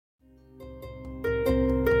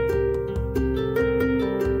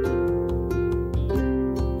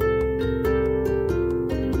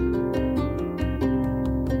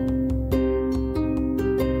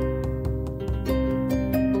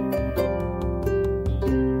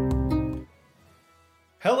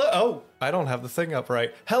Hello. Oh, I don't have the thing up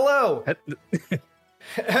right. Hello.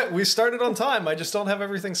 We started on time. I just don't have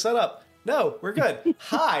everything set up. No, we're good.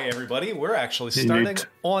 Hi, everybody. We're actually starting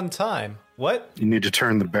on time. What? You need to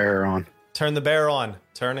turn the bear on. Turn the bear on.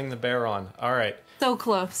 Turning the bear on. All right. So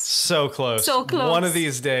close. So close. So close. One of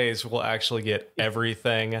these days, we'll actually get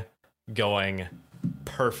everything going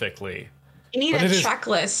perfectly. You need a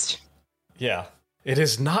checklist. Yeah. It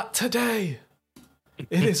is not today.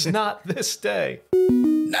 It is not this day.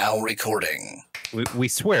 Now recording. We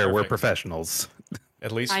swear Perfect. We're professionals.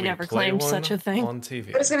 At least I we never play claimed one such a thing on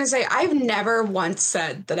TV. I was going to say, I've never once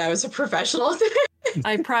said that I was a professional.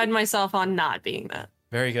 I pride myself on not being that.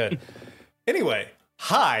 Very good. Anyway,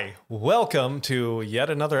 hi. Welcome to yet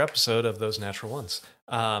another episode of Those Natural Ones.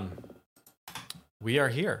 We are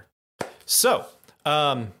here. So,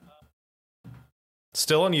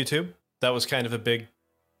 still on YouTube. That was kind of a big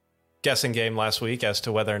guessing game last week as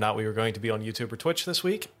to whether or not we were going to be on YouTube or Twitch this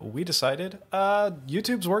week. We decided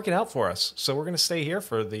YouTube's working out for us, so we're going to stay here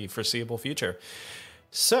for the foreseeable future.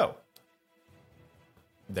 So,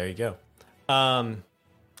 there you go.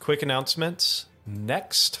 Quick announcements.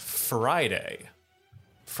 Next Friday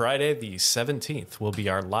the 17th, will be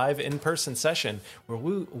our live in-person session where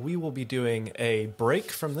we will be doing a break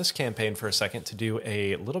from this campaign for a second to do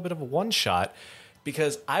a little bit of a one-shot,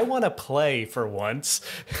 because I want to play for once.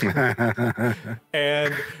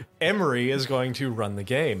 And Emery is going to run the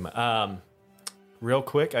game. Real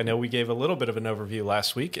quick, I know we gave a little bit of an overview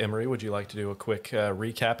last week. Emery, would you like to do a quick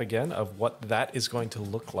recap again of what that is going to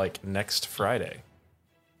look like next Friday?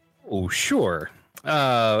 Oh, sure.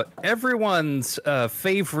 Everyone's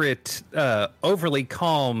favorite overly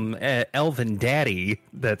calm elven daddy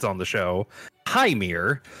that's on the show,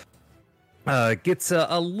 Hymir, gets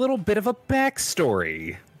a little bit of a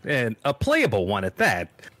backstory, and a playable one at that.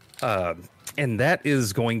 And that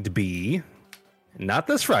is going to be not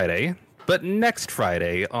this Friday, but next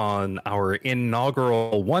Friday on our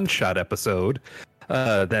inaugural one-shot episode.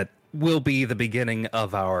 That will be the beginning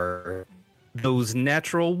of our Those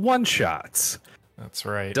Natural One-Shots. That's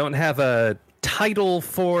right. Don't have a title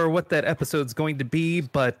for what that episode's going to be,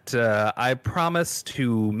 but I promise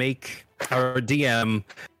to make our DM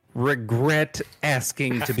regret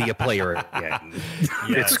asking to be a player again.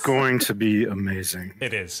 Yes. It's going to be amazing.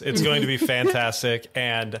 It is. It's going to be fantastic.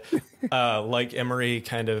 And like Emery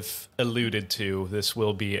kind of alluded to, this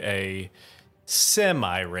will be a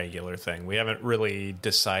semi-regular thing. We haven't really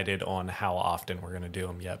decided on how often we're going to do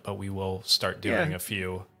them yet, but we will start doing a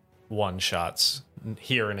few one-shots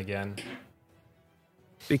here and again.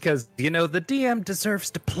 Because, the DM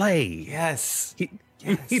deserves to play. Yes.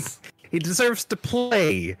 He deserves to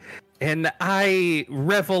play, and I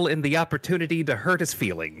revel in the opportunity to hurt his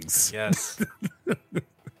feelings. Yes.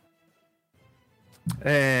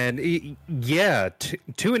 And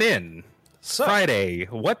tune in. So, Friday,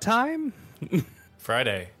 what time?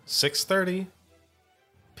 Friday, 6:30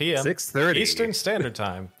 p.m. 6:30 Eastern Standard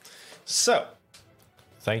Time. So,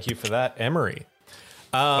 thank you for that, Emery.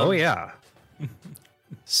 Oh, yeah.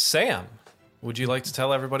 Sam, would you like to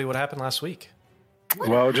tell everybody what happened last week?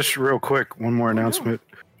 Well, just real quick, one more announcement.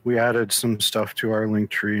 We added some stuff to our link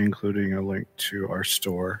tree, including a link to our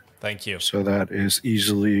store. Thank you. So that is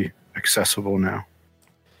easily accessible now.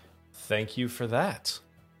 Thank you for that.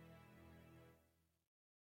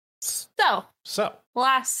 So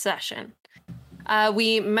last session,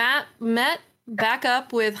 we met back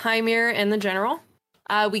up with Hymir and the General.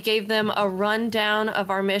 We gave them a rundown of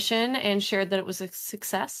our mission and shared that it was a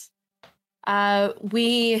success.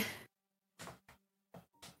 We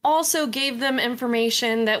also gave them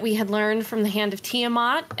information that we had learned from the Hand of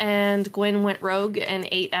Tiamat, and Gwen went rogue and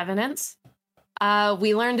ate evidence.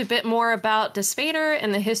 We learned a bit more about Despater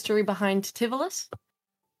and the history behind Tivolus.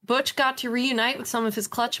 Butch got to reunite with some of his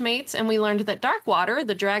clutch mates, and we learned that Darkwater,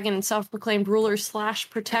 the dragon and self-proclaimed ruler /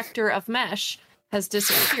 protector of Mesh, has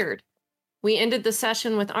disappeared. We ended the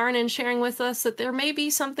session with Arnon sharing with us that there may be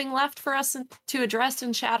something left for us to address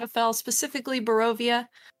in Shadowfell, specifically Barovia.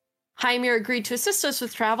 Hymir agreed to assist us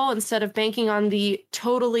with travel instead of banking on the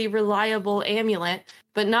totally reliable amulet,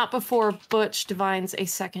 but not before Butch divines a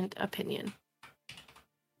second opinion.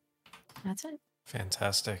 That's it.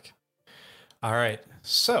 Fantastic. All right.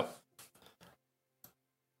 So,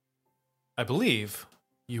 I believe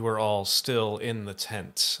you were all still in the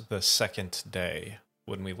tent the second day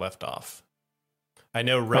when we left off. I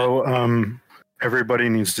know everybody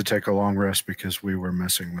needs to take a long rest because we were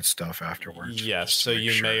messing with stuff afterwards. Yes, so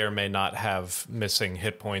you may or may not have missing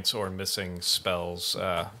hit points or missing spells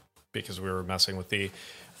because we were messing with the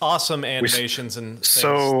awesome animations and things.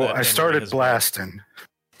 So I started blasting.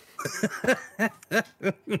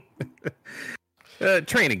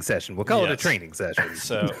 Training session. We'll call it a Yes. training session.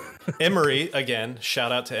 So, Emery, again,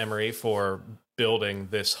 shout out to Emery for building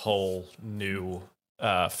this whole new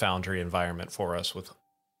Foundry environment for us with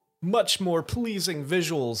much more pleasing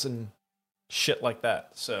visuals and shit like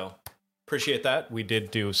that. So, appreciate that. We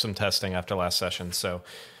did do some testing after last session, so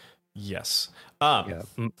yes. Yeah,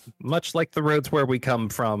 much like the roads where we come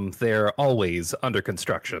from, they're always under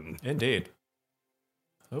construction. Indeed.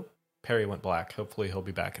 Oh, Perry went black. Hopefully he'll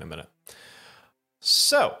be back in a minute.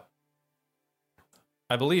 So,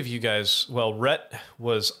 I believe you guys, well, Rhett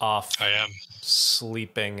was off. I am.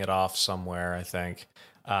 Sleeping it off somewhere, I think.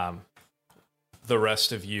 The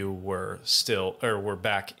rest of you were were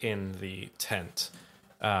back in the tent,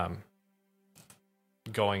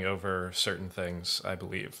 going over certain things, I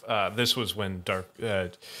believe. This was when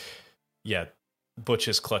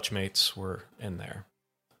Butch's clutch mates were in there.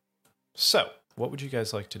 So, what would you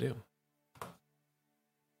guys like to do?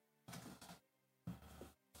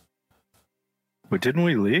 But didn't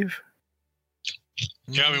we leave?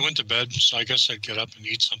 Yeah, we went to bed, so I guess I'd get up and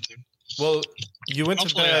eat something. Well, you went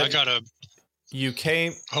Hopefully to bed.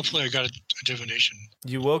 Hopefully I got a divination.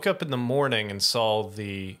 You woke up in the morning and saw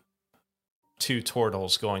the two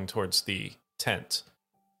turtles going towards the tent.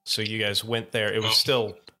 So you guys went there. It was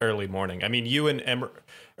still early morning. I mean, you and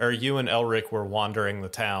Elric were wandering the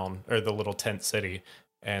town, or the little tent city,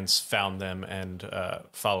 and found them and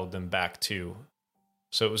followed them back to.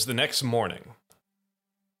 So it was the next morning.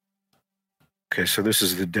 Okay, so this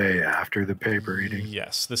is the day after the paper eating.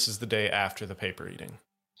 Yes, this is the day after the paper eating.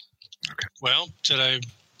 Okay. Well,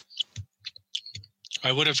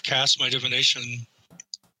 I would have cast my divination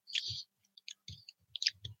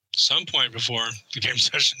some point before the game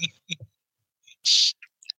session.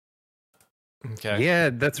 Okay. Yeah,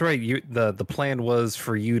 that's right. The plan was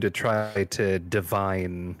for you to try to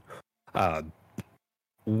divine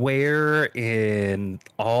where in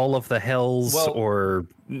all of the hells, or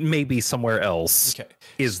maybe somewhere else,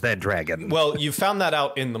 is that dragon. Well, you found that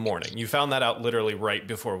out in the morning. You found that out literally right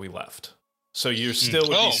before we left. So you still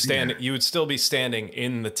would be standing. You would still be standing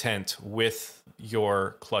in the tent with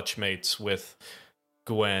your clutch mates, with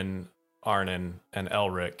Gwen, Arnon, and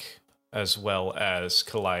Elric, as well as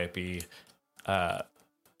Calliope,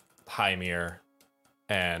 Hymir,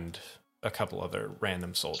 and a couple other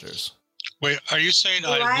random soldiers. Wait, are you saying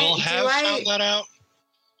I will have found that out?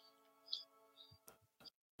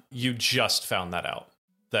 You just found that out,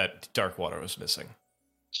 that Darkwater was missing.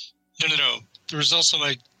 No. The results of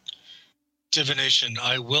my divination,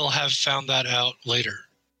 I will have found that out later.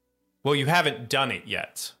 Well, you haven't done it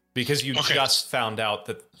yet, because you just found out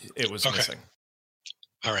that it was missing.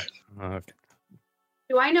 All right. Okay.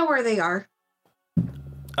 Do I know where they are?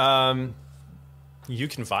 You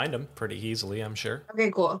can find them pretty easily, I'm sure. Okay,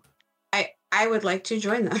 cool. I would like to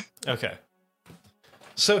join them. Okay.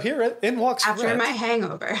 So here in walks after Rhett. my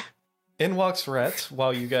hangover. In walks Rhett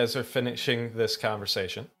while you guys are finishing this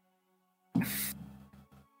conversation.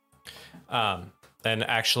 And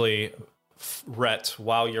actually, Rhett,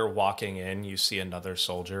 while you're walking in, you see another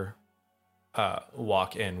soldier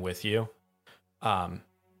walk in with you. Kind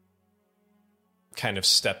of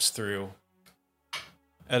steps through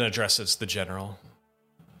and addresses the general.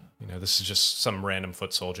 You know, this is just some random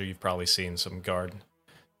foot soldier. You've probably seen some guard.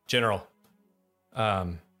 General,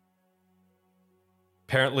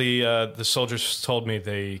 apparently the soldiers told me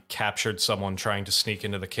they captured someone trying to sneak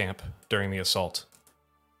into the camp during the assault.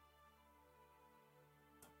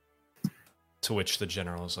 To which the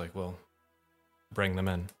general is like, well, bring them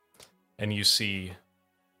in. And you see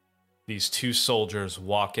these two soldiers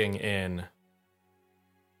walking in,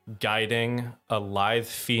 guiding a lithe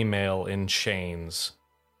female in chains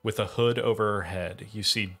with a hood over her head. You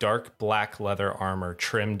see dark black leather armor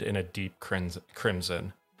trimmed in a deep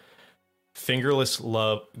crimson. Fingerless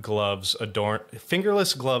glove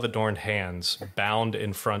adorned hands bound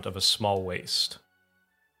in front of a small waist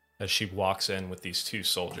as she walks in with these two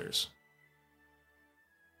soldiers.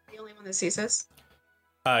 The only one that sees this?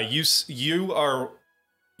 You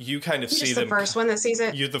kind of see them. The first one that sees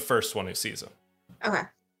it? You're the first one who sees them. Okay.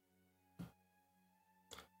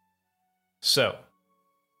 So,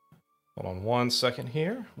 hold on one second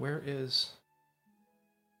here. Where is...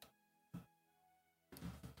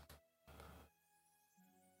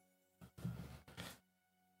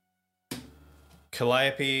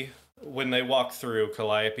 Calliope, when they walk through,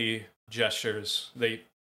 Calliope gestures. They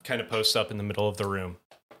kind of post up in the middle of the room.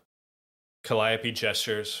 Calliope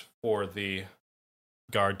gestures for the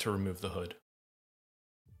guard to remove the hood.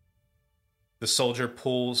 The soldier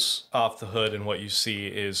pulls off the hood, and what you see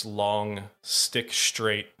is long,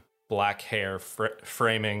 stick-straight black hair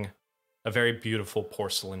framing a very beautiful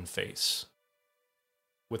porcelain face.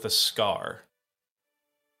 with a scar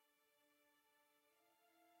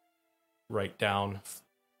right down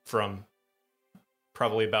from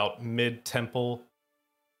probably about mid-temple,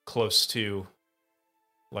 close to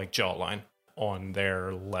like jawline on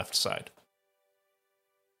their left side.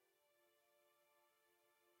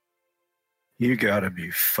 You gotta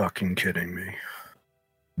be fucking kidding me.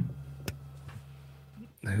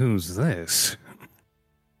 Who's this?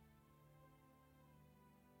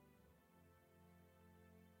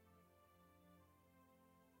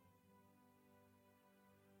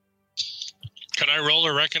 Can I roll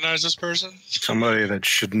to recognize this person? Somebody that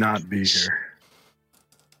should not be here.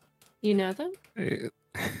 You know them?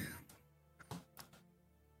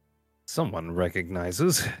 Someone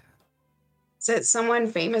recognizes. Is it someone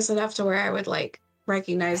famous enough to where I would like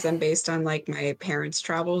recognize them based on like my parents'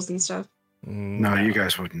 travels and stuff? No, you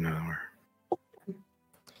guys wouldn't know her.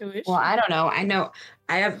 Who is Well, she? I don't know. I know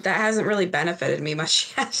that hasn't really benefited me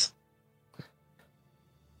much yet.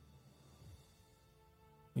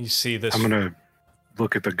 You see this. I'm gonna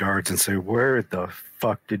look at the guards and say, where the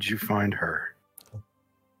fuck did you find her?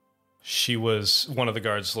 She was, one of the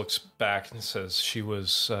guards looks back and says, she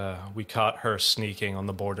was, we caught her sneaking on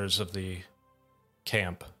the borders of the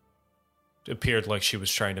camp. It appeared like she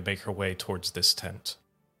was trying to make her way towards this tent.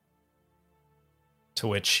 To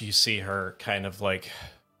which you see her kind of like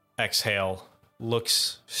exhale,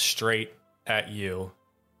 looks straight at you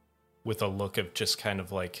with a look of just kind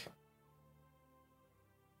of like,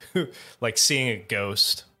 like seeing a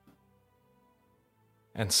ghost,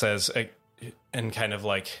 and says, and kind of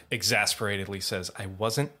like exasperatedly says, I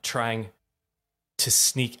wasn't trying to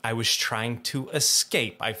sneak. I was trying to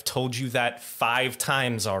escape. I've told you that 5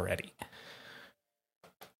 times already.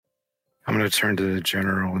 I'm gonna turn to the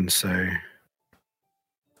general and say,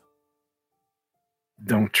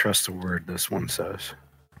 don't trust a word this one says.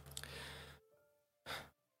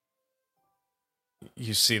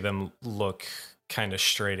 You see them look kind of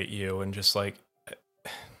straight at you and just like,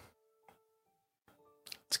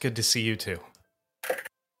 it's good to see you too.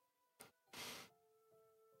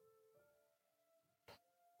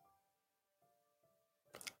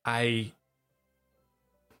 I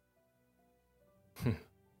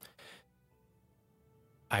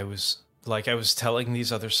was telling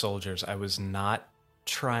these other soldiers, I was not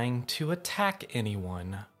trying to attack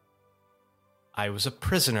anyone. I was a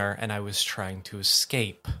prisoner and I was trying to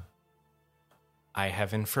escape. I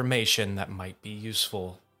have information that might be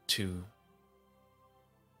useful to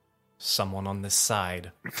someone on this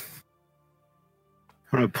side. I'm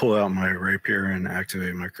gonna pull out my rapier and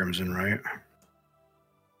activate my Crimson Right.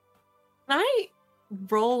 Can I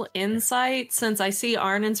roll insight since I see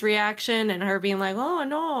Arnon's reaction and her being like, oh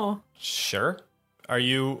no. Sure. Are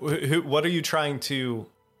you, what are you trying to...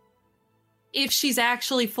 If she's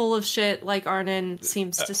actually full of shit like Arnon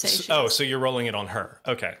seems to say she is. So you're rolling it on her.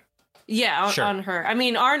 Okay. Yeah, Sure. on her. I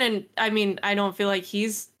mean, Arnon, I don't feel like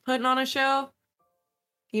he's putting on a show.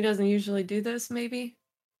 He doesn't usually do this, maybe.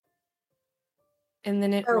 And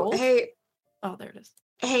then it rolls. Hey, Oh, there it is.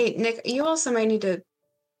 hey, Nick, you also might need to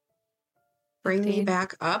bring me 15.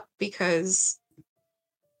 back up because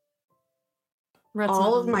Red's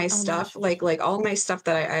all not of on- my oh, no, stuff, she- like all my stuff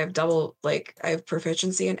that I have I have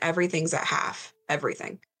proficiency in, everything's at half.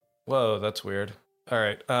 Everything. Whoa, that's weird. All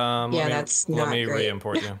right. Yeah, that's let not me great.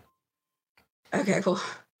 re-import you. Okay, cool.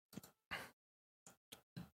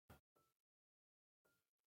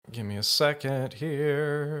 Give me a second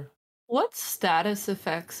here. What status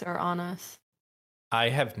effects are on us? I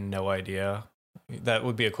have no idea. That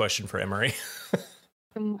would be a question for Emery.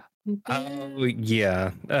 Oh,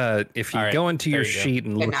 yeah. If you All right, go into your there you go. sheet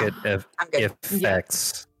and Good look now. at I'm good.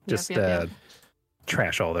 effects, just Yep.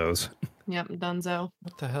 trash all those. Yep, Dunzo.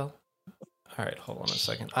 What the hell? All right, hold on a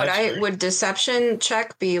second. Would deception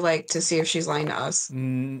check be like to see if she's lying to us?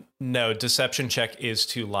 No, deception check is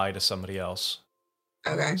to lie to somebody else.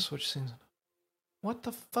 Okay. Switch scenes. What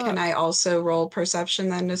the fuck? Can I also roll perception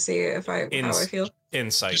then to see if how I feel?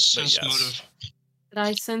 Insight, Just but sense yes. motive. Did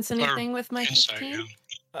I sense anything with my Insight, 15?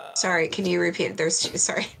 yeah. Sorry, can you repeat?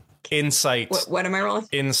 Sorry. Insight. What am I rolling?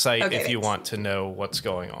 Insight Okay, if you thanks. want to know what's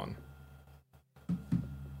going on.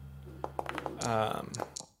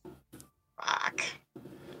 Fuck.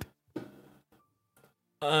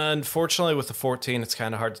 Unfortunately, with the 14, it's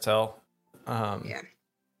kind of hard to tell. Yeah.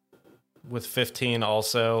 With 15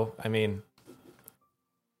 also, I mean,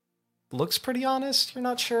 looks pretty honest. You're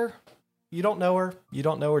not sure. You don't know her. You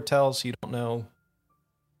don't know her tells. You don't know.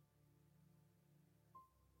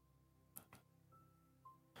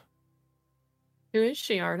 Who is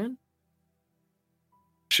she, Arnon?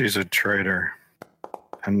 She's a traitor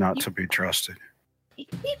and not to be trusted.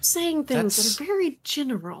 You keep saying things That's- that are very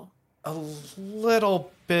general. A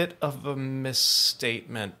little bit of a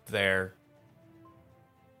misstatement there.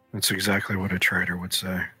 That's exactly what a trader would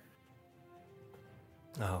say.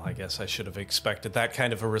 Oh, I guess I should have expected that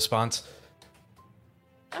kind of a response.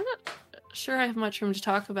 I'm not sure I have much room to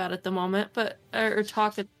talk about at the moment, but or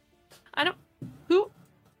talk. I don't. Who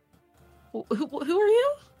are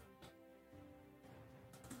you?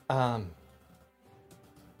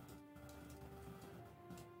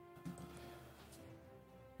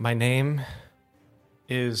 My name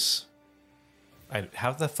is.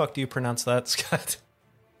 How the fuck do you pronounce that, Scott?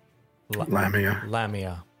 Lamia.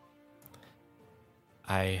 Lamia.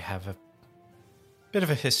 I have a bit of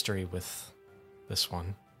a history with this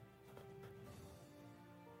one.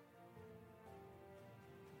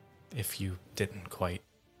 If you didn't quite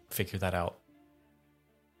figure that out.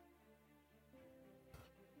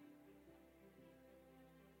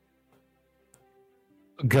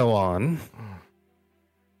 Go on.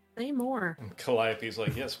 Say more. Calliope's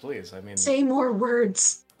like, yes, please. I mean, Say more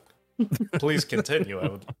words. please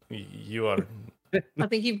continue. You are. I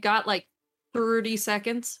think you've got like 30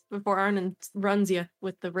 seconds before Arnon runs you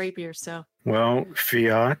with the rapier, so. Well,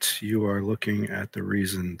 Fiat, you are looking at the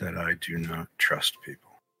reason that I do not trust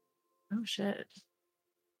people. Oh, shit.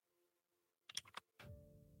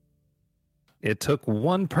 It took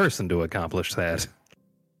one person to accomplish that.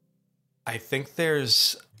 I think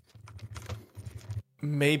there's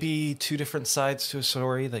maybe two different sides to a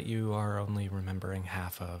story that you are only remembering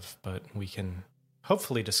half of, but we can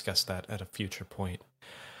hopefully discuss that at a future point.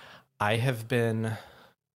 I have been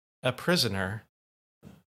a prisoner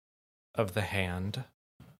of the Hand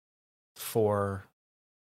for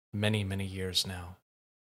many, many years now.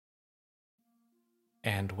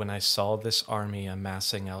 And when I saw this army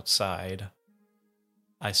amassing outside,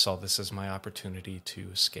 I saw this as my opportunity to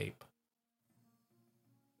escape.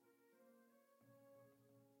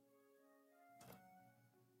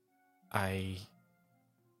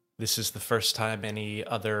 This is the first time any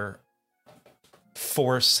other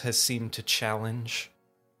force has seemed to challenge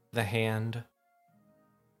the Hand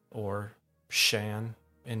or Shan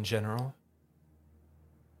in general.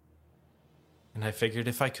 And I figured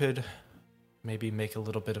if I could maybe make a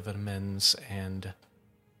little bit of amends and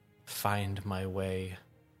find my way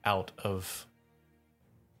out of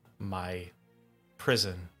my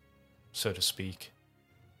prison, so to speak,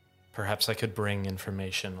 perhaps I could bring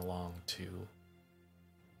information along to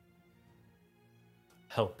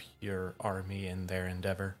help your army in their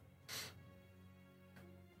endeavor.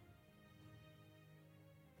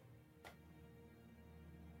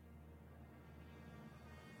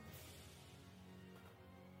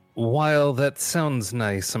 While that sounds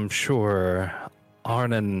nice, I'm sure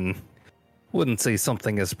Arnon wouldn't say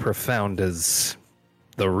something as profound as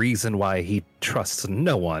the reason why he trusts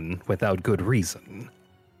no one without good reason.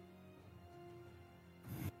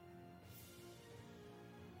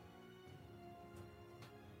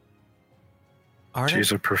 Arnon?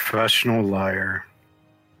 She's a professional liar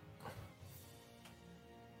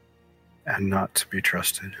and not to be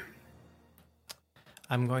trusted.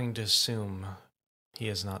 I'm going to assume he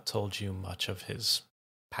has not told you much of his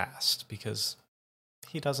past, because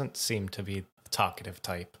he doesn't seem to be the talkative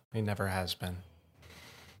type. He never has been.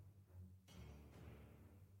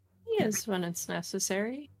 He is when it's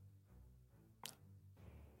necessary.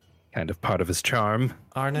 Kind of part of his charm.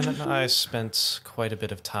 Arnon and I spent quite a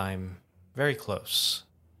bit of time very close.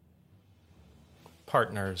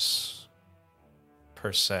 Partners,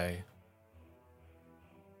 per se.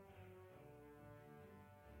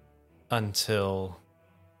 Until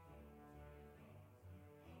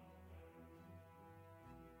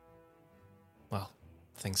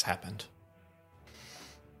things happened.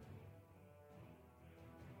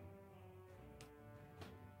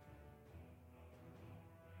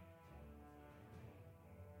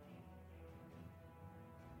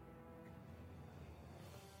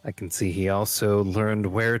 I can see he also learned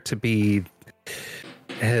where to be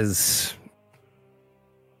as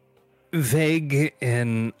vague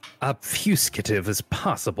and obfuscative as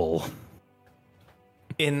possible.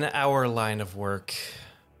 In our line of work,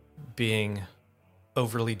 being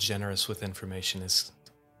overly generous with information is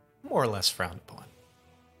more or less frowned upon.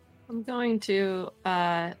 I'm going to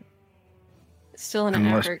still in an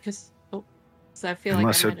Unless- effort because I feel like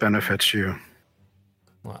Unless I it benefits you.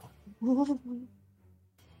 Well,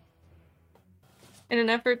 in an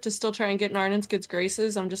effort to still try and get in Arnon's good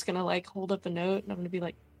graces, I'm just gonna like hold up a note and I'm gonna be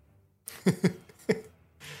like,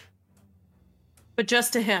 but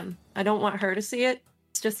just to him. I don't want her to see it.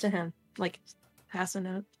 It's just to him. Like, pass a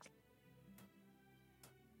note.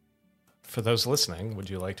 For those listening, would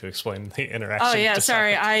you like to explain the interaction? Oh yeah, just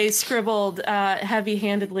sorry. happened? I scribbled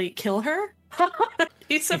heavy-handedly kill her on a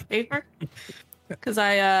piece of paper because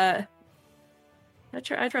I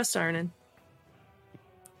trust Arnon.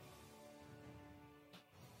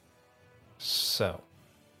 So,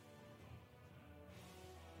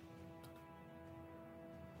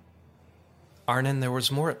 Arnon, there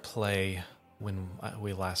was more at play when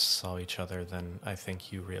we last saw each other than I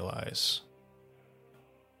think you realize.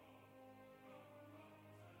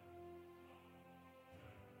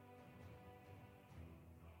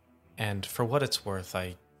 And for what it's worth,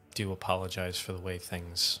 I do apologize for the way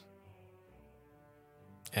things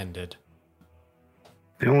ended.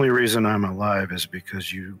 The only reason I'm alive is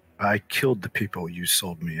because I killed the people you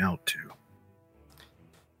sold me out to.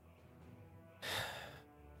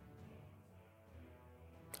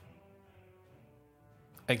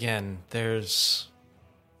 Again, there's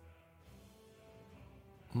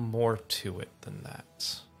more to it than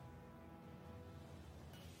that.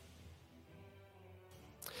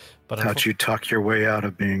 But How'd you talk your way out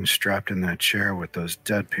of being strapped in that chair with those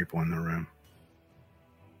dead people in the room?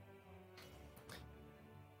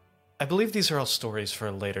 I believe these are all stories for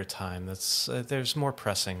a later time. There's more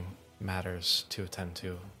pressing matters to attend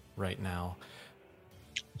to right now.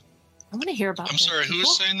 I want to hear about. I'm sorry, who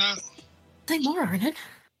is saying that? Say more, Arnon.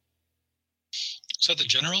 Is that the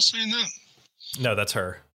general saying that? No, that's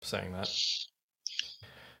her saying that.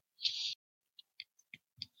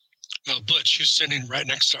 Well, Butch, who's sitting right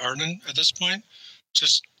next to Arnon at this point,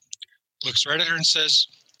 just looks right at her and says,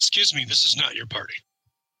 "Excuse me, this is not your party."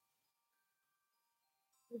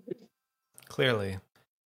 Clearly.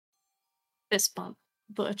 Fist bump,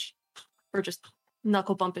 Butch, or just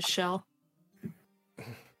knuckle bump his shell.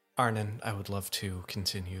 Arnon, I would love to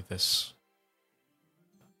continue this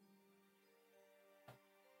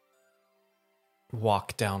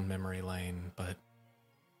walk down memory lane, but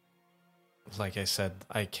like I said,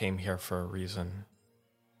 I came here for a reason.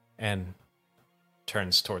 And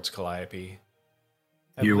turns towards Calliope.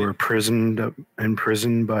 You were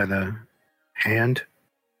imprisoned by the hand?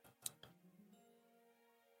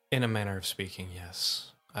 In a manner of speaking,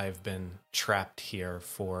 yes. I've been trapped here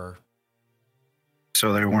for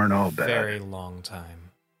So they weren't all bad. very long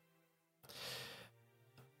time.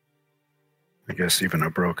 I guess even a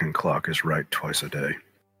broken clock is right twice a day.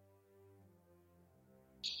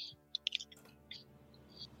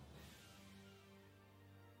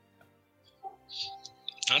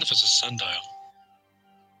 Not if it's a sundial.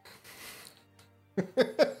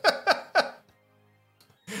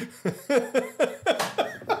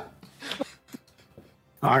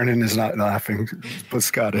 Arnon is not laughing, but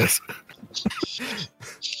Scott is.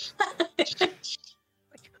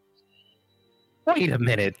 Wait a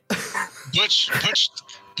minute. Butch,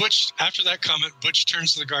 after that comment, Butch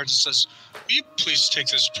turns to the guards and says, "Will you please take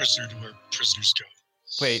this prisoner to where prisoners go?"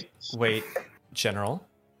 Wait, General.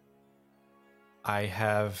 I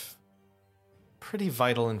have pretty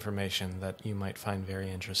vital information that you might find very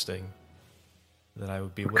interesting. That I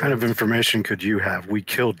would be What willing kind of to- information could you have? We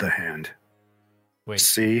killed the hand. Wait,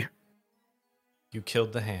 See? you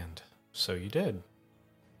killed the hand. So you did.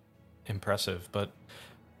 Impressive, but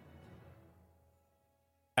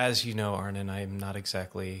as you know, Arnon, I'm not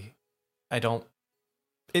exactly. I don't.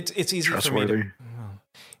 It's easy for me Trustworthy.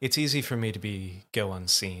 It's easy for me to go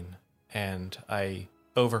unseen, and I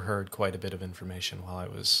overheard quite a bit of information while I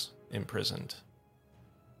was imprisoned,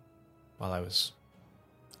 while I was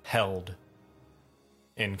held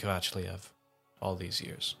in Kvachliev all these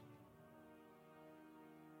years.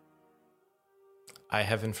 I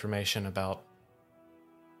have information about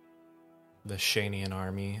the Shanian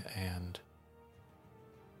army and,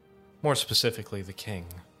 more specifically, the king.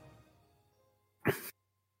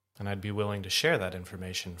 And I'd be willing to share that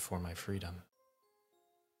information for my freedom.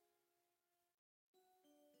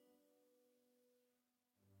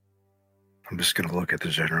 I'm just going to look at the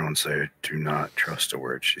general and say, do not trust a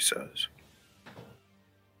word she says.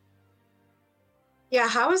 Yeah,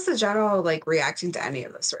 how is the general like reacting to any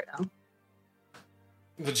of this right now?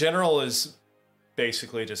 The general is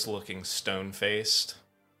basically just looking stone-faced,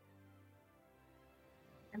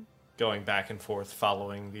 going back and forth,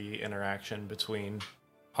 following the interaction between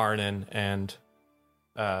Arnon and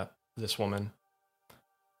this woman.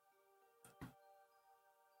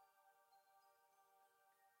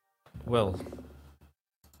 Well,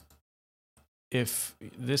 if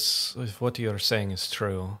what you're saying is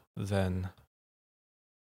true, then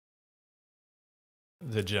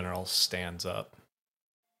the general stands up,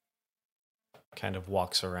 kind of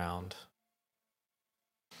walks around.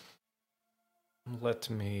 Let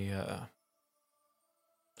me,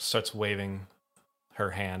 starts waving her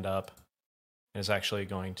hand up and is actually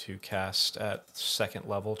going to cast at 2nd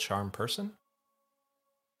level Charm Person.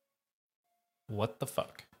 What the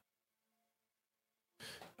fuck?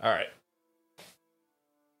 All right.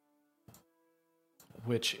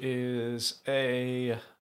 Which is a...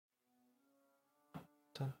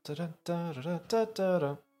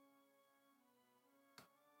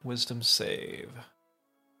 Wisdom save.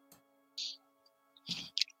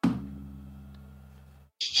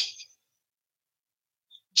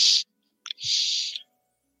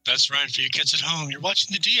 That's right for you kids at home. You're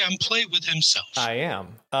watching the DM play with himself. I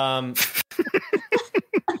am.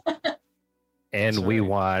 And we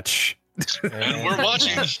watch. And we're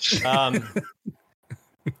watching.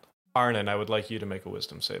 Arnon, I would like you to make a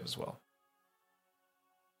wisdom save as well.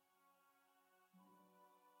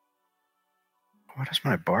 Why does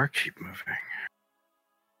my bar keep moving?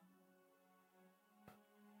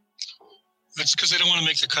 That's because they don't want to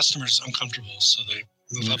make the customers uncomfortable, so they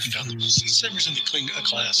move up and down. The savers in the clean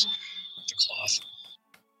class, the cloth.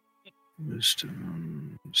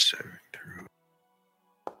 Wisdom saving through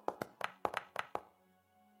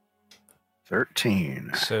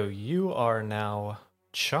 13. So you are now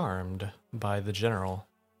charmed by the general,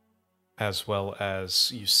 as well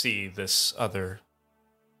as you see this other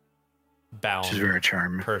bound She's very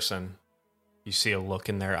charming. person. You see a look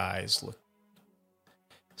in their eyes.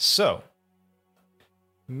 So,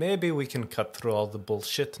 maybe we can cut through all the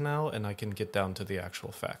bullshit now, and I can get down to the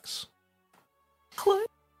actual facts. What?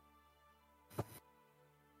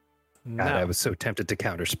 God, I was so tempted to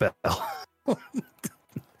counterspell.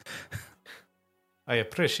 I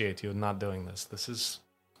appreciate you not doing this. This is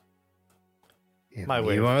my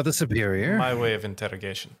way. You are the superior. My way of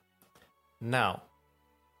interrogation. Now,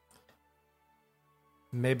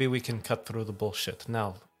 maybe we can cut through the bullshit.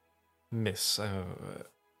 Now, Miss,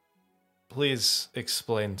 please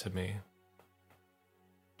explain to me,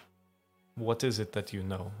 what is it that you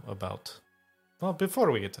know about... Well,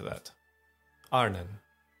 before we get to that, Arnon,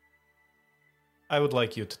 I would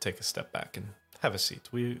like you to take a step back and have a seat.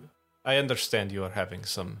 I understand you are having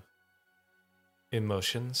some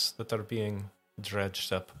emotions that are being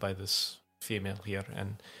dredged up by this female here,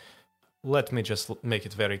 and let me just make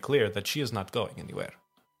it very clear that she is not going anywhere.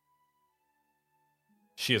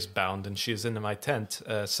 She is bound, and she is in my tent,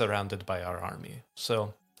 surrounded by our army.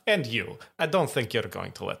 So, and you. I don't think you're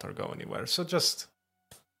going to let her go anywhere. So just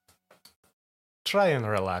try and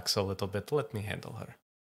relax a little bit. Let me handle her.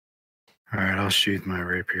 All right, I'll sheath my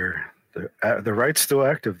rapier. The right's still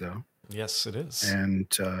active, though. Yes, it is. And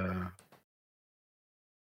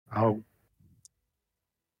I'll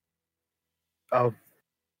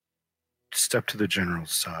step to the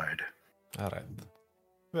general's side. All right.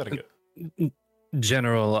 Very good.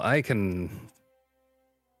 General, I can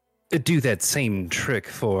do that same trick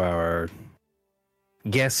for our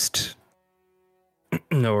guest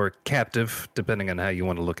or captive, depending on how you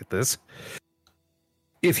want to look at this,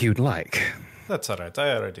 if you'd like. That's all right.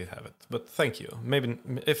 I already have it. But thank you. Maybe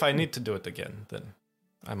if I need to do it again, then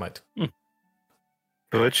I might.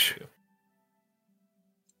 Butch,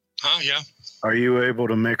 Yeah. are you able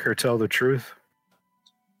to make her tell the truth?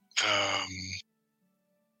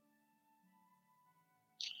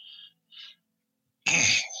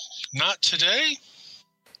 Not today.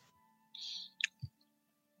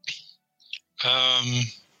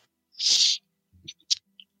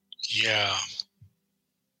 Yeah.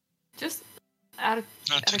 Just out of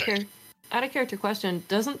Not today. character question,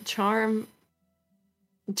 doesn't charm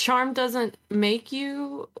doesn't make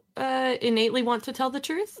you innately want to tell the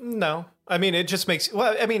truth? No. I mean, it just makes...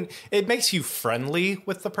 Well, I mean, it makes you friendly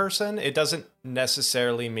with the person. It doesn't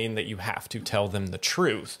necessarily mean that you have to tell them the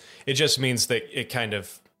truth. It just means that it kind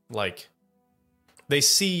of, like... They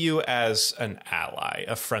see you as an ally,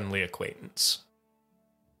 a friendly acquaintance.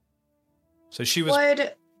 So she was...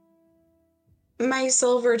 Would my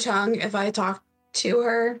silver tongue, if I talk to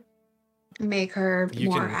her, make her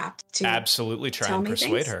You more can apt to absolutely try tell and me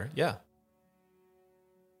persuade things? her. Yeah.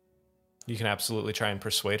 You can absolutely try and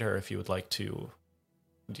persuade her if you would like to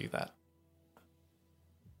do that.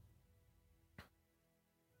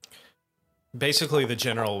 Basically, the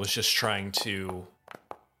general was just trying to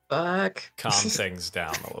Fuck. calm things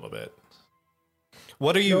down a little bit.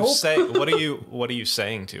 What are you Nope. saying? What are you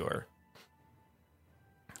saying to her?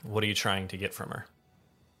 What are you trying to get from her?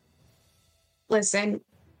 Listen,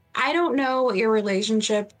 I don't know what your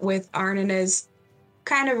relationship with Arnon is.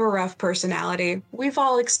 Kind of a rough personality. We've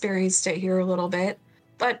all experienced it here a little bit,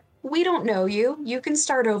 but we don't know you. You can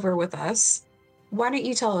start over with us. Why don't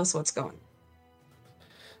you tell us what's going on?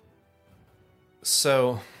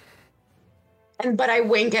 So, But I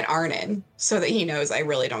wink at Arnon so that he knows I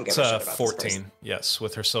really don't give It's a a shit about 14. this person. Yes,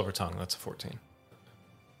 with her silver tongue, that's a 14.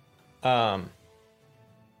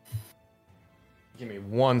 Give me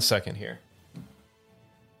 1 second here.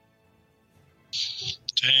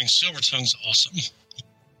 Dang, Silvertongue's awesome.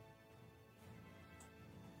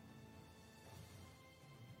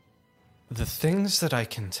 The things that I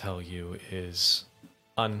can tell you is,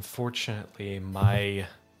 unfortunately, my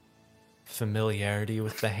familiarity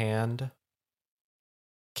with the hand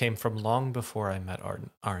came from long before I met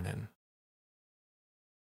Arnon.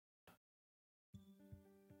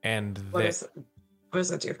 And What does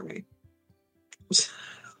that do for me?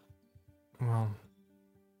 well,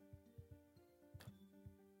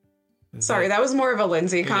 Sorry, that was more of a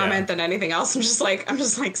Lindsay comment than anything else. I'm just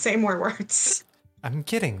like, say more words. I'm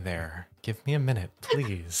getting there. Give me a minute,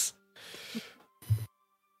 please.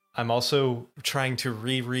 I'm also trying to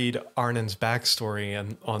reread Arnon's backstory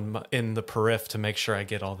in the periph to make sure I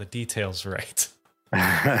get all the details right.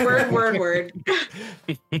 Word.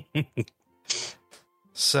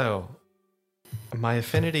 So, my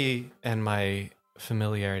affinity and my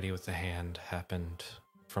familiarity with the hand happened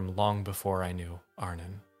from long before I knew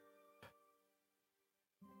Arnon.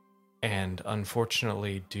 And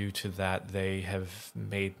unfortunately, due to that, they have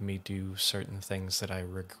made me do certain things that I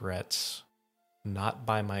regret, not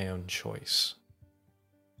by my own choice.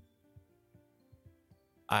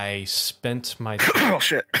 I spent my Oh,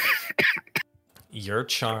 shit. You're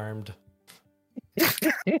charmed.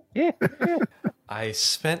 I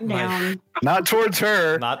spent my... Not towards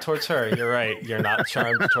her. Not towards her. You're right. You're not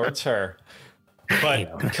charmed towards her.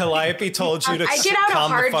 But Calliope told you to I get out a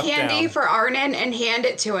calm the hard fuck candy down. for Arnon and hand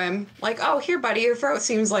it to him. Like, oh, here, buddy, your throat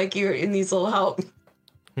seems like you it needs a little help.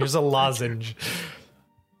 Here's a lozenge.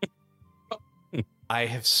 I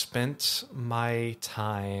have spent my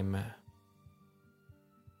time...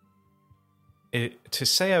 to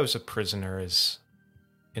say I was a prisoner is,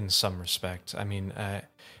 in some respect. I mean,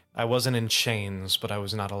 I wasn't in chains, but I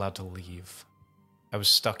was not allowed to leave. I was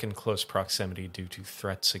stuck in close proximity due to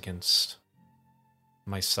threats against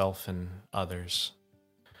myself and others.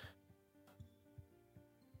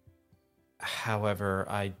 However,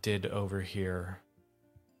 I did overhear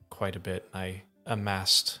quite a bit. I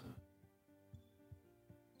amassed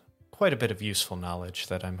quite a bit of useful knowledge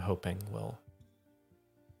that I'm hoping will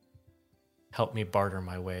help me barter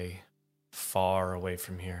my way far away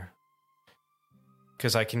from here.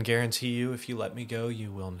 Because I can guarantee you, if you let me go,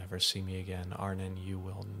 you will never see me again. Arnon, you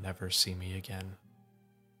will never see me again.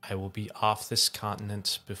 I will be off this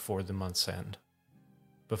continent before the month's end.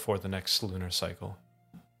 Before the next lunar cycle.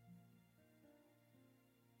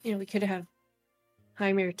 You know, we could have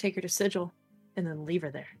Hymir take her to Sigil and then leave her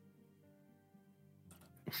there.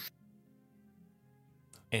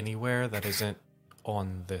 Anywhere that isn't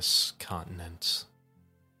on this continent.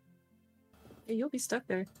 Yeah, you'll be stuck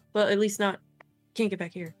there. Well, at least not. Can't get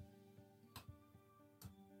back here.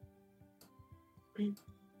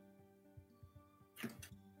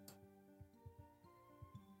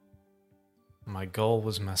 My goal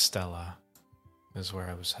was Mastella, is where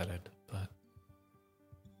I was headed, but...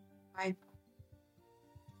 Why?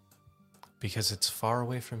 Because it's far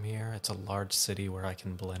away from here, it's a large city where I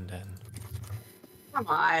can blend in. Come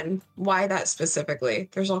on. Why that specifically?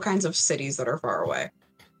 There's all kinds of cities that are far away.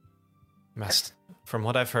 From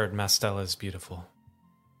what I've heard, Mastella is beautiful.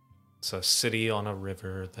 It's a city on a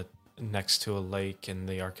river that next to a lake, and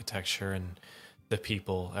the architecture and the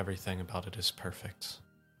people, everything about it is perfect.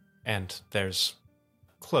 And there's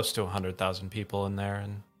close to 100,000 people in there,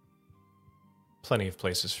 and plenty of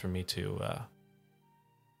places for me to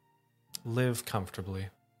live comfortably.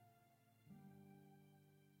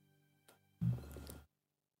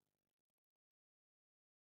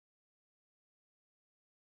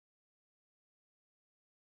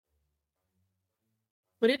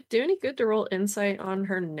 Would it do any good to roll insight on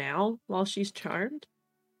her now while she's charmed?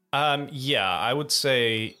 Yeah, I would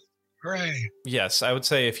say... Hooray. Yes, I would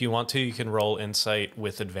say if you want to, you can roll insight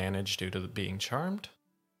with advantage due to being charmed.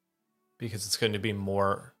 Because it's going to be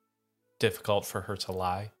more difficult for her to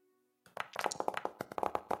lie.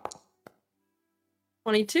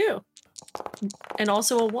 22. And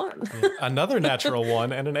also a 1. Yeah, another natural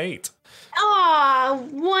 1 and an 8. Ah,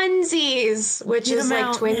 onesies, which Get is 'em like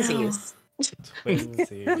out twinsies.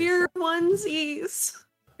 Twinsies. We're onesies.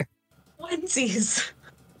 Onesies.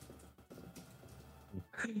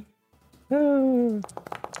 Oh,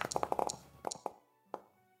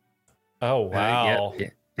 wow.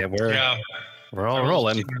 Yeah, we're Yeah. we're all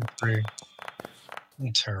rolling.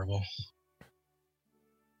 I'm terrible.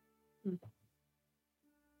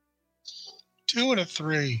 2 and a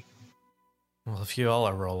 3. Well, if you all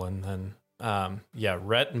are rolling, then Yeah,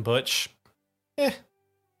 Rhett and Butch.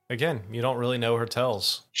 Again, you don't really know her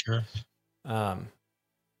tells. Sure.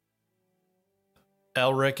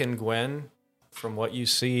 Elric and Gwen, from what you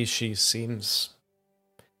see, she seems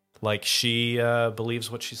like she believes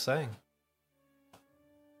what she's saying.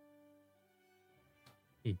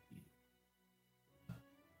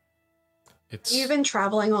 You've been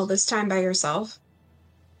traveling all this time by yourself?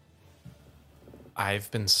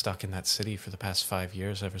 I've been stuck in that city for the past 5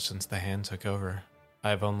 years, ever since the Hand took over.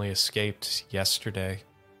 I've only escaped yesterday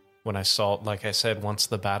when I saw, like I said, once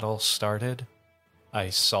the battle started, I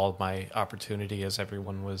saw my opportunity as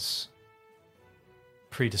everyone was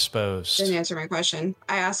predisposed. Didn't answer my question.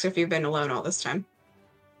 I asked if you've been alone all this time.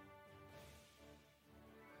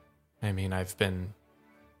 I mean, I've been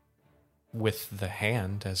with the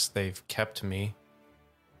Hand as they've kept me,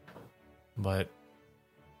 but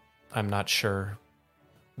I'm not sure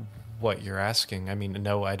what you're asking. I mean,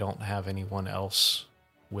 no, I don't have anyone else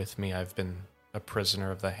with me. I've been a prisoner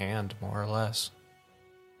of the Hand, more or less.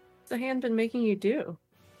 What's the Hand been making you do?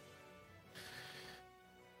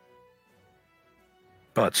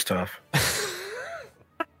 Butt stuff.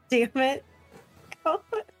 Damn it. I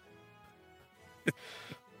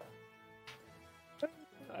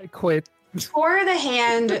quit. Before the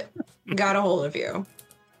Hand got a hold of you,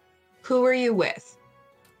 who were you with?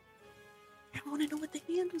 I want to know what the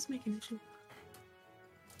Hand was making you do.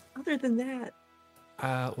 Other than that.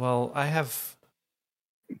 Well, I have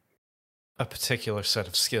a particular set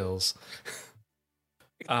of skills.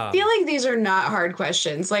 I feel like these are not hard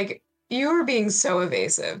questions. Like, you were being so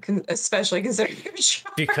evasive, especially considering you're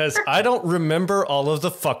sure. Because I don't remember all of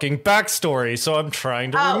the fucking backstory, so I'm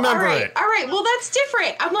trying to remember it. All right, well, that's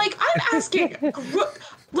different. I'm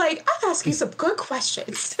asking some good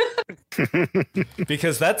questions.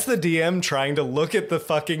 Because that's the DM trying to look at the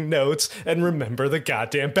fucking notes and remember the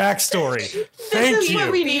goddamn backstory. Thank This is you.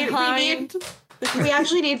 what we need. We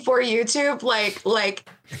actually need for YouTube, like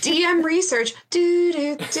DM research.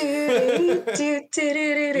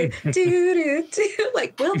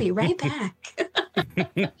 Like, we'll be right back.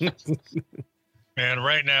 Man,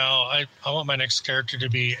 right now, I want my next character to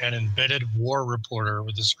be an embedded war reporter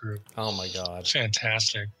with this group. Oh my god.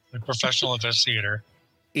 Fantastic. A professional investigator.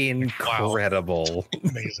 Incredible. Wow.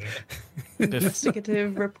 Amazing.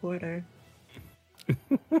 Investigative reporter.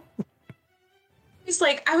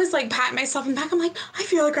 I was like patting myself on the back. I'm like, I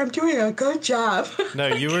feel like I'm doing a good job. No,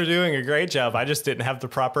 you were doing a great job. I just didn't have the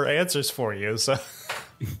proper answers for you, so...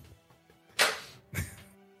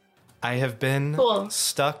 I have been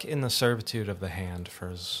stuck in the servitude of the Hand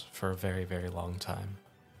for a very, very long time.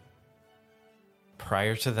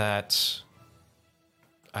 Prior to that,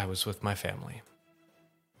 I was with my family.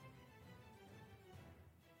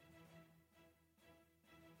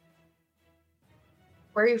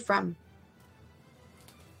 Where are you from?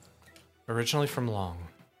 Originally from Long.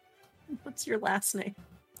 What's your last name?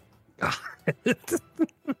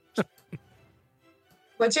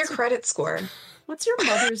 What's your credit score? What's your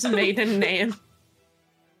mother's maiden name?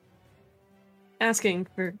 Asking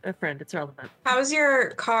for a friend, it's relevant. How's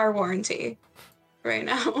your car warranty right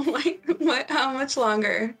now? Like, how much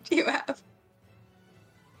longer do you have?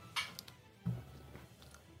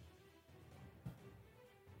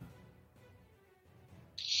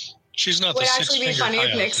 She's not Would the actually be six-finger funny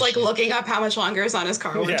if high Nick's elf. like looking up how much longer is on his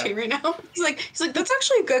car warranty right now. He's like, that's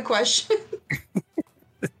actually a good question.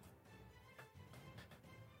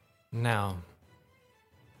 Now,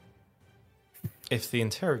 if the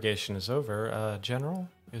interrogation is over, General,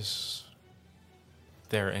 is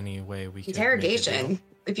there any way we can Interrogation?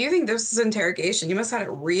 If you think this is interrogation, you must have had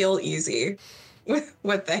it real easy with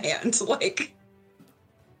the Hand. Like,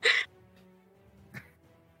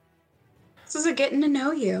 this is a getting to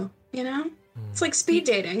know you, you know? It's like speed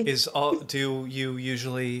dating. Do you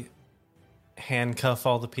usually handcuff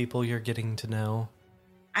all the people you're getting to know?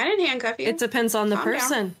 I didn't handcuff you. It depends on the Calm down.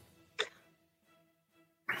 person.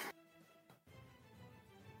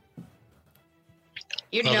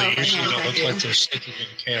 You Well, know, they if I usually don't handcuff look like you. they're sticking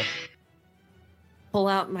in camp. Pull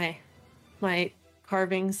out my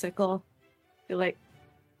carving sickle. Be like,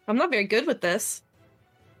 I'm not very good with this.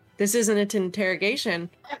 This isn't an interrogation.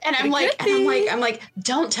 And I'm like,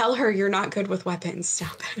 don't tell her you're not good with weapons.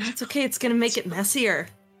 Stop it. That's okay. It's gonna make it messier,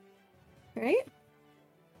 right?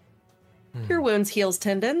 Your wounds heals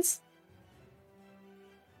tendons.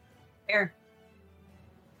 Fair.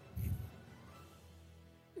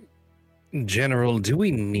 General, do we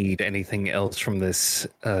need anything else from this,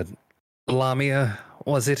 Lamia,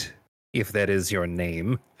 was it? If that is your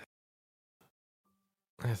name.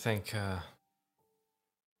 I think,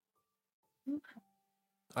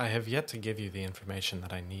 I have yet to give you the information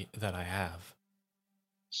that I have.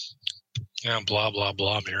 Yeah, blah, blah,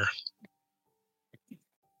 blah, Mir.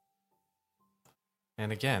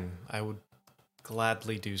 And again, I would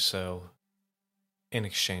gladly do so in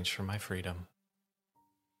exchange for my freedom.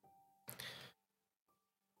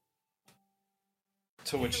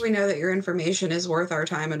 To which We know that your information is worth our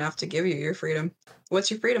time enough to give you your freedom. What's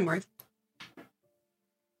your freedom worth?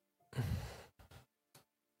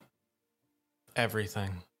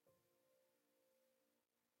 everything.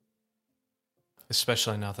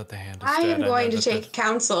 Especially now that the hand is I dead. am going know to that take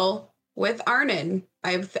counsel with Arnon.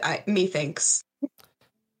 Methinks.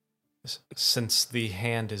 since the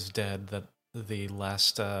hand is dead, that the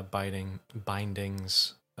last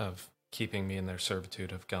bindings of keeping me in their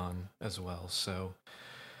servitude have gone as well. So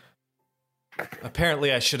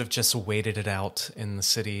apparently I should have just waited it out in the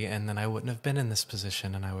city, and then I wouldn't have been in this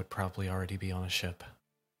position, and I would probably already be on a ship.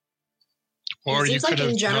 Or It you seems like could have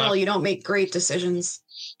in general you don't make great decisions.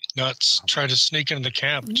 not try to sneak into the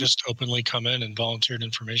camp, just openly come in and volunteered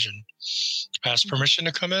information. Ask permission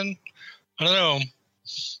to come in? I don't know.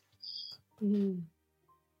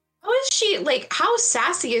 How is she, like, how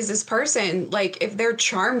sassy is this person, like, if they're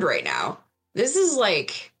charmed right now? This is,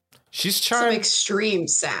 like, She's some charmed. extreme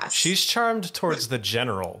sass. She's charmed towards the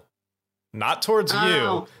general, not towards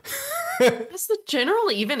Oh. you. Has the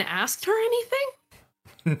general even asked her anything?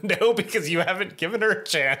 No, because you haven't given her a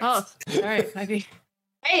chance. Oh, all right. Maybe.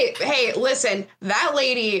 Hey, listen, that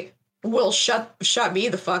lady will shut me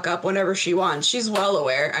the fuck up whenever she wants. She's well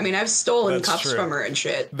aware. I mean, I've stolen That's cups true. from her and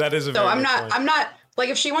shit. That is a So very I'm good not, point. I'm not, like,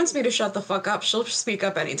 if she wants me to shut the fuck up, she'll speak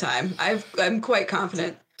up anytime. I'm quite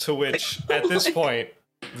confident. To which, at this point,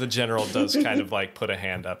 the general does kind of like put a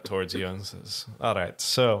hand up towards you and says, "All right,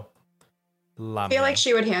 so, I feel like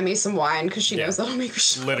she would hand me some wine because she Yeah. knows that'll make her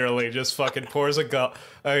shut up. literally just fucking pours a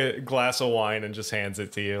glass of wine and just hands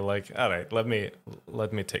it to you. Like, all right, let me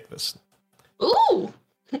take this Ooh!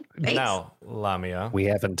 Thanks. now, Lamia." We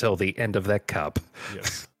have until the end of that cup.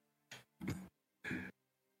 Yes.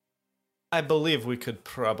 I believe we could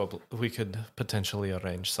potentially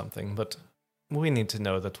arrange something, but we need to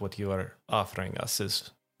know that what you are offering us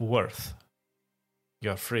is worth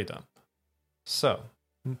your freedom. So,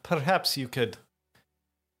 perhaps you could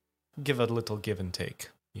give a little give and take.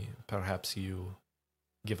 Perhaps you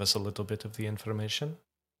give us a little bit of the information,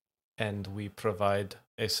 and we provide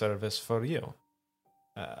a service for you.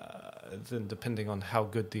 Then, depending on how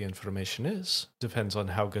good the information is, depends on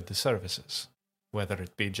how good the service is. Whether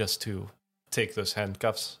it be just to take those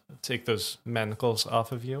handcuffs, take those manacles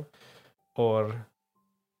off of you, or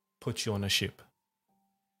put you on a ship.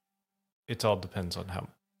 It all depends on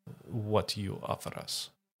what you offer us.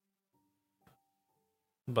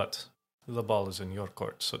 But the ball is in your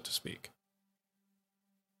court, so to speak.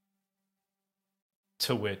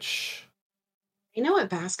 To which... You know what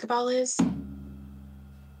basketball is?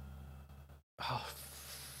 Oh,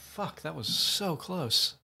 fuck, that was so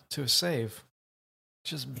close to a save.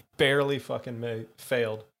 Just barely fucking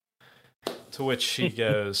failed. To which she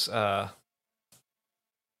goes,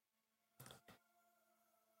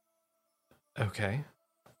 okay.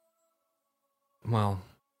 Well,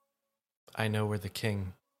 I know where the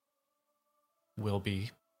king will be.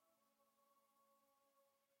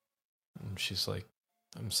 And she's like,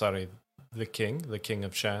 I'm sorry, the king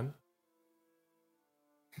of Shan?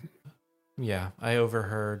 Yeah, I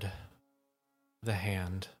overheard the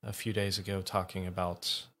hand a few days ago talking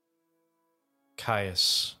about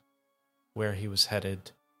Caius, where he was headed.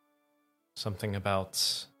 Something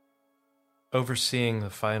about overseeing the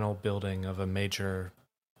final building of a major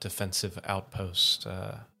defensive outpost,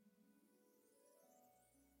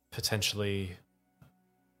 potentially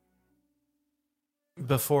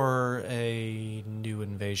before a new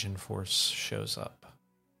invasion force shows up.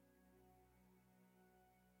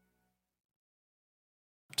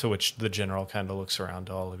 To which the general kind of looks around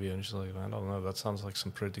to all of you and she's like, I don't know, that sounds like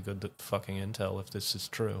some pretty good fucking intel if this is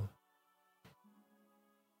true.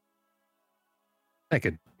 That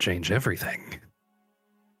could change everything.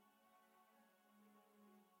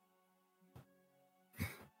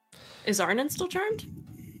 Is Arnon still charmed?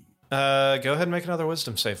 Go ahead and make another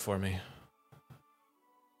wisdom save for me.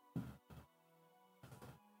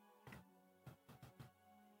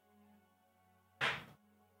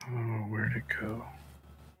 Oh, where'd it go?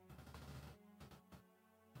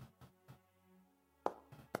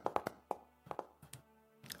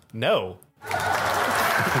 No.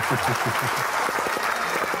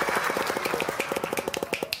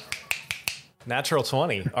 Natural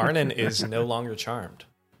 20. Arnon is no longer charmed.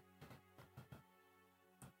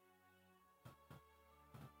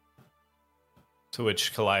 To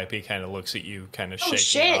which Calliope kind of looks at you, kind of Oh, shaking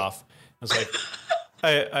shit. it off. I was like,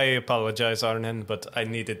 I apologize, Arnon, but I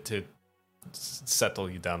needed to settle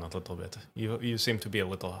you down a little bit. You seem to be a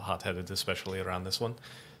little hot-headed, especially around this one.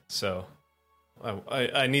 So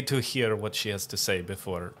I need to hear what she has to say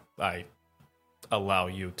before I allow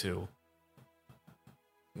you to,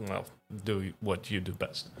 well, do what you do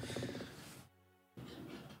best.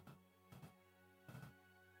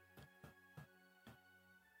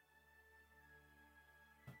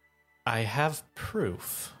 I have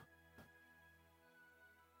proof.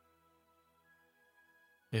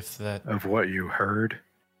 If that Of what you heard?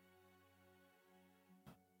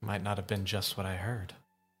 might not have been just what I heard.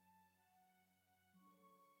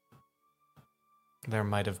 There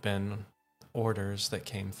might have been orders that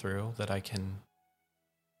came through that I can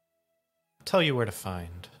tell you where to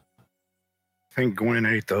find. I think Gwen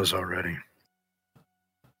ate those already.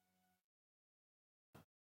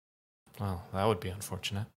 Well, that would be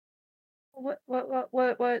unfortunate. What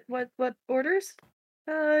orders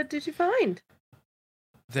did you find?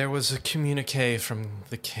 There was a communique from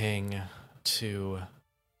the king to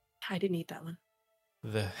I didn't eat that one.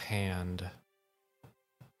 the hand.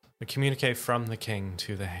 A communique from the king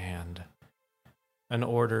to the hand. An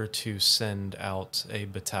order to send out a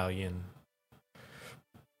battalion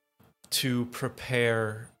to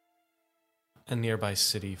prepare a nearby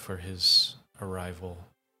city for his arrival,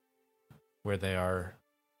 where they are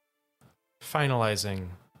finalizing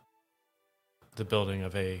the building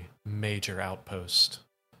of a major outpost,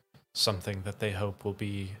 something that they hope will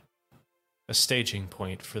be a staging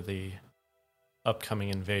point for the upcoming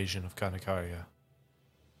invasion of Kanakaria.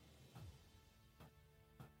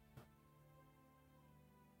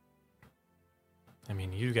 I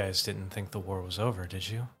mean, you guys didn't think the war was over, did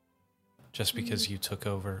you? Just because you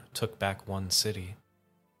took back one city.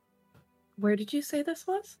 Where did you say this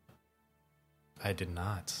was? I did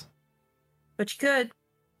not. But you could.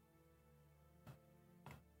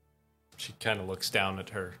 She kind of looks down at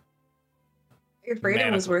her. Your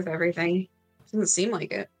freedom was Manacle. worth everything. Doesn't seem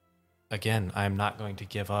like it. Again, I'm not going to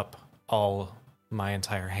give up all my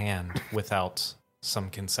entire hand without some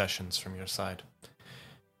concessions from your side.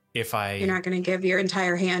 If You're not going to give your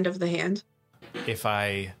entire hand of the hand. if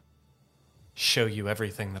I show you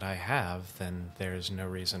everything that I have, then there is no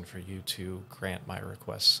reason for you to grant my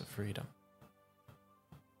requests of freedom.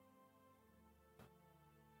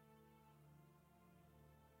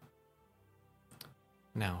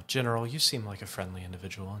 Now, General, you seem like a friendly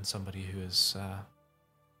individual and somebody who has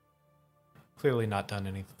clearly not done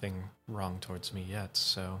anything wrong towards me yet,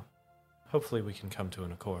 so hopefully we can come to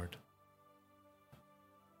an accord.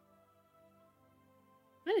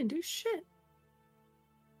 I didn't do shit.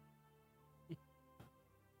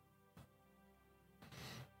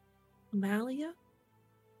 Amalia?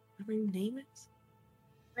 Whatever your name is?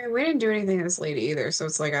 I mean, we didn't do anything to this lady either, so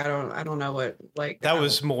it's like I don't know what like That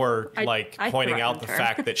was more I- like I pointing out the threatened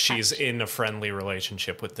her. fact that she's in a friendly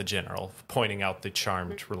relationship with the general, pointing out the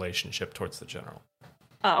charmed relationship towards the general.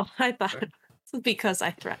 Oh, I thought it was because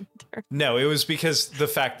I threatened her. No, it was because the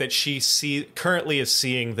fact that she currently is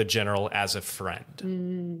seeing the general as a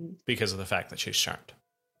friend because of the fact that she's charmed.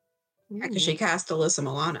 because she cast Alyssa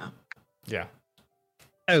Milano. Yeah.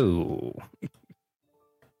 Oh.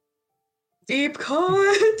 Deep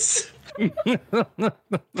cuts. To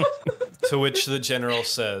which the general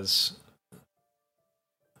says,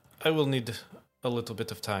 I will need a little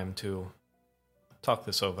bit of time to talk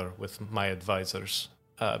this over with my advisors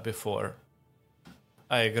before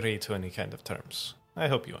I agree to any kind of terms. I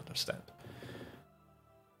hope you understand.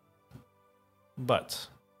 But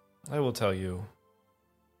I will tell you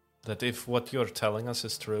that if what you're telling us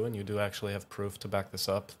is true and you do actually have proof to back this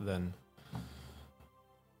up, then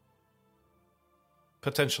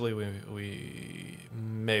potentially we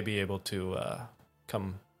may be able to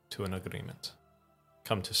come to an agreement,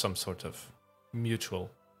 come to some sort of mutual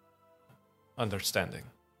understanding.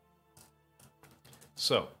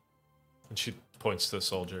 So, and she points to the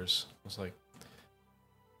soldiers. I was like,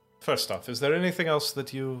 first off, is there anything else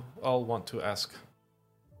that you all want to ask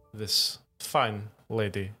this fine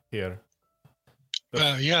lady here?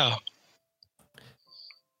 Yeah.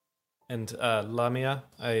 And Lamia,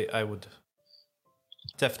 I would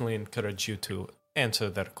definitely encourage you to answer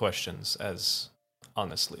their questions as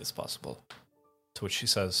honestly as possible. To which she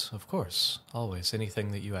says, of course, always,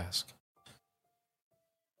 anything that you ask.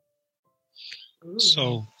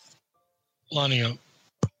 So, Lania,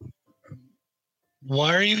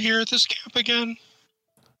 why are you here at this camp again?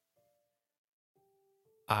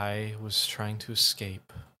 I was trying to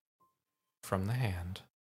escape from the hand.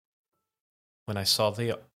 When I saw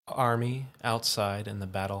the army outside in the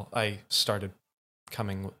battle, I started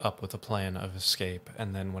coming up with a plan of escape,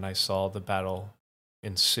 and then when I saw the battle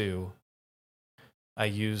ensue, I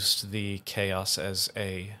used the chaos as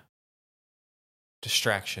a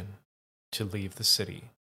distraction to leave the city.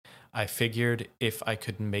 I figured if I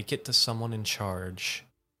could make it to someone in charge,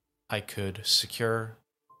 I could secure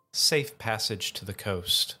safe passage to the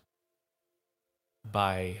coast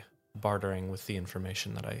by bartering with the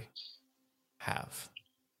information that I have.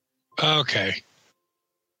 Okay.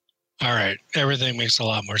 All right. Everything makes a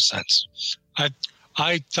lot more sense.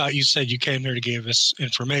 I thought you said you came here to give us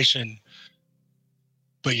information,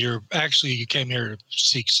 but you came here to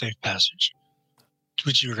seek safe passage,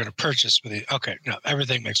 which you were going to purchase with it. Okay. No,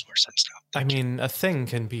 everything makes more sense now. I mean, a thing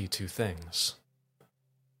can be two things.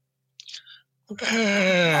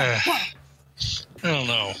 I don't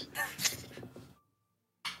know.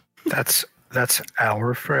 That's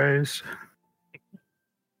our phrase.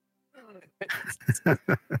 We're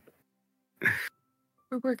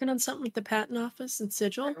working on something with the patent office and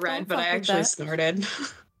sigil. Red, but I actually snorted.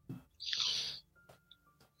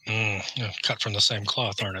 Cut from the same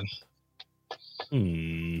cloth, Arnon.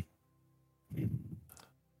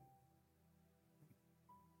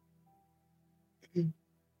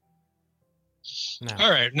 No.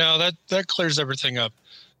 All right. Now that clears everything up.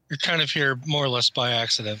 You're kind of here more or less by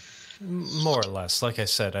accident. More or less. Like I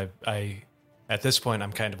said, I at this point,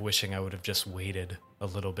 I'm kind of wishing I would have just waited a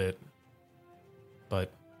little bit.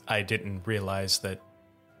 But I didn't realize that.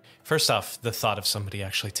 First off, the thought of somebody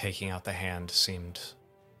actually taking out the hand seemed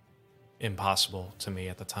impossible to me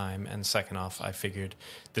at the time. And second off, I figured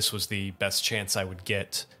this was the best chance I would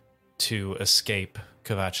get to escape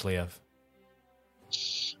Kovachliev.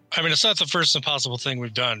 I mean, it's not the first impossible thing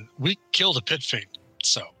we've done. We killed a pit fiend,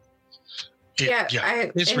 so it's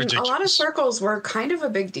ridiculous. In a lot of circles, were kind of a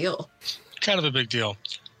big deal. Kind of a big deal.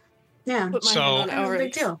 Yeah. Put my So- hand on Kind of a big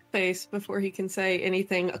Auric's deal. face before he can say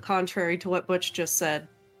anything contrary to what Butch just said.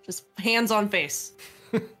 Just hands on face.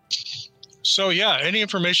 So yeah, any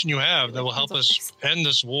information you have that will help us end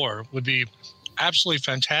this war would be absolutely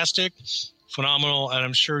fantastic, phenomenal, and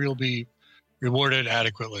I'm sure you'll be rewarded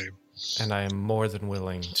adequately. And I am more than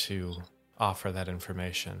willing to offer that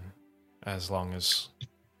information as long as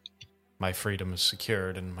my freedom is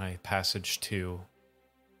secured and my passage to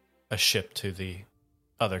a ship to the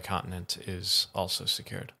other continent is also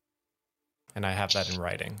secured. And I have that in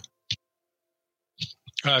writing.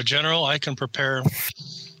 General, I can prepare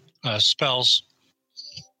spells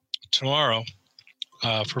tomorrow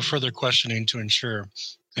for further questioning to ensure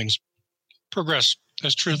things progress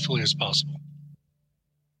as truthfully as possible.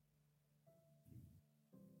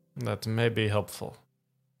 That may be helpful.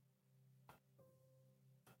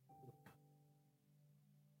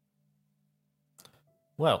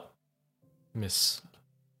 Well, Miss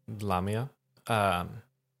Lamia, I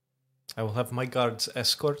will have my guards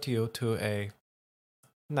escort you to a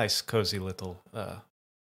nice, cozy little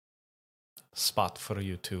spot for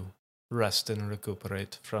you to rest and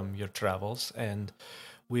recuperate from your travels, and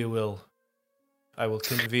I will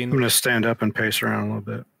convene. I'm going to stand up and pace around a little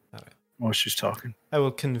bit All right. while she's talking. I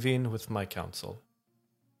will convene with my council,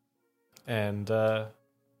 and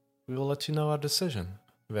we will let you know our decision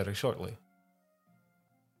very shortly.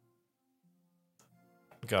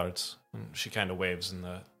 Guards. And she kind of waves, and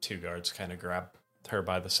the two guards kind of grab her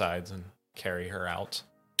by the sides and carry her out.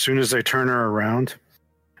 As soon as they turn her around,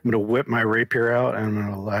 I'm going to whip my rapier out and I'm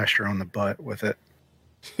going to lash her on the butt with it.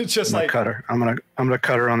 Just I'm like gonna cut her. I'm gonna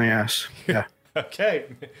cut her on the ass. Yeah. okay.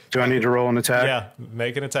 Do I need to roll an attack? Yeah,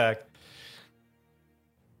 make an attack.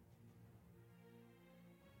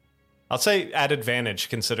 I'll say at advantage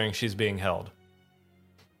considering she's being held.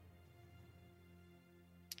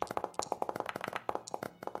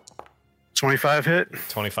 25 hit?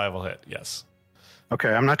 25 will hit, yes. Okay,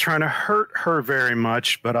 I'm not trying to hurt her very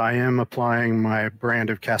much, but I am applying my brand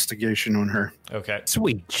of castigation on her. Okay.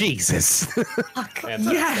 Sweet Jesus.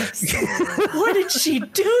 Fantastic. Yes. What did she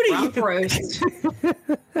do to Rump you? roast.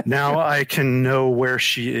 Now I can know where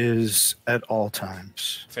she is at all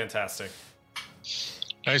times. Fantastic.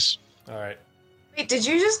 Nice. All right. Wait, did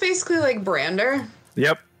you just basically like brand her?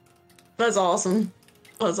 Yep. That's awesome.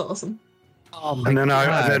 That's awesome. Oh my And then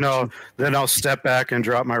God. I'll step back and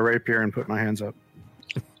drop my rapier and put my hands up.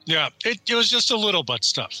 Yeah, it was just a little butt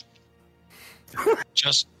stuff.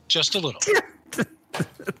 just a little.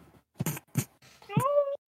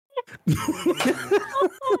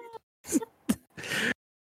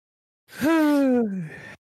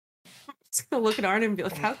 Just gonna look at Arn and be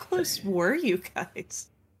like, "How close were you guys?"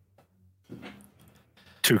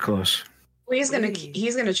 Too close. He's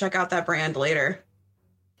gonna check out that brand later.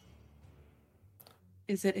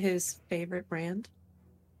 Is it his favorite brand?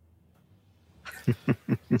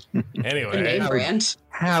 Anyway, name brand.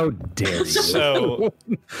 How dare you? so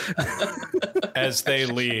as they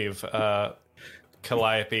leave,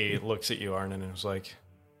 Calliope looks at you, Arnon, and is like,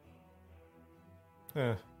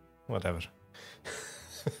 whatever.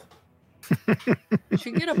 You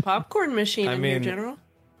should get a popcorn machine I in here, mean- General.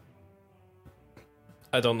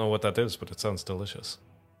 I don't know what that is, but it sounds delicious.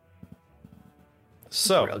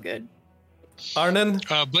 So, Real good. Arnon,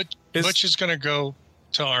 Butch is going to go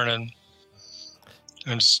to Arnon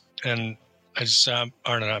and I just say,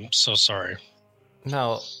 Arnon, I'm so sorry.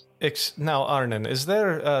 now, Arnon, is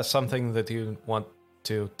there something that you want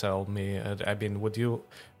to tell me? I mean, would you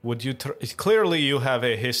clearly you have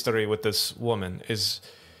a history with this woman,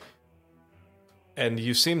 and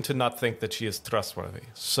you seem to not think that she is trustworthy.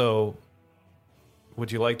 So,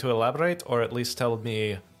 would you like to elaborate, or at least tell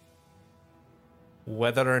me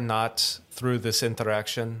whether or not through this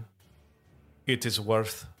interaction it is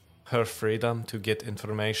worth her freedom to get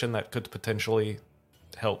information that could potentially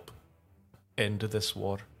help end this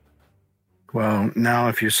war? Well, now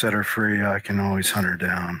if you set her free, I can always hunt her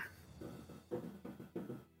down.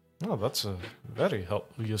 Oh, that's very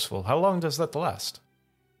useful. How long does that last?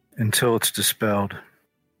 Until it's dispelled,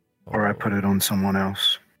 or I put it on someone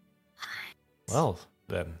else. Well,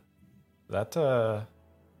 then, that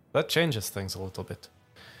changes things a little bit.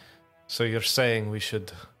 So you're saying we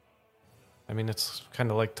should... I mean, it's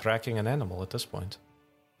kind of like tracking an animal at this point.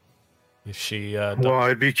 If she... Well,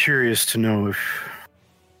 I'd be curious to know if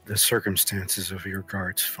the circumstances of your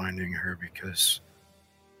guards finding her, because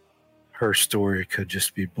her story could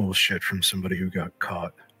just be bullshit from somebody who got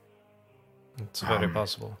caught. It's very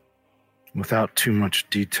possible. Without too much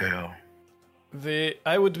detail.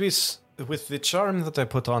 I would be... With the charm that I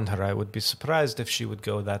put on her, I would be surprised if she would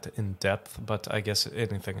go that in depth, but I guess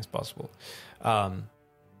anything is possible.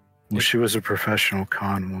 Well, she was a professional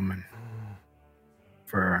con woman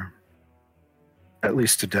for at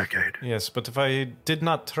least a decade. Yes, but if I did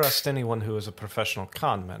not trust anyone who is a professional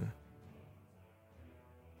con man...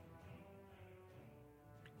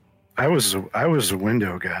 I was a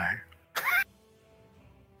window guy.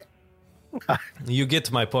 You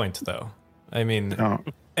get my point, though. I mean... Oh.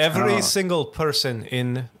 Every single person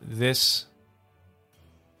in this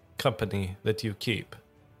company that you keep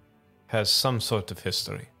has some sort of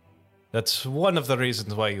history. That's one of the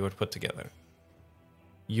reasons why you were put together.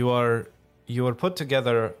 You are put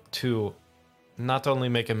together to not only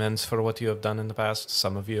make amends for what you have done in the past,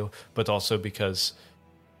 some of you, but also because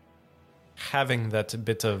having that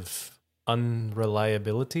bit of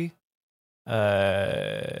unreliability,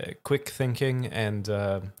 quick thinking, and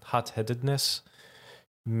hot-headedness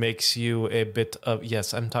makes you a bit of...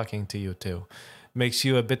 Yes, I'm talking to you too. Makes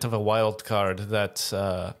you a bit of a wild card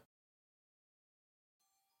that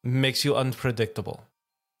makes you unpredictable.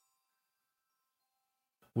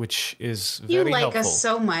 Which is You very like helpful. us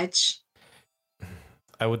so much.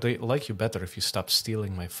 I would like you better if you stopped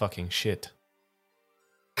stealing my fucking shit.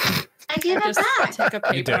 I gave it Just back. take a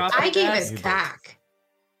You paper did. off I the gave desk. it back.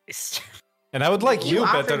 And I would like You you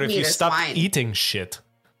offered better if me you this stopped wine. eating shit.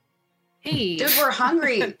 Hey, Dude, we're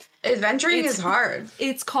hungry. Adventuring It's- is hard.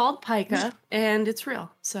 it's called pica, and it's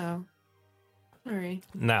real. So, sorry.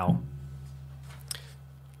 Now,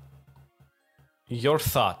 your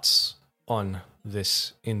thoughts on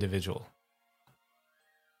this individual.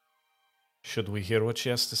 Should we hear what she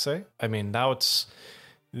has to say? I mean, now it's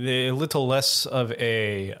a little less of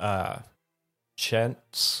a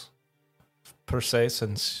chance, per se,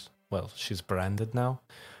 since, well, she's branded now.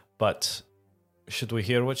 But should we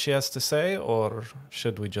hear what she has to say, or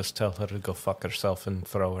should we just tell her to go fuck herself and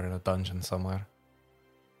throw her in a dungeon somewhere?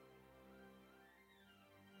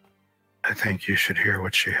 I think you should hear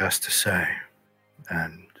what she has to say,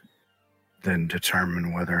 and then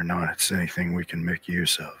determine whether or not it's anything we can make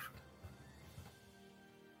use of.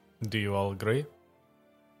 Do you all agree?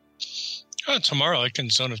 Tomorrow I can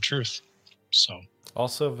Zone of Truth. So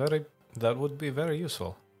Also, that would be very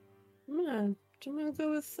useful. I'm gonna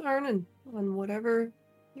go with Arnon on whatever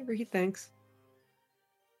he thinks.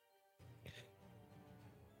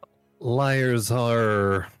 Liars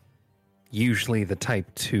are usually the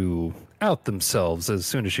type to out themselves as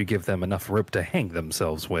soon as you give them enough rope to hang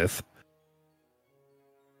themselves with.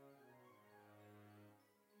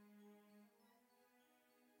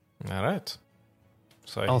 All right.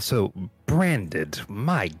 So Also, branded.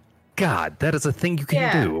 My God, that is a thing you can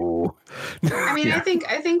Yeah. do. I mean, Yeah. I think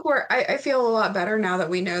I feel a lot better now that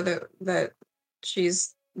we know that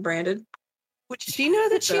she's branded. Would she know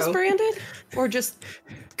that she's So- branded, or just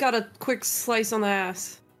got a quick slice on the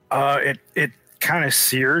ass? It kind of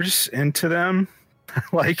sears into them,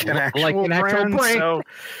 like an actual brand. So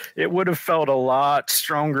it would have felt a lot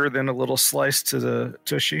stronger than a little slice to the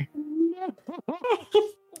tushy.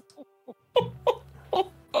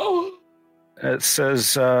 It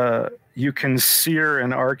says you can sear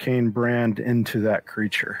an arcane brand into that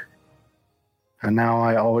creature. And now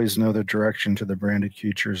I always know the direction to the branded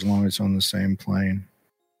creature as long as it's on the same plane.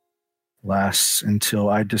 Lasts until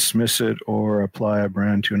I dismiss it or apply a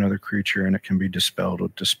brand to another creature, and it can be dispelled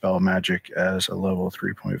with Dispel Magic as a level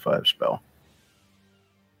 3.5 spell.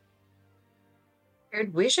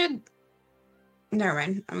 Dude, we should. Never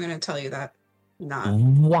mind. I'm going to tell you that. Not.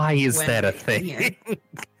 Why is when that a we come thing? here.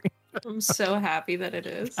 I'm so happy that it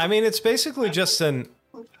is. I mean, it's basically just an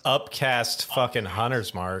upcast fucking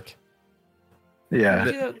Hunter's Mark.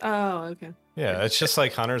 Yeah. Oh, okay. Yeah, it's just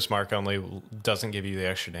like Hunter's Mark, only doesn't give you the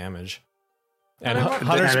extra damage. And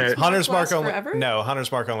Hunter's Hunter's Mark lasts only forever? no,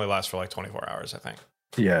 Hunter's Mark only lasts for like 24 hours, I think.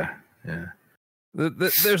 Yeah.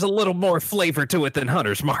 There's a little more flavor to it than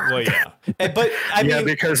Hunter's Mark. Well, yeah, but I mean,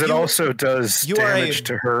 because it also does you are damage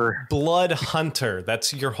to her. Blood hunter.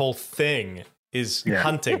 That's your whole thing. Is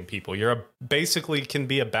hunting people. You're basically can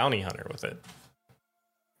be a bounty hunter with it.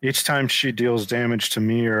 Each time she deals damage to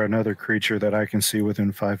me or another creature that I can see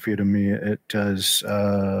within 5 feet of me, it does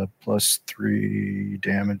 +3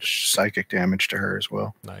 damage, psychic damage to her as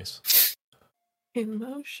well. Nice.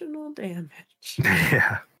 Emotional damage.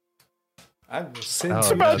 Yeah. It's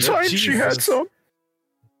about time she had some.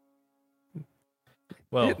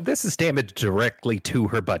 Well, this is damage directly to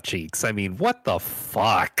her butt cheeks. I mean, what the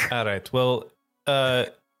fuck? All right. Well,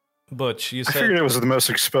 Butch, you I said figured it was the most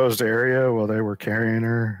exposed area while they were carrying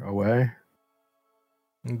her away.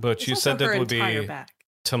 But you said her that would entire be back.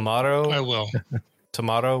 tomorrow. I will.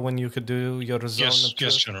 Tomorrow when you could do your zone. Yes, of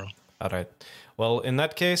yes, truth? General. All right. Well, in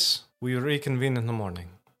that case, we reconvene in the morning.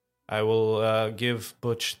 I will give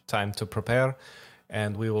Butch time to prepare,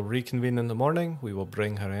 and we will reconvene in the morning. We will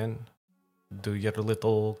bring her in, do your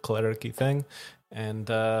little clericy thing, and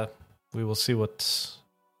we will see what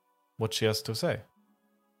she has to say.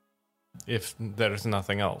 If there's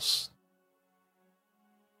nothing else.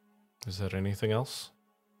 Is there anything else?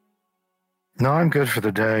 No, I'm good for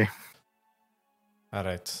the day. All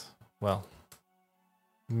right. Well,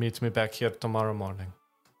 meet me back here tomorrow morning.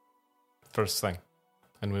 First thing.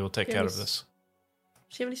 And we will take care of this.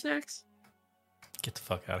 Do you have any snacks? Get the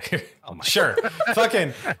fuck out of here. Oh my Sure.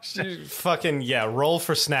 fucking, yeah, roll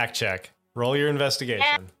for snack check. Roll your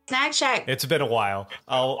investigation. Snack check. It's been a while.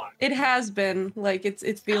 It has been. Like,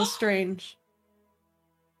 it feels strange.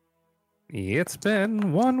 It's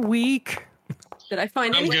been 1 week. Did I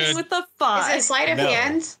find I'm anything good. with the Is five? it sleight of No.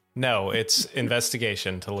 hand? No, it's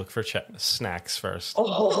investigation to look for snacks first.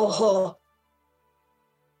 Oh.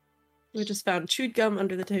 We just found chewed gum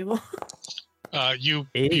under the table. You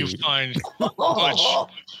Hey. find Butch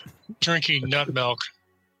drinking nut milk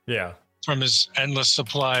Yeah. from his endless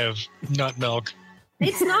supply of nut milk.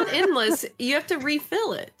 It's not endless. You have to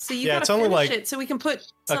refill it. So you Yeah, gotta it's only finish like it so we can put A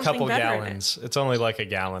something couple better gallons. It's only like a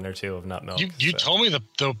gallon or two of nut milk. You so. told me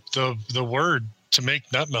the word to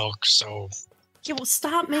make nut milk, so in it. Yeah, well,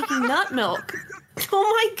 stop making nut milk.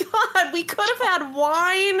 Oh my god, we could have had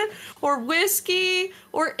wine or whiskey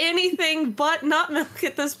or anything but nut milk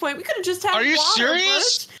at this point. We could have just had Are you water,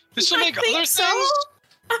 serious? Butch. This will I make think other so. things.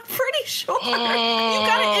 I'm pretty sure. Oh. You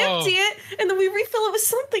gotta empty it and then we refill it with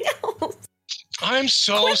something else. I'm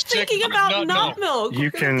so Quit sick thinking of about nut milk. milk. You We're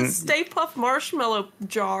gonna have can- the Stay Puft marshmallow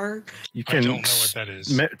jar. You I can don't know what that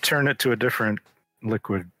is. turn it to a different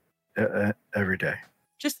liquid every day.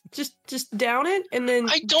 Just down it and then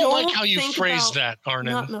I don't like how you think phrase about that,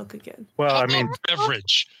 Arnon. nut milk again. Well, How I mean, about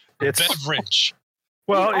beverage. it's Beverage.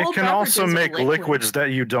 well, I mean, it all can also beverages are make liquid. liquids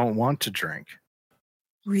that you don't want to drink,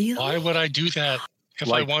 Really? Why would I do that if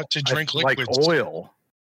Like- I want to drink like liquids? oil.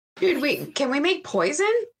 Dude, wait, can we make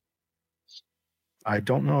poison? I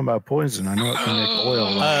don't know about poison. I know it can make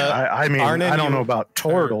oil. I mean, Arnon, I don't you- know about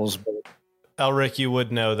turtles, but Elric, you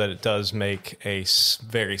would know that it does make a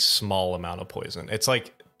very small amount of poison. It's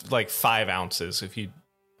like 5 ounces if you.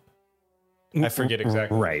 I forget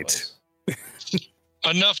exactly. what it Right. was.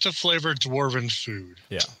 Enough to flavor dwarven food.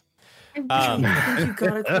 Yeah. You gotta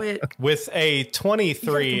quit. With a You gotta 23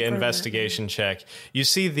 confirm that. investigation check, you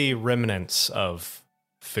see the remnants of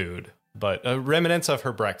food, but remnants of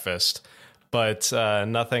her breakfast, but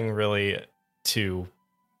nothing really to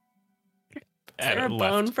Is there a left.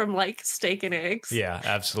 bone from like steak and eggs? Yeah,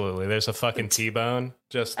 absolutely. There's a fucking T-bone,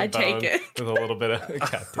 just the I take bone it. with a little bit of.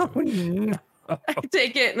 God damn it. I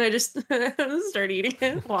take it and I just start eating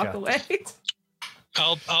it, walk God. away.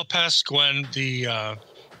 I'll pass Gwen the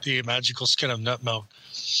magical skin of nut milk,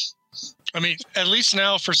 I mean, at least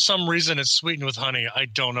now, for some reason, it's sweetened with honey. I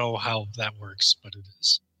don't know how that works, but it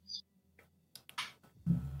is.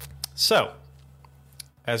 So,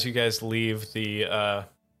 as you guys leave the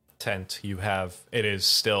tent, it is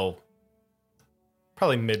still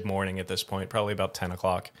probably mid-morning at this point, probably about 10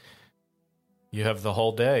 o'clock. You have the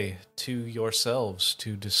whole day to yourselves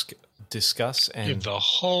to discuss and the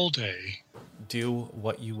whole day do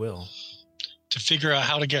what you will. To figure out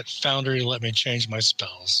how to get Foundry to let me change my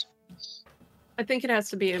spells. I think it has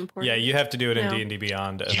to be important. Yeah, you have to do it in No. D&D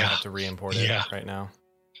Beyond, and I have to re-import it right now.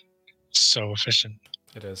 So efficient.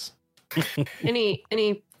 It is.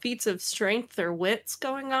 Any feats of strength or wits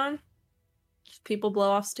going on? Just people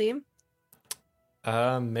blow off steam?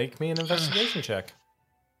 Make me an investigation check.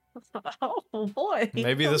 Oh boy.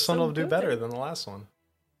 Maybe That this was one so will do good. better than the last one.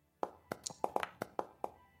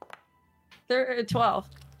 12.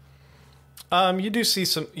 You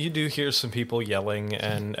do hear some people yelling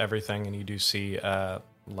and everything, and you do see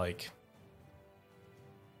like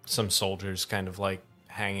some soldiers kind of like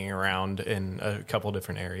hanging around in a couple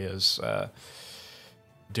different areas,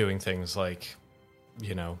 doing things like,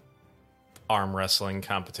 you know, arm wrestling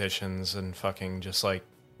competitions and fucking just like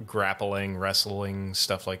grappling, wrestling,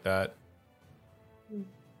 stuff like that.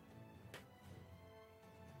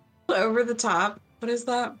 Over the top. What is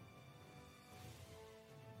that?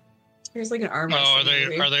 Here's like an arm wrestling. Oh,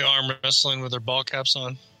 movie. are they arm wrestling with their ball caps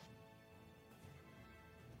on?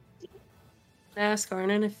 Ask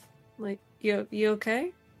Arnon if, like, you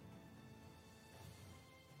okay?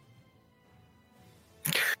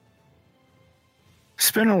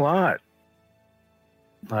 It's been a lot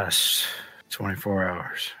last 24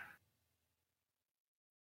 hours.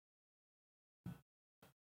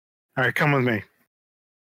 All right, come with me,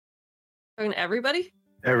 Talking to everybody?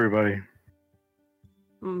 everybody.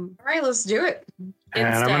 Mm. All right, let's do it. And I'm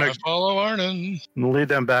Instead. gonna Follow Arnon. lead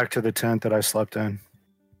them back to the tent that I slept in.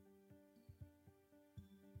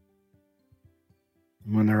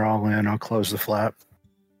 When they're all in, I'll close the flap.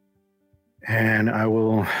 And I've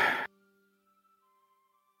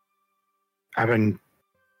been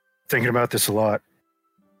thinking about this a lot.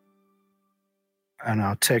 And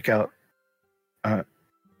I'll take out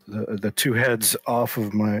the two heads off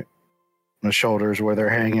of my shoulders where they're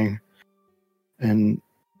hanging and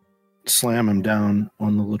slam them down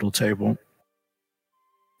on the little table.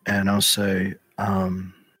 And I'll say,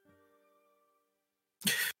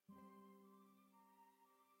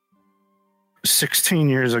 16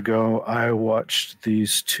 years ago, I watched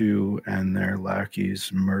these two and their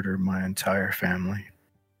lackeys murder my entire family,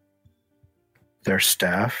 their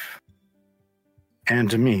staff,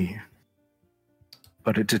 and me.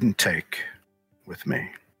 But it didn't take with me.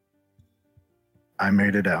 I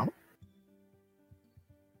made it out.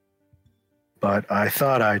 But I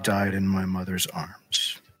thought I died in my mother's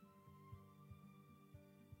arms.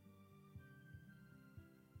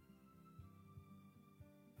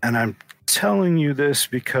 And I'm telling you this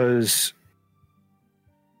because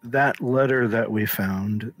that letter that we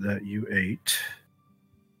found that you ate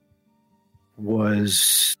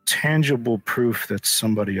was tangible proof that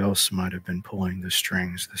somebody else might have been pulling the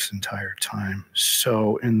strings this entire time.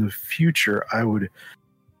 So in the future, I would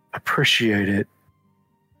appreciate it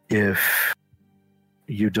if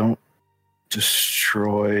you don't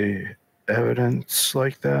destroy evidence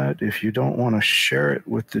like that. If you don't want to share it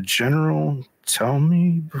with the general, tell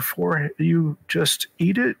me before you just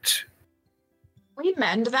eat it. We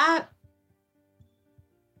mend that.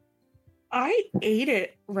 I ate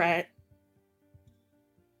it, Rhett.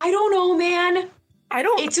 I don't know, man. I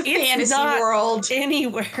don't. It's a fantasy not world.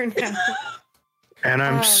 Anywhere now. And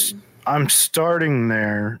I'm starting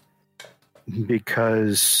there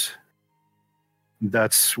because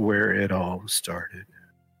that's where it all started.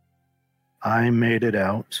 I made it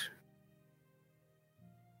out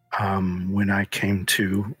when I came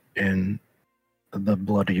to in the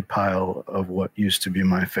bloody pile of what used to be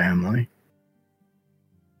my family.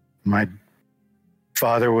 My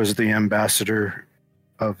father was the ambassador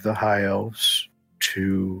of the High Elves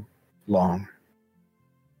to Long.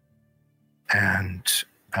 And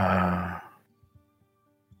I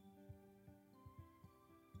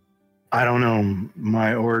don't know,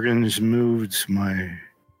 my organs moved,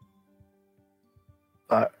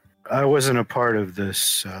 I wasn't a part of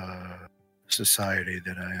this society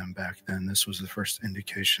that I am back then. This was the first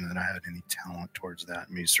indication that I had any talent towards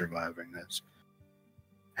that, me surviving this.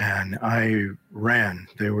 And I ran.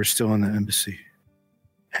 They were still in the embassy.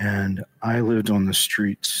 And I lived on the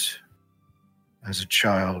streets as a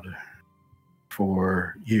child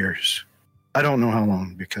for years. I don't know how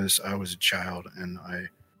long because I was a child and I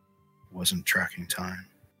wasn't tracking time.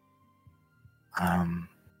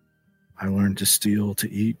 I learned to steal to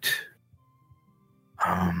eat.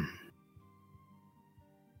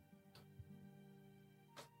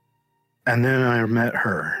 And then I met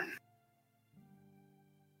her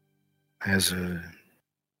as a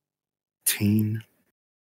teen,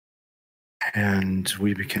 and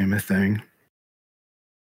we became a thing.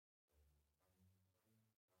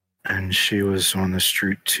 And she was on the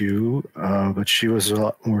street too, but she was a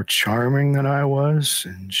lot more charming than I was,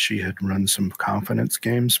 and she had run some confidence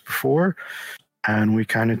games before, and we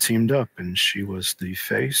kind of teamed up, and she was the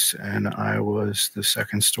face, and I was the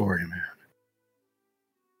second story man.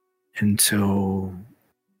 Until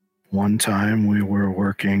one time we were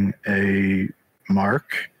working a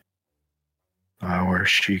mark where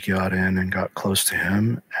she got in and got close to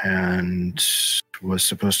him and was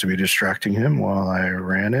supposed to be distracting him while I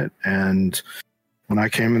ran it. And when I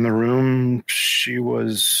came in the room, she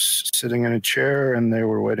was sitting in a chair and they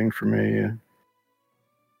were waiting for me.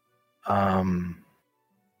 And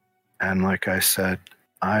like I said,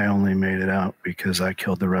 I only made it out because I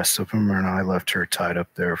killed the rest of them and I left her tied up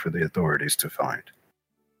there for the authorities to find.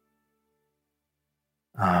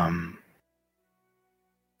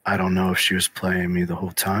 I don't know if she was playing me the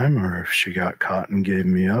whole time or if she got caught and gave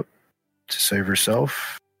me up to save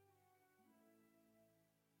herself.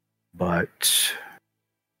 But,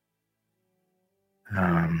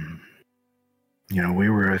 we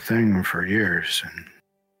were a thing for years, and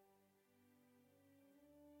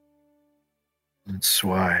that's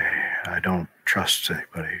why I don't trust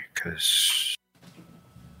anybody, because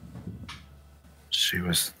she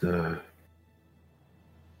was the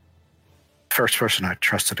first person I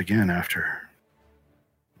trusted again after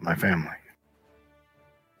my family.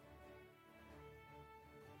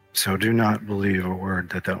 So do not believe a word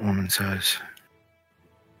that woman says.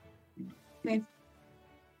 Okay.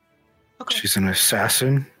 She's an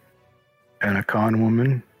assassin and a con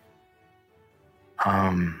woman.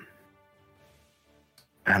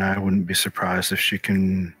 And I wouldn't be surprised if she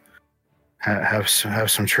can have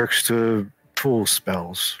some tricks to fool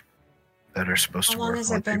spells that are supposed to work on people.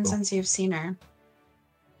 How long has it been since you've seen her?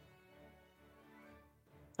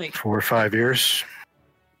 4 or 5 years.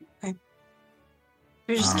 Okay.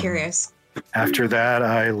 I'm just curious. After that,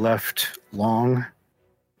 I left Long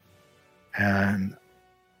and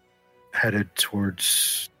headed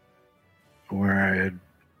towards where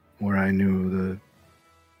I knew the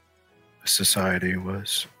society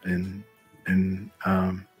was in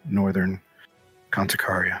northern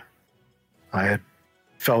Contacaria. I had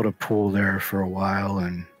felt a pull there for a while,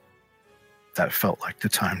 and that felt like the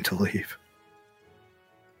time to leave.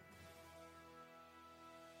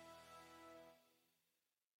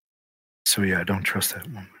 So yeah, don't trust that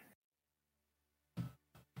woman.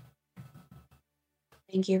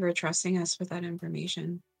 Thank you for trusting us with that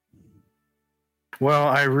information. Well,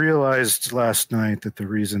 I realized last night that the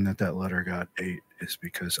reason that letter got 8 is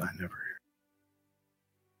because I never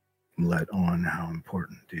let on how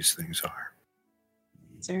important these things are.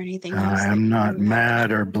 Is there anything And else? I am not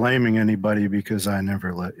mad or blaming anybody because I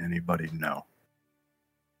never let anybody know.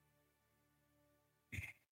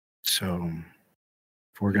 So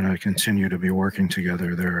if we're going to continue to be working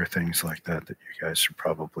together, there are things like that you guys should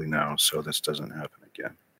probably know so this doesn't happen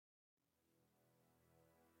again.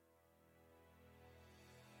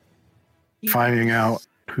 Finding out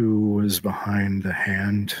who was behind the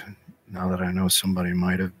hand, now that I know somebody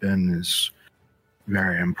might have been, is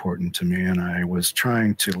very important to me, and I was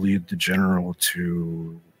trying to lead the general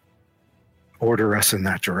to order us in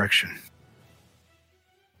that direction.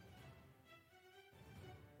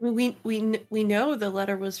 We know the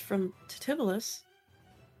letter was from Titivolus.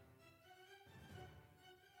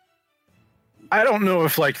 I don't know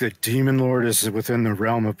if the Demon Lord is within the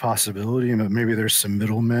realm of possibility, but maybe there's some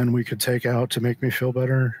middlemen we could take out to make me feel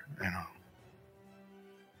better.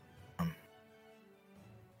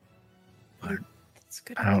 But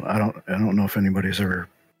I don't know if anybody's ever.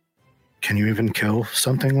 Can you even kill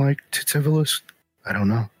something like Titivolus? I don't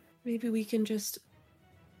know. Maybe we can just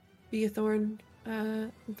be a thorn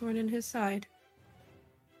in his side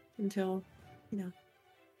until,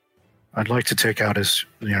 I'd like to take out his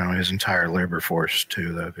entire labor force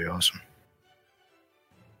too. That'd be awesome.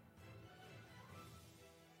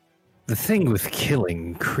 The thing with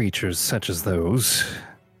killing creatures such as those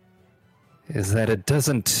is that it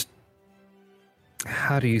doesn't,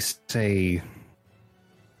 how do you say,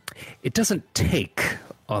 it doesn't take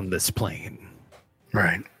on this plane.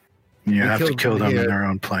 Right. You have to kill them in their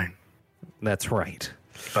own plane. That's right.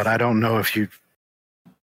 But I don't know if you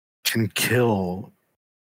can kill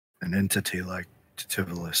an entity like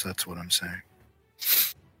Titivolus. That's what I'm saying.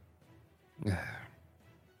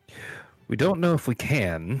 We don't know if we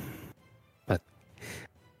can.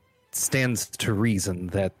 stands to reason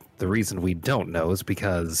that the reason we don't know is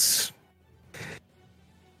because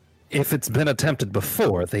if it's been attempted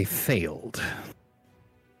before, they failed.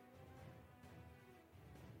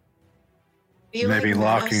 You Maybe met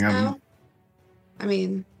locking us him. now? I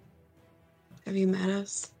mean, have you met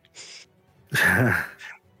us? I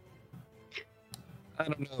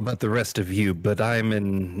don't know about the rest of you, but I'm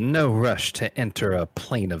in no rush to enter a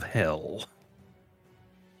plane of hell.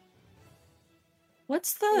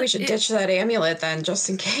 What's the? We should ditch that amulet then, just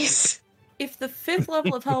in case. If the 5th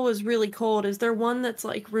level of hell was really cold, is there one that's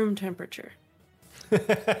like room temperature?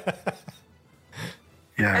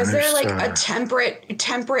 Yeah. Is there there's, like a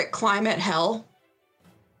temperate climate hell?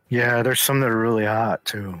 Yeah, there's some that are really hot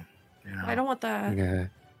too. You know? I don't want that. Yeah.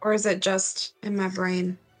 Or is it just in my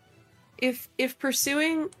brain? If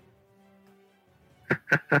pursuing,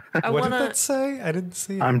 I What want did that to. say? I didn't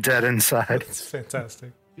see it. I'm dead inside. That's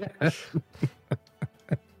fantastic.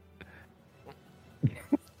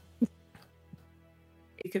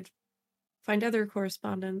 You could find other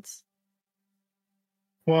correspondence.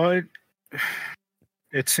 Well,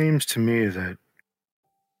 it seems to me that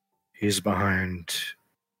he's behind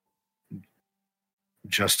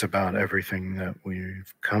just about everything that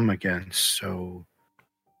we've come against, so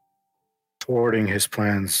thwarting his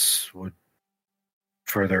plans would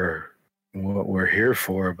further what we're here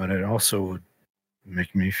for, but it also would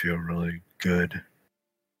make me feel really good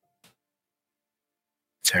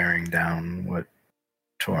tearing down what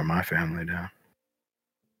tore my family down.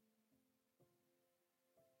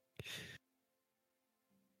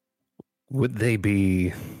 Would they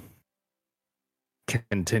be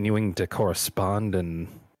continuing to correspond in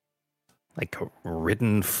like a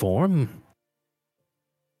written form?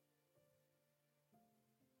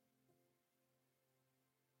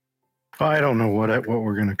 I don't know what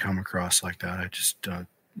we're going to come across like that. I just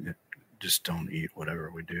don't eat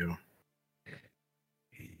whatever we do.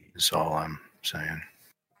 Is all I'm saying.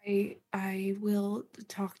 I will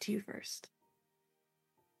talk to you first.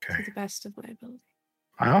 Okay. To the best of my ability.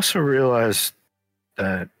 I also realized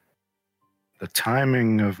that the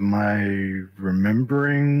timing of my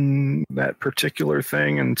remembering that particular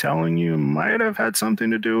thing and telling you might have had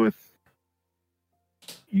something to do with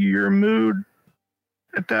your mood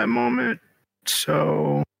at that moment.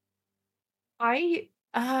 So I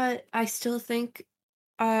still think,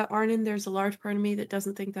 Arnon, there's a large part of me that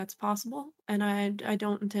doesn't think that's possible, and I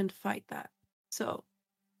don't intend to fight that. So,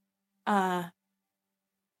 yeah,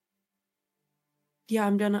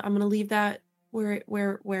 I'm gonna leave that where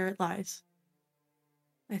it lies.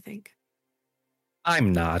 I think.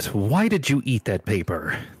 I'm not. Why did you eat that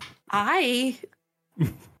paper? I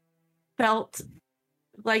felt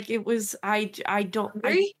like it was. I'm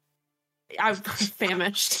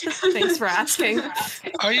famished. Thanks for asking.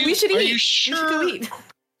 We should eat. Are you sure? We should go eat.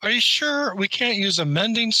 Are you sure we can't use a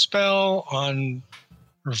mending spell on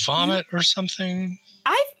vomit or something?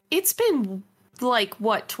 It's been like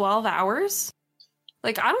what, 12 hours?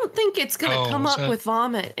 Like, I don't think it's gonna come up with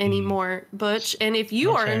vomit anymore, Butch. And if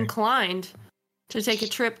you are inclined to take a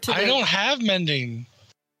trip to I don't have mending.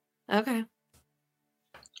 Okay.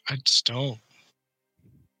 I just don't.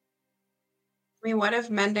 I mean, what if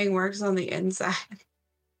mending works on the inside?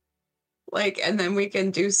 Like, and then we can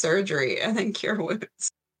do surgery and then cure wounds.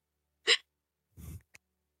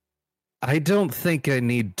 I don't think I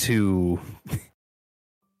need to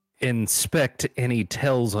inspect any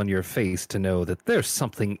tells on your face to know that there's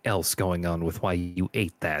something else going on with why you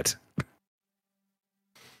ate that.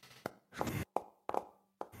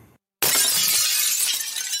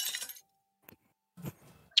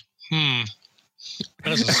 That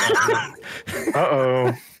doesn't sound good.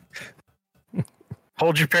 Uh-oh.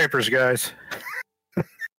 Hold your papers, guys.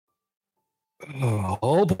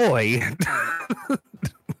 Oh boy.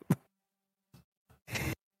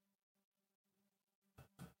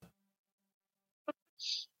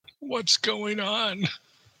 What's going on?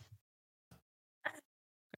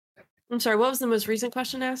 I'm sorry, what was the most recent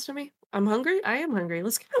question asked of me? I'm hungry? I am hungry.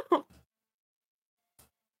 Let's go.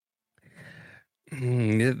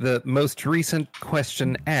 The most recent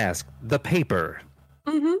question asked, the paper.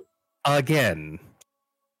 Mm-hmm. Again.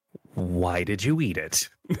 Why did you eat it?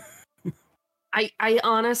 I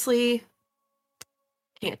honestly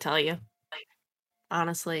can't tell you.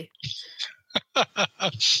 Honestly. Do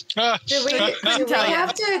we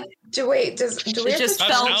have to? Do we It have just to? That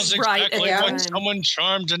felt sounds right exactly at the what time. someone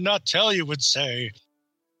charmed to not tell you would say.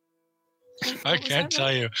 I can't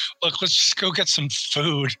tell you. Look, let's just go get some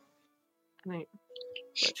food. Right.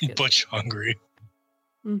 Butch hungry.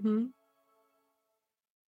 Mm-hmm.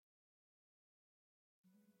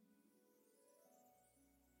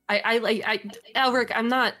 Elric, I'm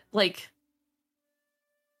not like.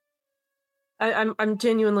 I'm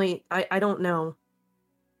genuinely. I don't know.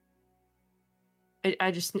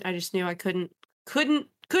 I just knew I couldn't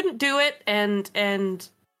do it, and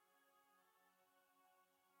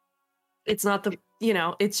it's not the,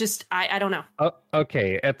 it's just I don't know.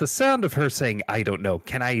 Okay, at the sound of her saying I don't know,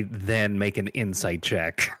 can I then make an insight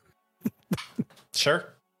check? Sure.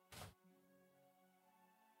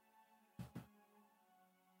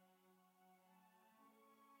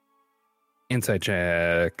 Insight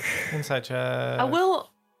check. Inside check. I will.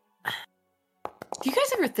 Do you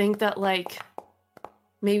guys ever think that like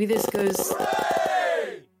maybe this goes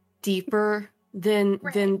deeper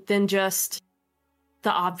than just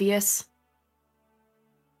the obvious?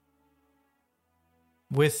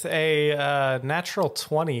 With a natural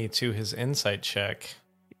 20 to his insight check.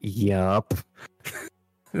 Yup.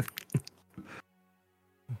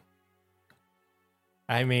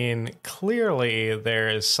 I mean, clearly there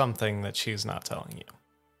is something that she's not telling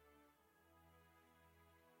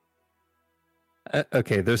you.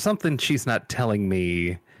 Okay, there's something she's not telling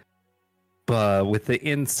me, but with the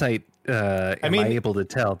insight, am I able to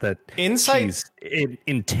tell that she's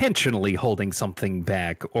intentionally holding something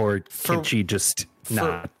back, or can she just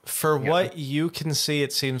not? For what you can see,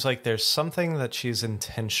 it seems like there's something that she's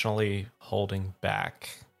intentionally holding back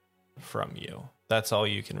from you. That's all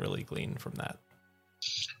you can really glean from that.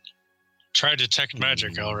 Try detect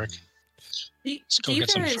magic, Elric. Let's go get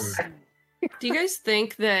some food. Do you guys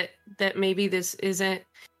think that maybe this isn't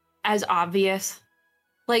as obvious?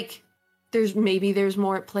 Like, there's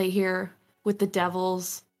more at play here with the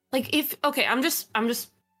devils. Like, I'm just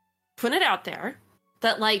putting it out there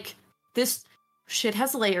that like this shit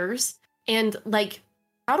has layers, and like,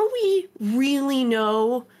 how do we really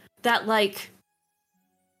know that, like,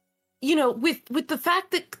 with the fact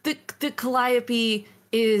that Calliope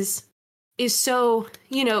is so,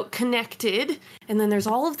 connected, and then there's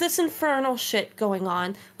all of this infernal shit going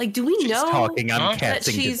on. Like, do we she's know talking, I'm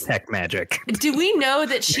casting she's detect magic? Do we know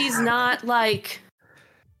that she's not like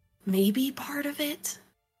maybe part of it?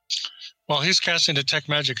 Well, he's casting detect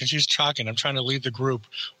magic and she's talking. I'm trying to lead the group.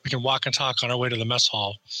 We can walk and talk on our way to the mess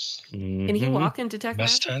hall. Can he walk and detect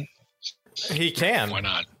mess magic? Tent? He can. Why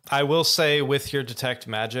not? I will say with your detect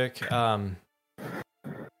magic, you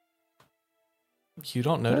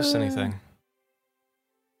don't notice anything.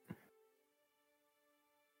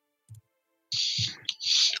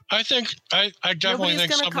 I definitely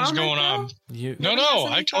think something's going on.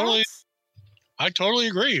 I totally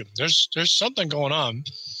agree. There's something going on.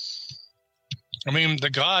 I mean, the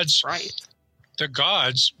gods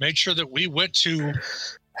made sure that we went to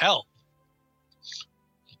hell.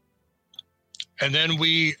 And then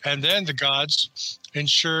the gods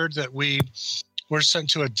ensured that we were sent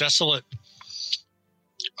to a desolate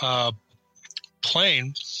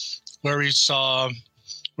plain where we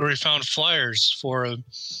found flyers for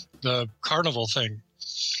the carnival thing.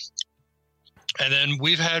 And then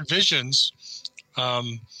we've had visions.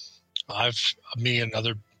 I've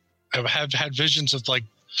had visions of like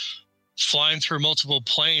flying through multiple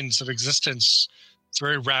planes of existence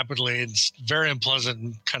very rapidly, and it's very unpleasant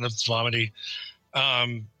and kind of vomity.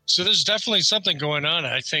 So there's definitely something going on.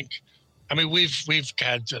 We've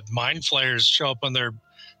had mind flayers show up on their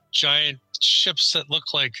giant ships that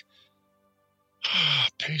look like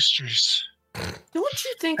pastries. Don't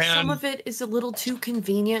you think some of it is a little too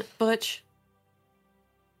convenient, Butch?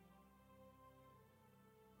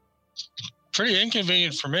 Pretty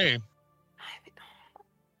inconvenient for me.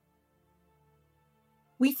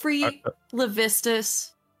 We free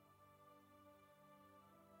Levistus.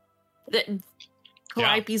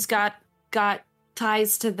 Calliope's got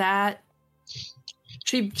ties to that.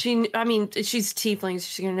 She's tiefling,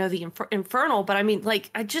 she's gonna know the infernal, but I mean,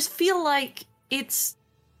 like, I just feel like it's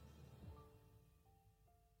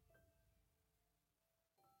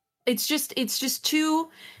just too,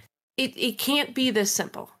 it can't be this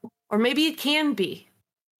simple. Or maybe it can be.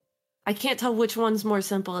 I can't tell which one's more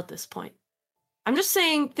simple at this point. I'm just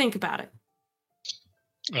saying, think about it.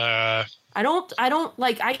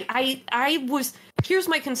 Here's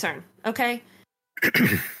my concern, okay?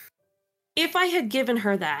 If I had given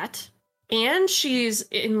her that, and she's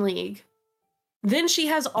in league, then she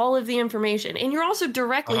has all of the information. And you're also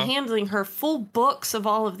directly handling her full books of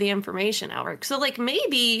all of the information, Elric. So, like,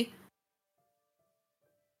 maybe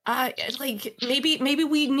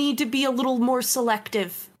we need to be a little more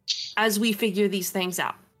selective as we figure these things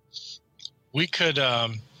out. We could, I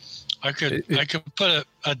could put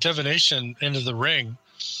a divination into the ring,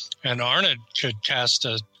 and Arnid could cast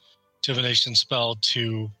a divination spell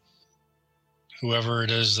to whoever it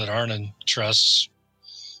is that Arnid trusts,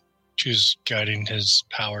 who's guiding his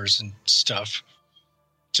powers and stuff,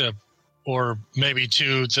 or maybe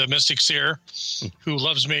to the Mystic Seer, who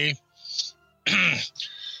loves me.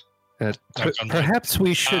 Perhaps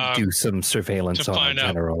we should do some surveillance on our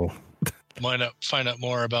general. Find out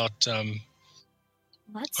more about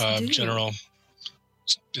General.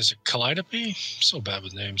 Is it Calliope? So bad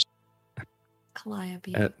with names.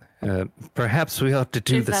 Calliope. Perhaps we ought to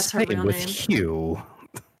do the same with Hugh.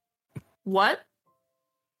 What?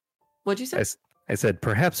 What'd you say? I said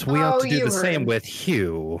perhaps we ought to do the same with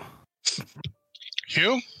Hugh.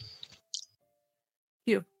 Hugh?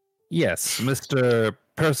 Hugh. Yes, Mr.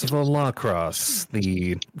 Percival Lawcross,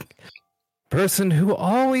 the person who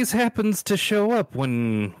always happens to show up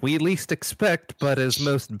when we least expect, but is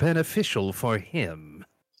most beneficial for him.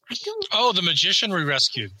 Oh, the magician we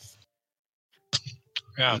rescued.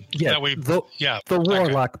 The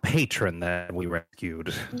warlock patron that we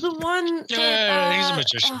rescued. The one. Yeah, he's a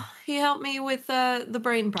magician. He helped me with the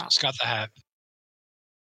brain problem. He's got the hat.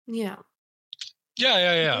 Yeah.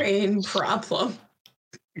 Yeah. Brain problem.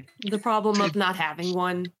 The problem of not having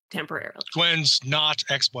one temporarily. Gwen's not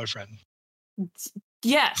ex-boyfriend.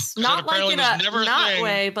 Yes, not like in a not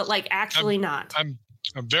way, but like actually not. I'm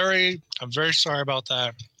very sorry about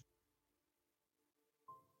that.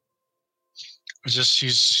 It's just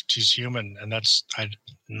she's human, and that's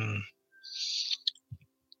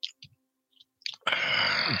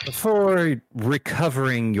Before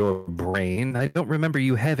recovering your brain, I don't remember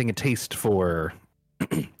you having a taste for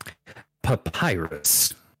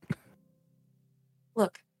papyrus.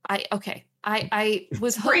 Look, I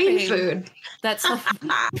was hoping brain food. That's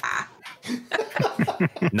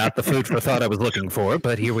not the food for thought I was looking for,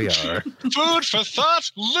 but here we are. Food for thought,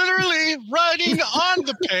 literally writing on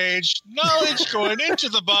the page, knowledge going into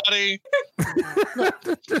the body.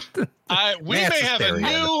 We may have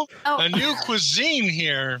a new cuisine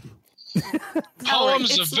here.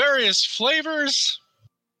 Poems of various flavors.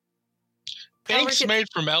 Inks made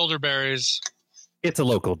from elderberries. It's a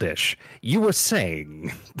local dish. You were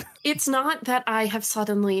saying. It's not that I have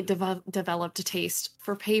suddenly developed a taste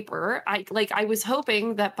for paper. I was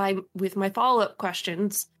hoping that with my follow-up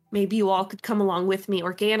questions, maybe you all could come along with me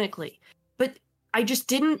organically. But I just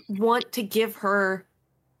didn't want to give her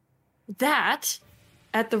that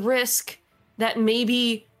at the risk that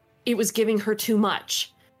maybe it was giving her too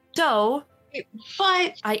much. So,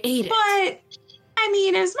 but I ate it. But I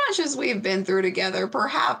mean, as much as we've been through together,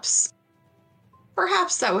 perhaps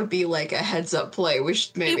that would be like a heads up play. We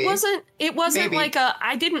should maybe. It wasn't like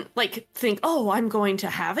I didn't think, oh, I'm going to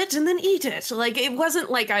have it and then eat it. Like, it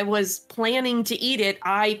wasn't like I was planning to eat it.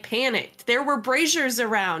 I panicked. There were braziers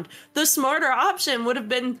around. The smarter option would have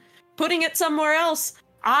been putting it somewhere else.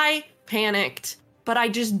 I panicked, but I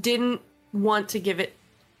just didn't want to give it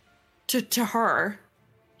to her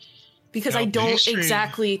because I don't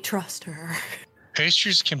exactly trust her.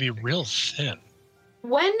 Pastries can be real thin.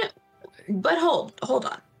 But hold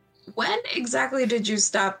on. When exactly did you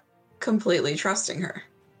stop completely trusting her?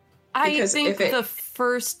 I think the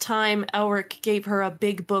first time Elric gave her a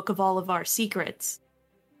big book of all of our secrets.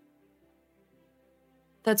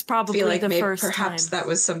 That's probably the first time. Perhaps that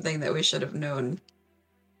was something that we should have known.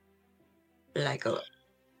 Before.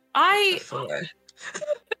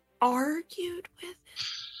 Argued with it.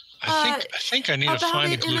 I think I need to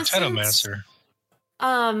find a glutenomancer.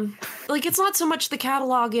 It's not so much the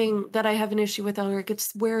cataloging that I have an issue with, Elric.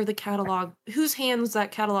 It's where the catalog, whose hands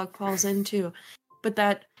that catalog falls into. But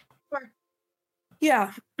that,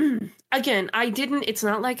 yeah. Again, it's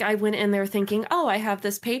not like I went in there thinking, oh, I have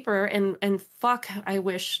this paper and fuck, I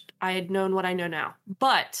wish I had known what I know now.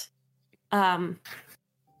 But,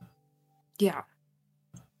 yeah.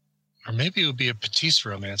 Or maybe it would be a Petite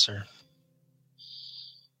romancer.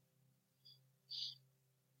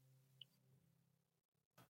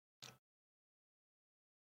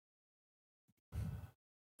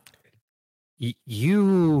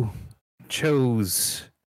 You chose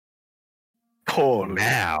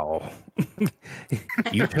now.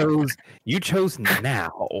 you chose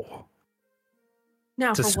now.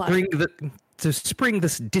 Now to for what? To spring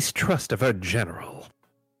this distrust of our general.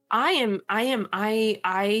 I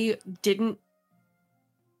didn't.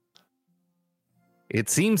 It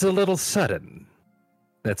seems a little sudden.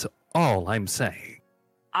 That's all I'm saying.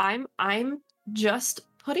 I'm just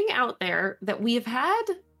putting out there that we have had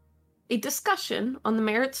a discussion on the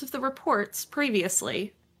merits of the reports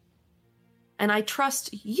previously. And I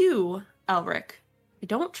trust you, Elric. I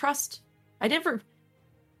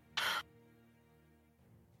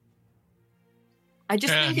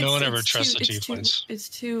just think no one ever trusts the It's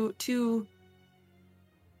too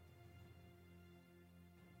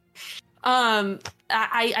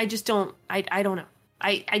I just don't. I don't know.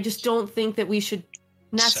 I just don't think that we should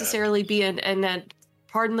necessarily be an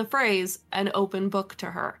pardon the phrase, an open book to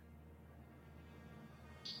her.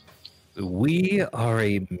 We are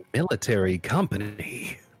a military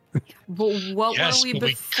company. But what Yes, were we but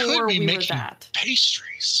before we could be we were making that?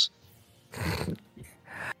 pastries.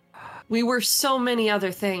 We were so many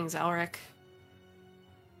other things, Elric.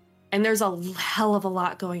 And there's a hell of a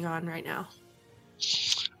lot going on right now.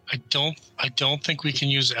 I don't think we can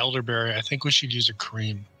use elderberry. I think we should use a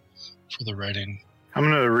cream for the writing. I'm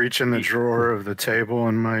going to reach in the drawer of the table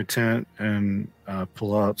in my tent and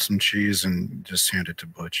pull out some cheese and just hand it to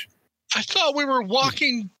Butch. I thought we were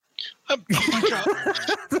walking. Oh my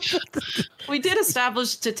god! We did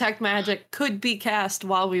establish detect magic could be cast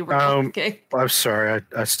while we were talking. I'm sorry,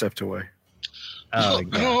 I stepped away. Oh,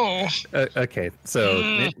 No! okay,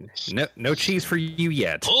 so no cheese for you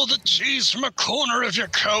yet. Pull the cheese from a corner of your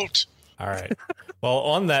coat. All right. Well,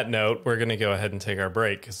 on that note, we're going to go ahead and take our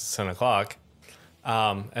break because it's 10 o'clock.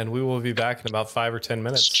 And we will be back in about 5 or 10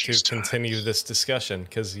 minutes to continue this discussion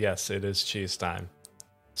because, yes, it is cheese time.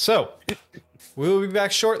 So, we will be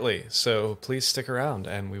back shortly. So, please stick around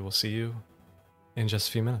and we will see you in just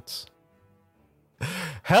a few minutes.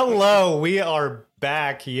 Hello, we are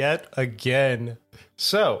back yet again.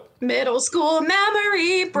 So, Middle school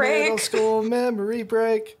memory break. middle school memory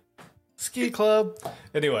break. Ski club.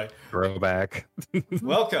 Anyway, Throwback.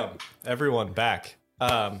 welcome everyone back.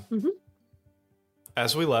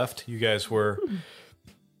 As we left, you guys were We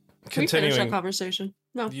finished continuing. that conversation.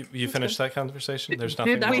 No, You finished that conversation? There's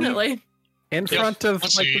nothing. Did we? definitely. In Yep, front of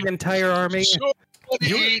let's like see. the entire army. So, what do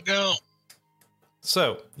you eat now?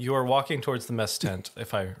 So, you are walking towards the mess tent,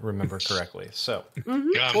 if I remember correctly. So, Yeah, I'm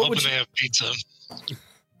What hoping would they have pizza.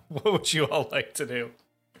 what would you all like to do?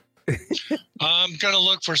 I'm gonna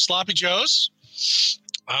look for sloppy joes.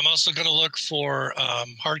 I'm also gonna look for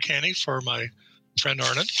hard candy for my friend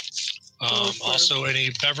Arnon. Oh, sure. Also,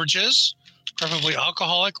 any beverages, preferably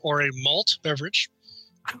alcoholic or a malt beverage.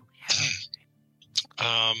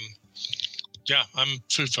 Yeah, I'm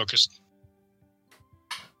food focused.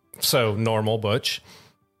 So, normal Butch.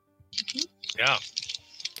 Yeah.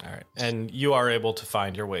 All right. And you are able to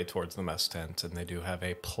find your way towards the mess tent, and they do have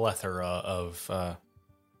a plethora of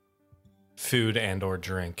food and or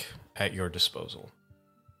drink at your disposal.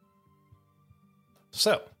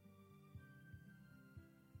 So,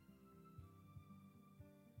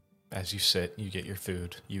 as you sit, you get your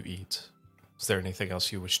food, you eat. Is there anything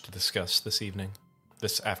else you wish to discuss this evening?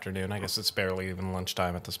 This afternoon? I guess it's barely even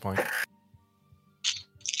lunchtime at this point.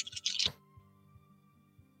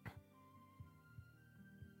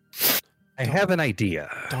 I have an idea.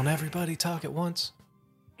 Don't everybody talk at once.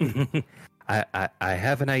 I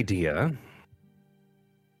have an idea.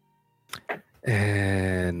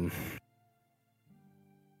 And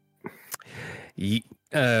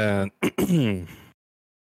I'm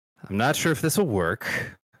not sure if this will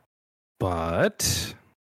work, but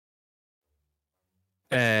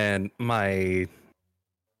and my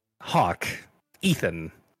hawk,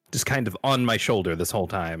 Ethan, just kind of on my shoulder this whole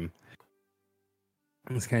time.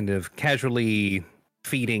 I was kind of casually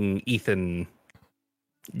feeding Ethan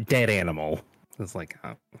dead animal. It's like,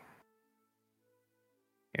 oh,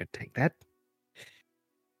 here, take that.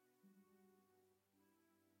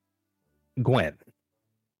 Gwen.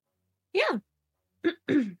 Yeah.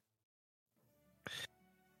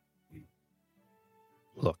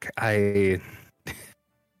 Look, I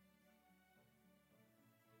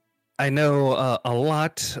know a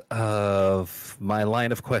lot of my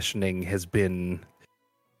line of questioning has been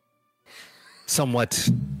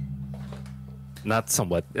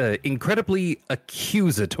incredibly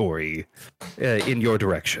accusatory in your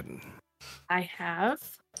direction. I have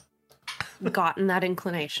gotten that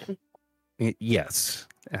inclination. Yes,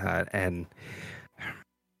 and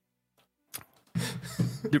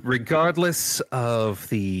regardless of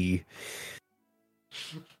the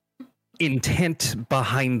intent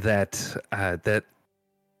behind that, that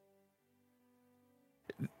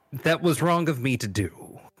was wrong of me to do.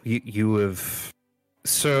 You have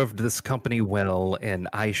served this company well, and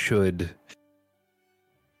I should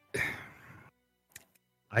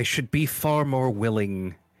be far more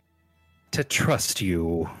willing to trust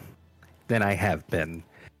you than I have been.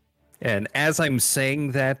 And as I'm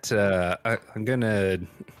saying that, I'm gonna.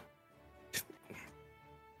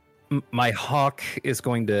 My hawk is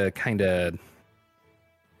going to kind of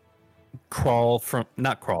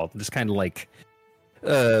just kind of like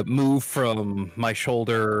move from my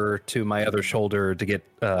shoulder to my other shoulder to get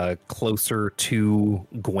closer to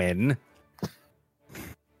Gwen.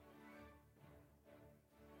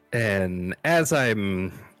 And as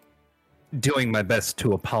I'm doing my best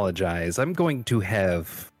to apologize, I'm going to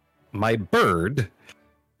have my bird,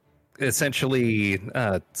 essentially,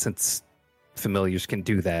 since familiars can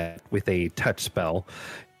do that with a touch spell,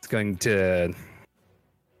 it's going to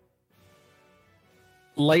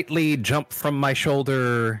lightly jump from my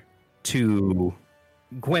shoulder to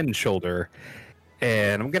Gwen's shoulder,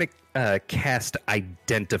 and I'm going to cast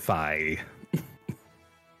Identify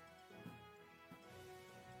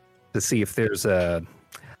to see if there's a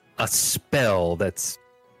spell that's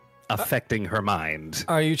affecting her mind.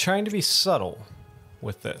 Are you trying to be subtle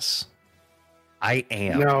with this? I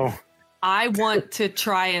am. No. I want to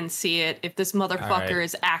try and see it if this motherfucker right.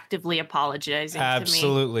 is actively apologizing to me.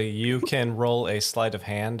 Absolutely. You can roll a sleight of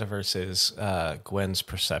hand versus Gwen's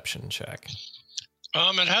perception check.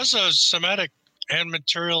 It has a somatic and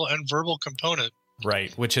material and verbal component.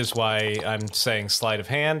 Right, which is why I'm saying sleight of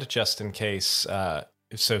hand, just in case,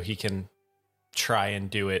 so he can try and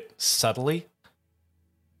do it subtly.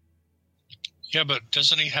 Yeah, but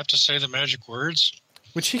doesn't he have to say the magic words?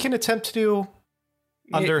 Which he can attempt to do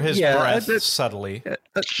under his breath, subtly.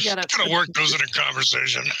 Gotta Kind of work those in a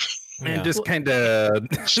conversation. And just kind of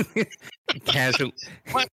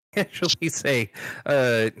casually say,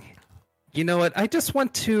 you know what? I just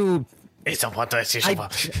want to. I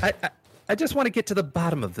just want to get to the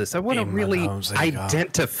bottom of this. I want to really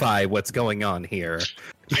identify what's going on here.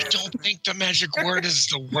 I don't think the magic word is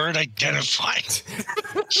the word identify.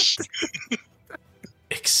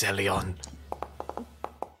 Excellion.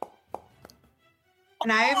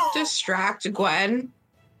 Can I distract Gwen?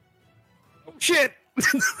 Shit.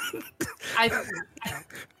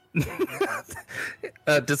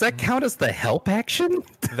 Does that count as the help action?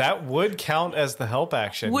 That would count as the help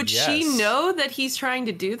action. Would yes. she know that he's trying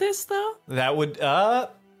to do this, though? That would,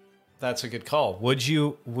 that's a good call.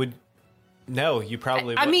 No, you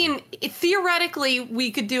probably wouldn't. I mean, theoretically, we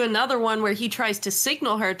could do another one where he tries to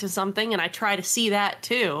signal her to something, and I try to see that,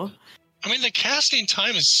 too. I mean, the casting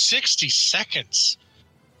time is 60 seconds.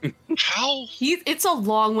 How? It's a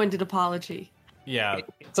long-winded apology. Yeah.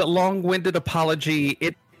 It's a long-winded apology.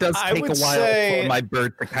 It does take a while for my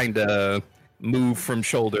bird to kind of move from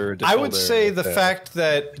shoulder to shoulder. I would say the fact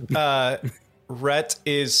that Rhett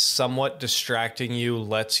is somewhat distracting you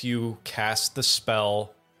lets you cast the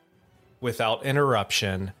spell without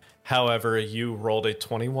interruption. However, you rolled a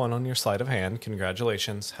 21 on your sleight of hand.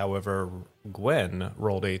 Congratulations. However, Gwen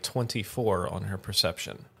rolled a 24 on her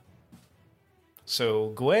perception. So,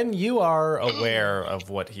 Gwen, you are aware of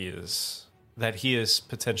what he is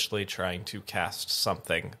potentially trying to cast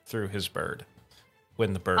something through his bird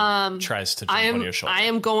when the bird tries to jump on your shoulder. I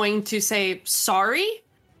am going to say sorry,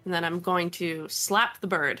 and then I'm going to slap the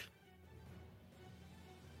bird.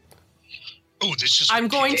 Oh, this is. I'm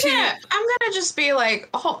going to just be like,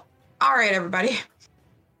 oh, all right, everybody.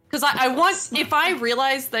 Because I want, if I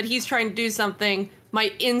realize that he's trying to do something,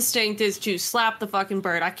 my instinct is to slap the fucking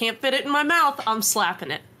bird. I can't fit it in my mouth. I'm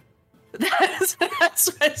slapping it. That's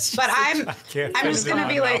but I'm just gonna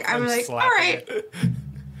be like, I'm like, all right.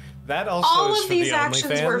 That also all is of for these the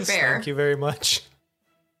actions OnlyFans. were fair. Thank you very much.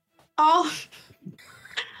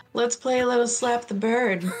 Let's play a little slap the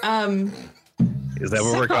bird. Is that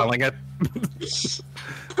what we're calling it?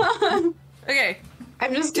 Okay.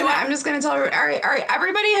 I'm just gonna tell her. All right.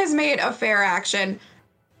 Everybody has made a fair action.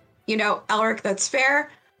 You know, Elric, that's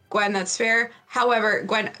fair. Gwen, that's fair. However,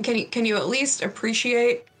 Gwen, can you at least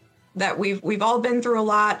appreciate that we've all been through a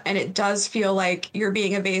lot, and it does feel like you're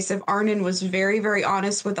being evasive. Arnon was very, very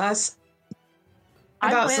honest with us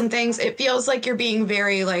about some things. It feels like you're being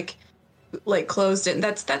very like closed in.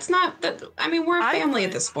 That's not that. I mean, we're a family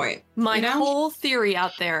at this point. My whole theory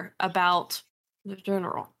out there about the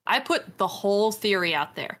general. I put the whole theory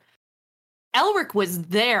out there. Elric was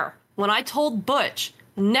there when I told Butch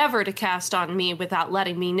never to cast on me without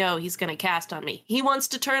letting me know he's going to cast on me. He wants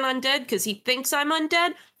to turn undead because he thinks I'm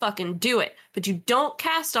undead. Fucking do it. But you don't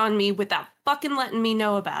cast on me without fucking letting me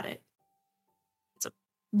know about it. It's a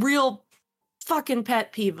real fucking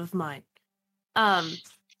pet peeve of mine. How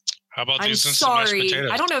about I'm these sorry.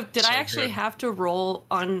 I don't know. Did I actually have to roll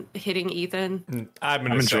on hitting Ethan? I'm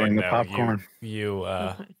enjoying the popcorn.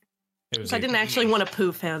 I didn't actually want to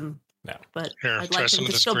poof him. No. But Here, I'd like him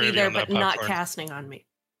to still be there, but not casting on me.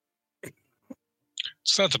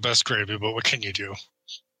 It's not the best gravy, but what can you do?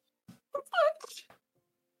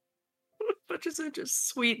 Which is just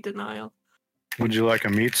sweet denial. Would you like a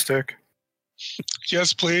meat stick?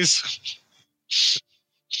 Yes, please.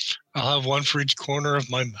 I'll have one for each corner of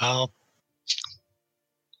my mouth.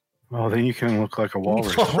 Oh, then you can look like a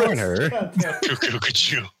walrus. Corner. Cuckoo,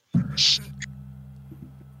 could you?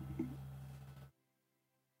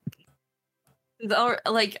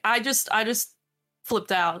 Like I just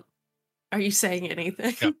flipped out. Are you saying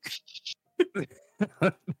anything?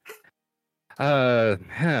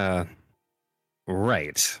 Huh.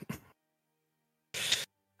 Right.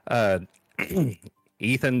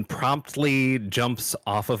 Ethan promptly jumps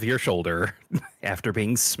off of your shoulder after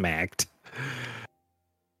being smacked.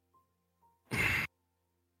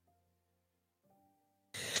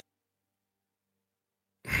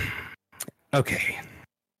 Okay.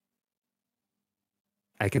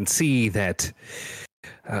 I can see that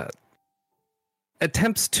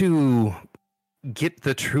attempts to get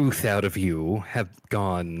the truth out of you have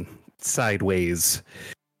gone sideways,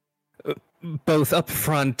 both up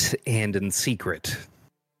front and in secret.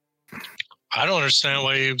 I don't understand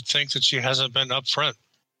why you think that she hasn't been up front.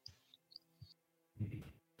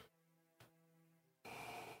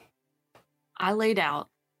 I laid out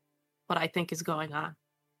what I think is going on.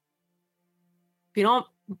 If you don't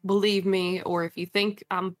believe me, or if you think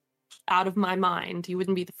I'm out of my mind, you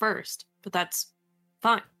wouldn't be the first. But that's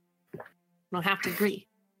fine. You don't have to agree.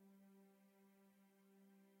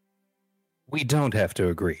 We don't have to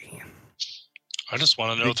agree. I just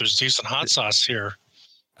want to know if there's decent hot sauce here.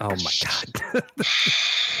 Oh my god.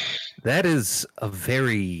 That is a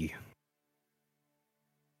very...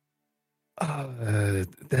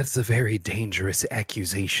 that's a very dangerous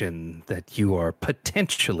accusation that you are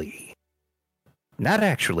potentially, not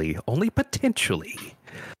actually, only potentially,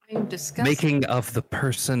 I'm disgusted. making of the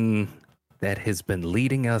person that has been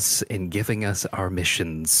leading us and giving us our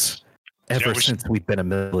missions ever since we've been a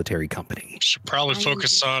military company. Should probably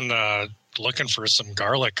focus on looking for some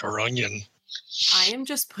garlic or onion. I am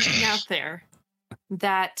just putting out there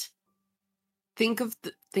that think of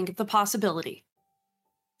the possibility.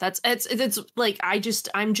 It's like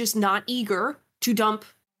I'm just not eager to dump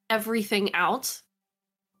everything out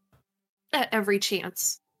at every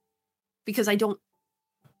chance because I don't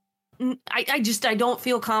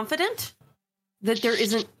feel confident that there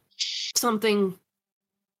isn't something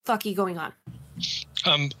fucky going on.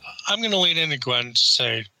 I'm going to lean into Gwen and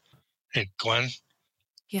say, hey, Gwen,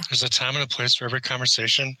 yeah, there's a time and a place for every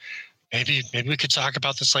conversation. Maybe we could talk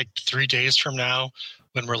about this like 3 days from now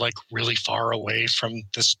when we're like really far away from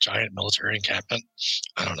this giant military encampment.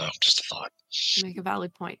 I don't know, just a thought. You make a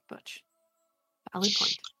valid point, Butch. Valid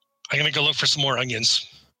point. I'm going to go look for some more onions.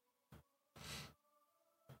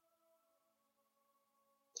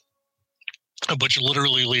 Butch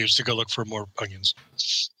literally leaves to go look for more onions.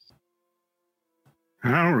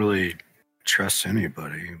 I don't really trust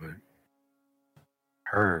anybody, but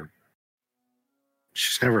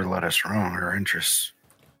she's never led us wrong. Her interests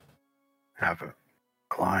have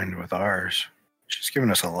aligned with ours. She's given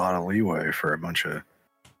us a lot of leeway for a bunch of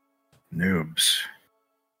noobs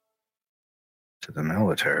to the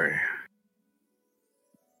military.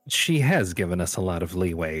 She has given us a lot of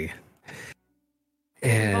leeway.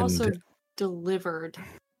 And We've also delivered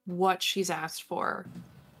what she's asked for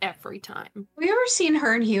every time. Have you ever seen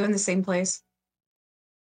her and Hugh in the same place?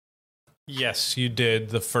 Yes, you did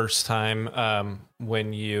the first time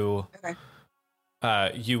when you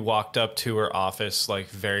you walked up to her office like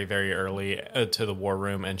very, very early to the war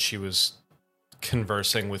room, and she was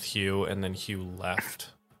conversing with Hugh, and then Hugh left.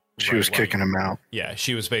 She was kicking him out. Yeah,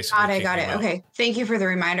 she was basically Got it. Okay, thank you for the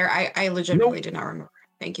reminder. I legitimately did not remember.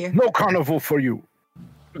 Thank you. No carnival for you.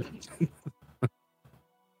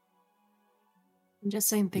 I'm just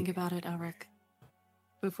saying, think about it, Elric.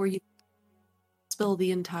 Before you spill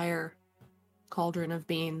the entire cauldron of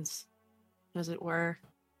beans, as it were.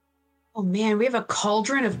 Oh man, we have a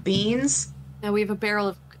cauldron of beans? Now we have a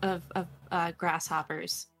barrel of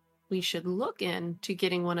grasshoppers. We should look into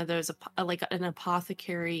getting one of those, like an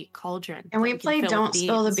apothecary cauldron. And we play Don't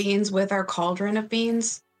Spill the Beans with our cauldron of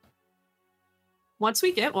beans? Once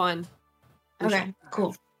we get one. Okay,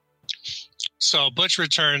 cool. So Butch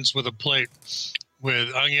returns with a plate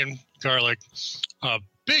with onion, garlic, a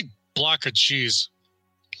big block of cheese.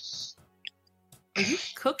 Are you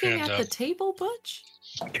cooking at the table, Butch?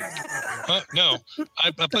 No,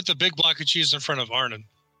 I put the big block of cheese in front of Arnon,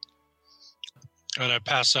 and I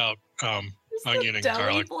pass out onion and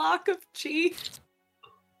garlic. Block of cheese.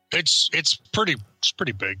 It's pretty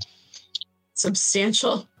big.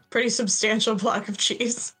 Pretty substantial block of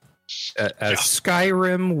cheese. A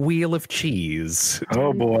Skyrim wheel of cheese.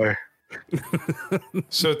 Oh boy.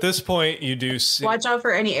 So at this point, you do see... Watch out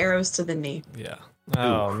for any arrows to the knee. Yeah.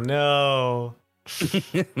 Oh, no.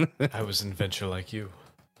 I was an adventurer like you.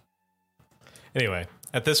 Anyway,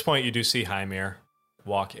 at this point, you do see Hymir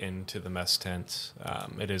walk into the mess tent.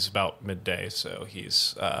 It is about midday, so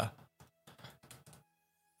he's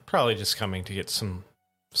probably just coming to get some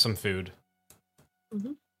food.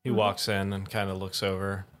 Mm-hmm. He walks in and kind of looks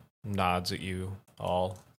over, nods at you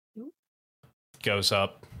all, goes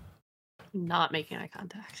up, Not making eye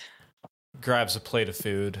contact. grabs a plate of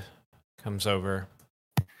food, comes over.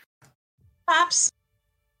 Pops.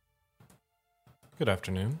 Good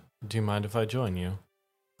afternoon. Do you mind if I join you?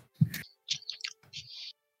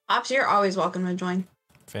 Pops, you're always welcome to join.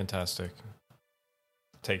 Fantastic.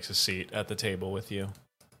 Takes a seat at the table with you.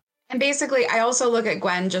 And basically, I also look at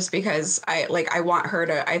Gwen just because I want her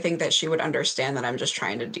to, I think that she would understand that I'm just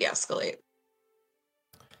trying to de-escalate.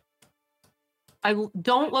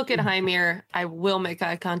 Don't look at Hymir. I will make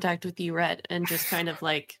eye contact with you, Red, and just kind of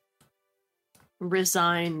like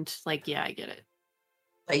resigned, like, yeah, I get it.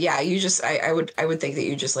 Like, yeah, you just, I would think that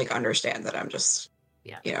you just like understand that I'm just,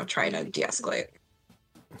 trying to de-escalate.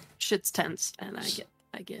 Shit's tense, and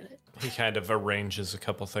I get it. He kind of arranges a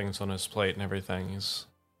couple things on his plate and everything. He's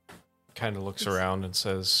kind of looks around and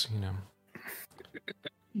says,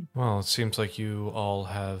 well, it seems like you all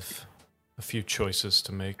have a few choices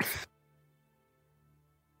to make.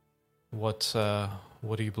 What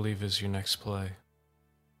do you believe is your next play?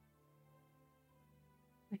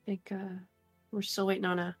 I think we're still waiting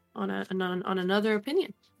on another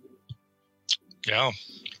opinion. Yeah.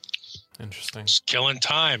 Interesting. Just killing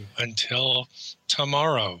time until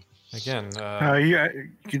tomorrow. Again,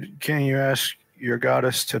 can you ask your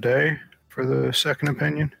goddess today for the second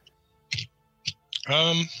opinion?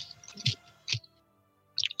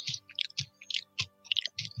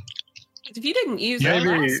 If you didn't use that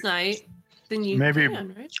last night, then you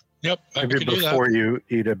can, right? Yep. Maybe before you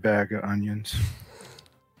eat a bag of onions.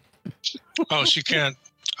 Oh, she can't.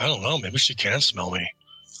 I don't know. Maybe she can smell me.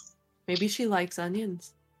 Maybe she likes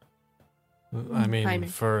onions. I mean,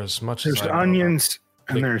 for as much as there's I know onions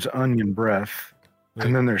and there's onion breath,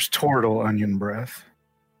 and then there's turtle onion breath.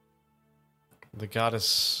 The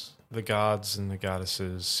gods and the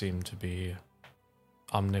goddesses seem to be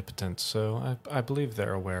omnipotent, so I believe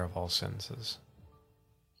they're aware of all senses.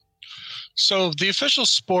 So the official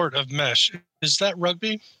sport of Mesh, is that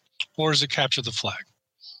rugby or is it capture the flag?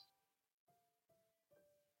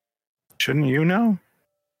 Shouldn't you know?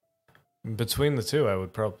 Between the two, I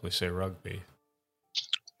would probably say rugby.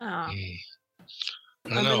 Oh. I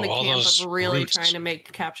I'm don't know, in the all camp those of really roots. trying to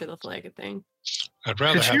make capture the flag a thing. I'd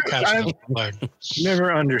rather have capture the flag.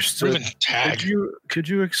 Never understood. Even tag. Could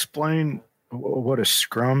you explain what a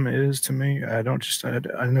scrum is to me? I've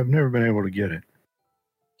never been able to get it.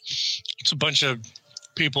 It's a bunch of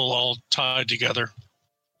people all tied together.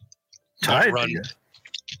 Tied run. together?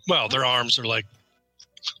 Well, their arms are like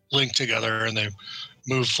linked together and they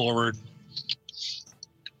move forward.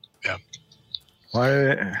 Yeah. Why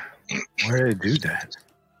do they do that?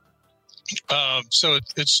 So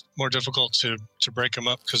it's more difficult to break them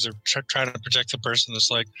up because they're trying to protect the person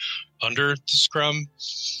that's like under the scrum.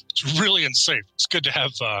 It's really unsafe. It's good to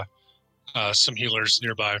have some healers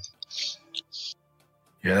nearby.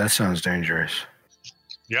 Yeah, that sounds dangerous.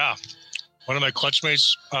 Yeah. One of my clutch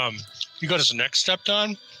mates, he got his neck stepped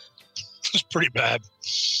on. It was pretty bad.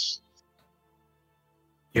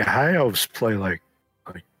 Yeah, high elves play like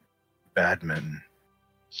badminton.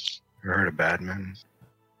 You ever heard of badminton?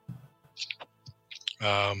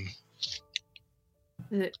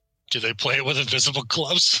 Do they play it with invisible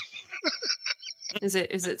gloves? Is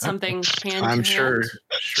it something hand I'm to sure hand?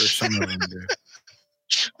 some of them do.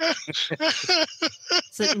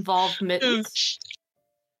 Does it involve mittens?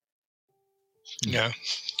 Yeah.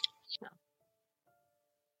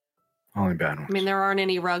 Only bad ones. I mean, there aren't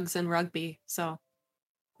any rugs in rugby, so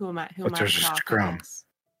who am I? But there's to a talk scrum. against?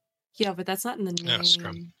 Yeah, but that's not in the name. Yeah,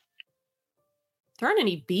 scrum. There aren't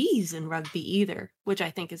any bees in rugby either, which I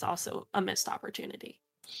think is also a missed opportunity.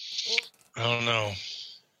 I don't know.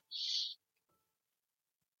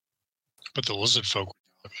 But the lizard folk.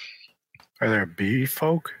 Are there bee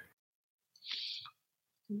folk?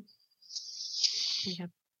 We have,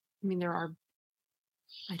 I mean, there are.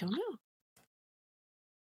 I don't know.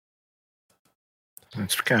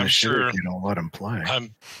 It's kind I'm of sure- if you don't let them play.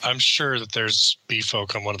 I'm sure that there's bee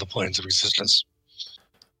folk on one of the planes of existence.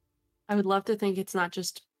 I would love to think it's not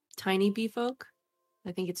just tiny bee folk.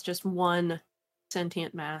 I think it's just one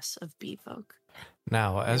sentient mass of bee folk.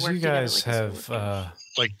 Now, as work you together guys like a have school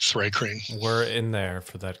Like Thray-Crane. were in there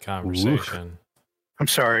for that conversation. I'm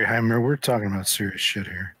sorry, Heimer. We're talking about serious shit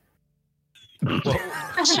here.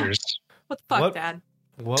 Serious. What the fuck, What- Dad?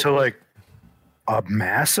 What So, like, a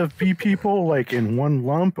mass of bee people, like in one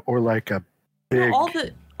lump, or like a big.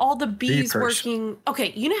 All the bees person. working.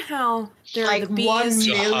 Okay, you know how there Like are the 1 bees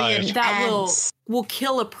million that ants. will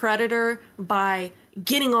kill a predator by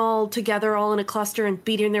getting all together all in a cluster and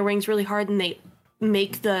beating their wings really hard, and they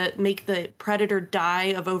make the predator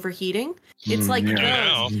die of overheating. It's like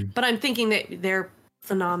yeah. those, but I'm thinking that they're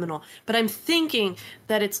phenomenal. But I'm thinking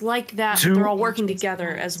that it's like that. Do- They're all working together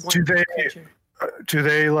as one Do they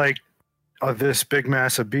creature. like this big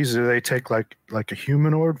mass of bees? Do they take like a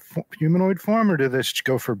humanoid form, or do they just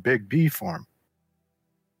go for big bee form?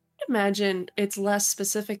 Imagine it's less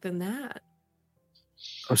specific than that.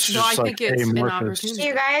 It's No, I just think it's an amorphous. opportunity.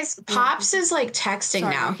 You guys, Pops is like texting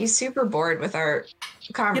Sorry. now. He's super bored with our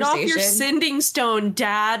Get conversation. off your sending stone,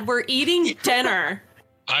 Dad. We're eating dinner.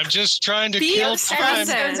 I'm just trying to Be kill upset. time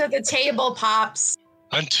Stones at the table, Pops.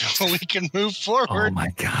 until we can move Oh forward. my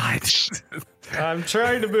god. I'm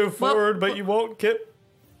trying to move Well- forward, but you won't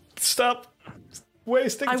stop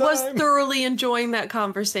wasting I time. was thoroughly enjoying that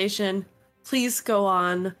conversation. Please go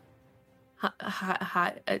on.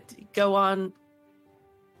 Go on,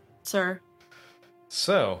 sir.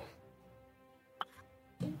 So,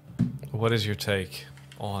 what is your take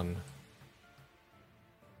on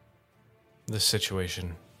this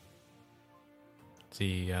situation?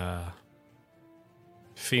 The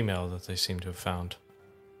female that they seem to have found.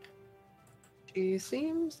 She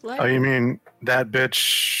seems like. Oh, you mean that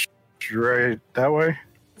bitch right that way?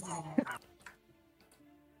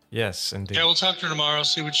 Yes, indeed. Yeah, we'll talk to her tomorrow,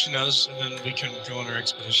 see what she knows, and then we can go on our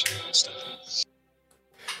expedition and stuff.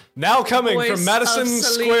 Now coming Voice from Madison of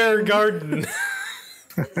Celine. Square Garden.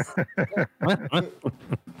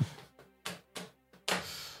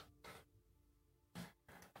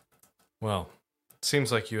 Well, it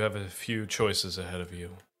seems like you have a few choices ahead of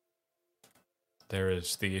you. There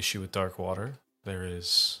is the issue with Darkwater. There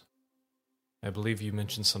is, I believe you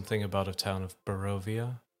mentioned something about a town of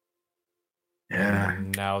Barovia. Yeah.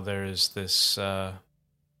 And now there is this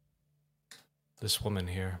this woman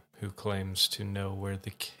here who claims to know where the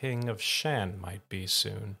King of Shan might be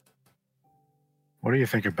soon. What do you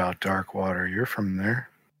think about Darkwater? You're from there.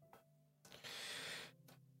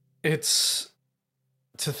 It's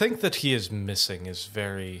to think that he is missing is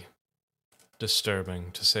very disturbing,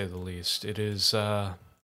 to say the least. It is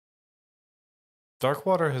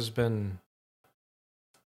Darkwater has been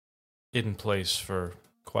in place for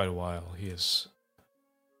quite a while. He has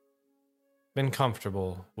been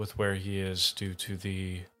comfortable with where he is due to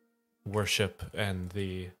the worship and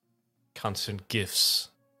the constant gifts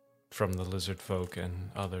from the lizard folk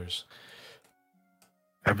and others.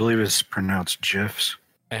 I believe it's pronounced GIFs.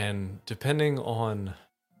 And depending on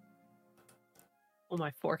Pull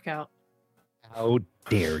my fork out. How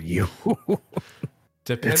dare you?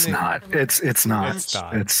 depending It's not. It's not. It's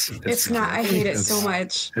not. It's not. I hate it so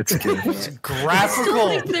much. It's good. I still graphical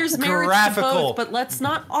think there's merit to graphical both, but let's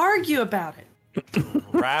not argue about it.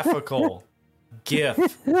 graphical GIF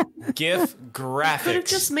graphics. Could have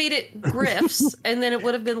just made it griffs, and then it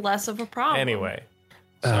would have been less of a problem. Anyway,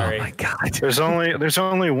 sorry. Oh my god. There's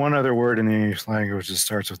only one other word in the English language that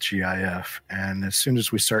starts with GIF, and as soon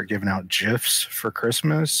as we start giving out GIFs for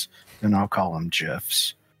Christmas, then I'll call them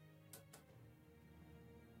GIFs.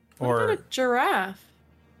 What about Or a giraffe?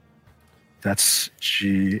 That's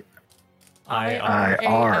GIR,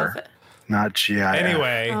 IR. not GIF.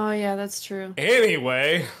 Anyway, Oh yeah, that's true.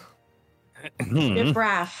 Good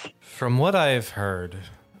breath. from what I've heard,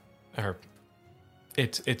 or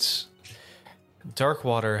it's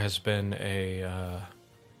Darkwater has been a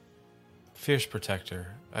fierce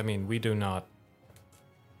protector. I mean, we do not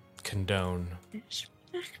condone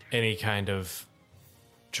any kind of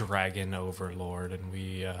dragon overlord, and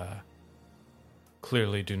we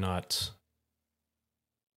clearly do not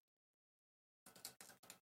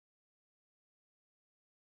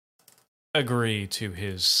agree to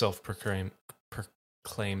his self-proclaimed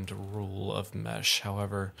rule of mesh.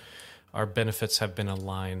 However, our benefits have been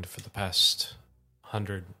aligned for the past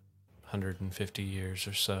 150 years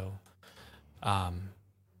or so.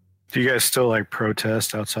 Do you guys still like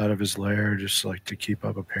protest outside of his lair, just like to keep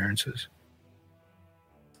up appearances?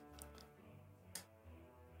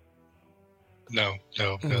 No.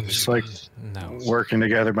 Just like No. working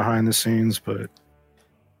together behind the scenes, but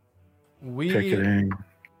We picketing.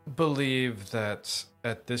 believe that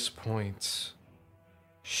at this point,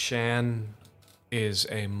 Shan is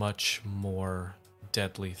a much more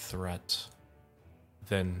deadly threat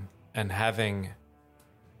than, and having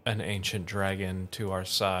an ancient dragon to our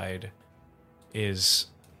side is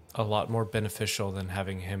a lot more beneficial than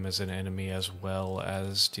having him as an enemy, as well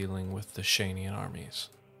as dealing with the Shanian armies.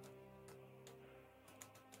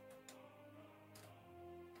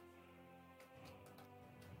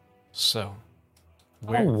 So,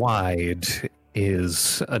 How wide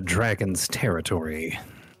is a dragon's territory?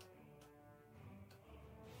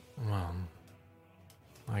 Well,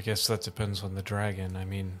 I guess that depends on the dragon. I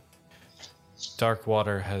mean,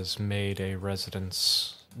 Darkwater has made a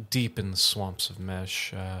residence deep in the swamps of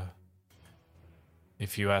Mesh.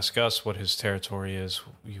 If you ask us what his territory is,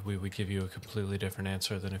 we would give you a completely different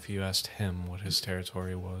answer than if you asked him what his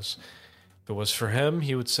territory was. If it was for him,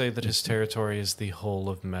 he would say that his territory is the whole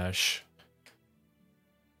of Mesh.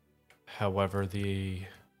 However, the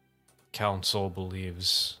council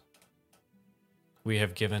believes we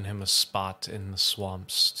have given him a spot in the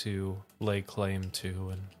swamps to lay claim to,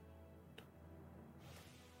 and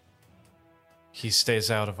he stays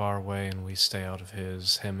out of our way and we stay out of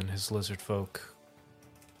his. Him and his lizard folk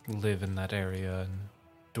live in that area and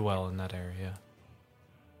dwell in that area.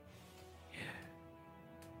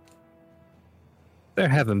 There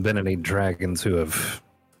haven't been any dragons who have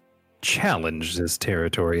challenged this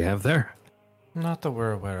territory, have there? Not that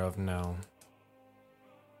we're aware of, no.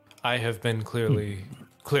 I have been clearly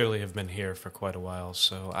have been here for quite a while,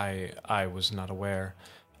 so I was not aware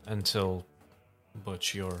until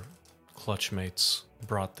Butch, your clutch mates,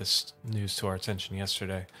 brought this news to our attention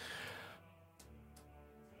yesterday.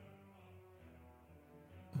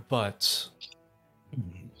 But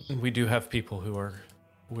we do have people who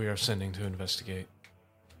we are sending to investigate.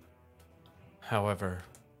 However,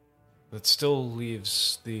 that still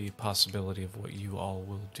leaves the possibility of what you all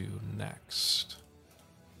will do next.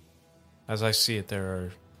 As I see it, there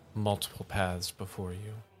are multiple paths before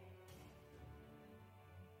you.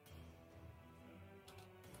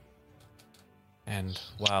 And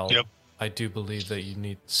while I do believe that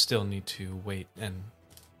you still need to wait and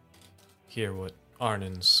hear what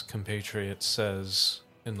Arnin's compatriot says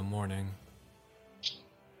in the morning.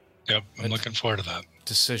 Yep, I'm looking forward to that.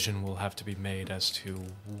 Decision will have to be made as to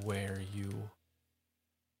where you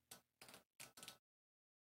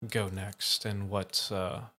go next and what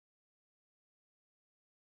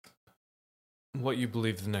you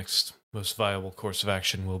believe the next most viable course of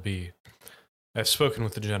action will be. I've spoken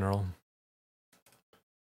with the general.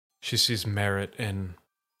 She sees merit in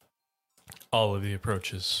all of the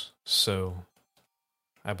approaches, so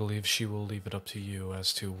I believe she will leave it up to you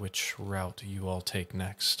as to which route you all take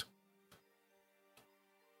next.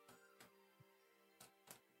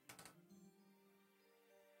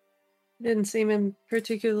 Didn't seem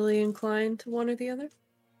particularly inclined to one or the other.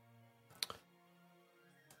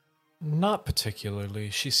 Not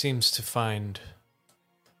particularly. She seems to find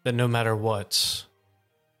that no matter what,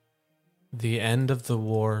 the end of the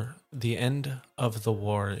war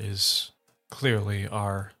is clearly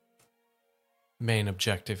our main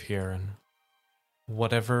objective here, and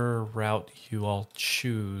whatever route you all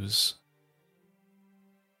choose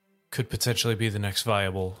could potentially be the next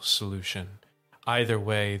viable solution. Either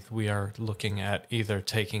way, we are looking at either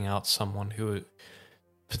taking out someone who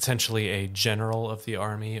potentially a general of the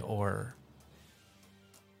army, or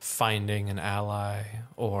finding an ally,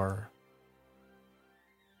 or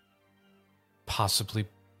possibly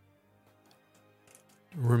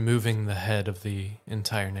removing the head of the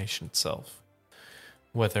entire nation itself.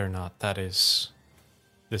 Whether or not this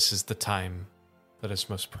is the time that is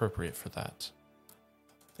most appropriate for that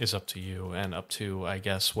is up to you, and up to, I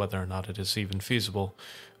guess, whether or not it is even feasible.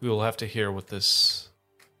 We will have to hear what this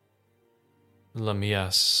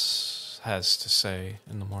Lamias has to say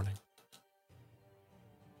in the morning.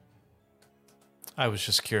 I was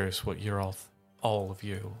just curious what all of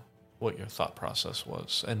you, what your thought process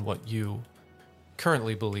was, and what you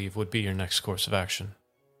currently believe would be your next course of action.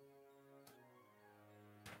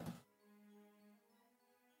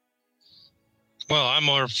 Well,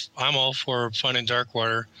 I'm all for finding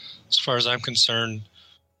Darkwater. As far as I'm concerned,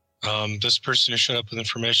 this person who showed up with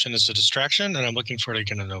information is a distraction, and I'm looking forward to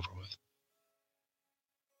getting it over with.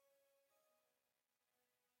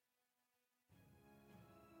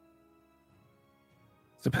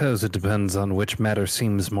 Suppose it depends on which matter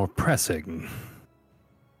seems more pressing.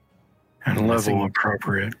 And level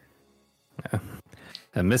appropriate.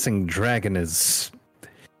 A missing dragon is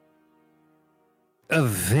a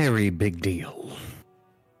very big deal.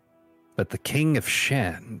 But the King of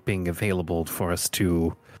Shan being available for us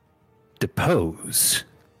to depose.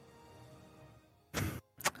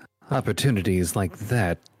 Opportunities like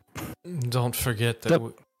that. Don't forget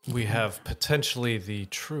that we have potentially the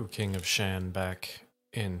true King of Shan back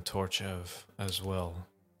in Torchev as well.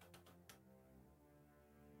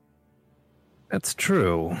 That's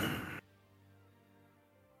true.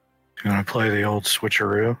 You want to play the old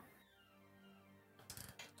switcheroo?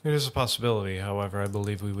 It is a possibility, however, I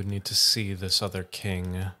believe we would need to see this other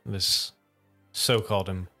king, this so-called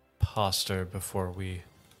imposter, before we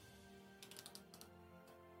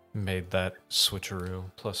made that switcheroo.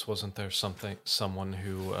 Plus, wasn't there someone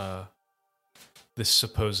who this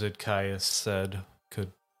supposed Caius said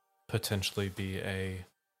could potentially be a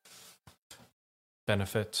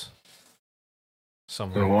benefit The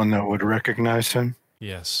somewhere. one that would recognize him?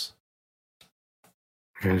 Yes.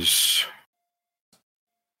 His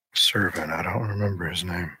servant. I don't remember his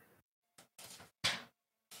name.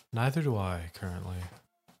 Neither do I currently.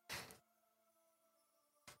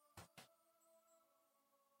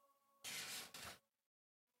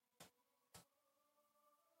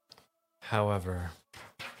 However,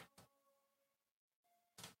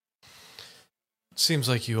 it seems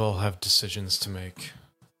like you all have decisions to make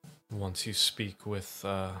once you speak with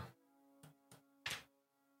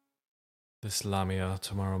this Lamia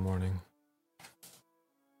tomorrow morning.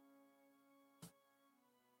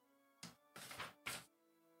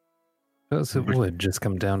 Suppose it would just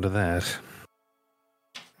come down to that.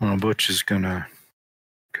 Well, Butch is gonna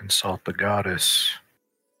consult the goddess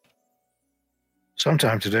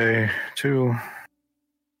sometime today, too.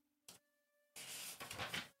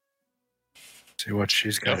 See what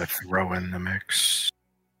she's got to throw in the mix.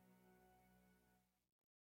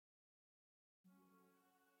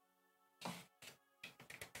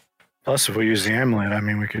 Plus, if we use the amulet, I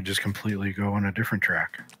mean, we could just completely go on a different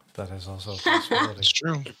track. That is also a possibility. It's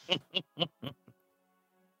true.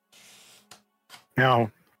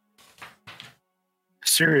 Now,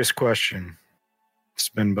 serious question. It's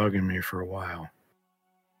been bugging me for a while.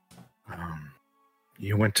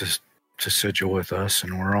 You went to Sigil with us,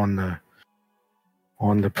 and we're on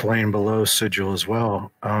the plane below Sigil as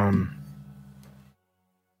well. How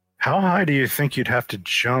high do you think you'd have to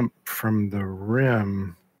jump from the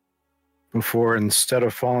rim before, instead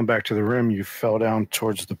of falling back to the rim, you fell down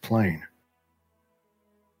towards the plane?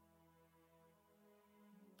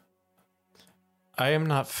 I am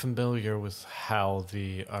not familiar with how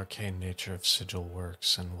the arcane nature of Sigil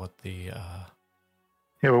works and what the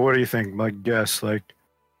Yeah, but what do you think? Like, guess, like,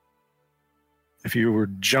 if you were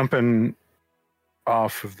jumping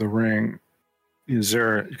off of the ring,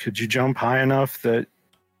 could you jump high enough that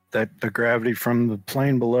the gravity from the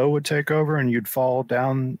plane below would take over and you'd fall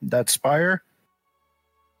down that spire?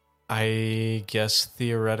 I guess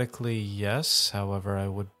theoretically yes. However,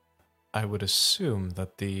 I would assume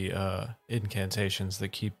that the incantations that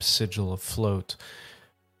keep Sigil afloat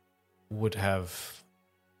would have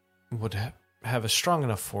a strong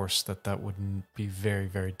enough force that wouldn't be very,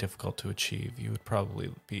 very difficult to achieve. You would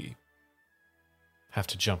probably have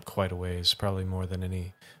to jump quite a ways, probably more than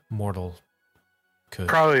any mortal could.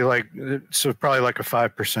 Probably like a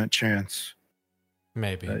 5% chance.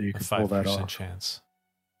 Maybe that you a could pull that 5% off. chance.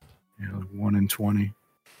 1 in 20.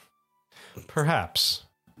 Perhaps.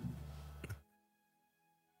 I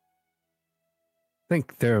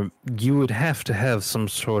think you would have to have some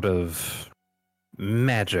sort of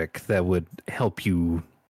magic that would help you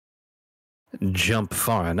jump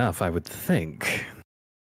far enough, I would think.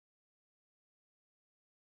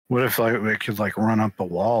 What if we could run up a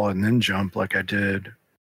wall and then jump like I did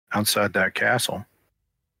outside that castle?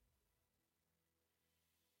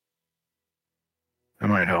 That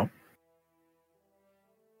might help.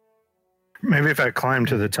 Maybe if I climbed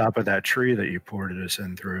to the top of that tree that you ported us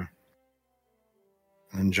in through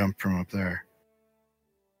and then jump from up there.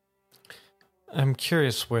 I'm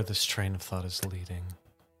curious where this train of thought is leading.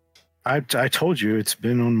 I told you it's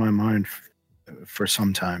been on my mind for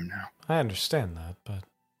some time now. I understand that, but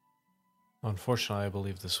unfortunately, I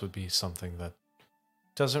believe this would be something that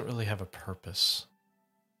doesn't really have a purpose.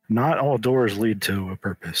 Not all doors lead to a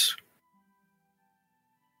purpose.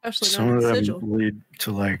 Especially Some not of in them Sigil. lead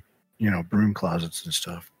to broom closets and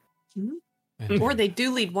stuff. And Or they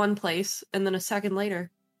do lead one place, and then a second later,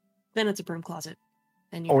 then it's a broom closet.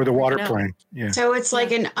 And Or the water out. plane. Yeah. So it's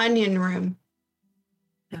like an onion room.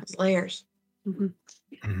 It's layers. Mhm.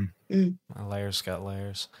 My layers got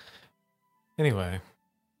layers. Anyway.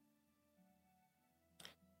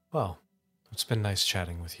 Well, it's been nice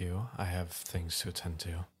chatting with you. I have things to attend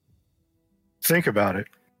to. Think about it.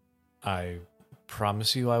 I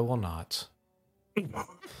promise you I will not.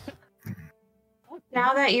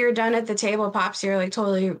 Now that you're done at the table, Pops, you're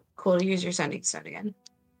totally cool to use your sending stone again.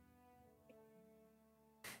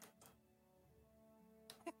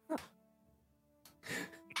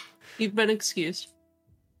 You've been excused.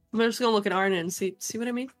 I'm just gonna look at Arna and see what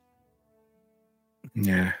I mean.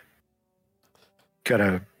 Yeah.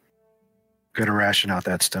 Gotta ration out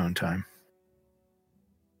that stone time.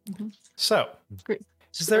 So, Great.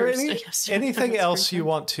 is there First, yes. anything That's else great. you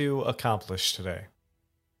want to accomplish today?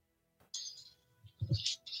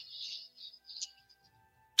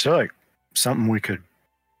 So something we could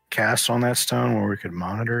cast on that stone where we could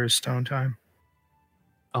monitor his stone time?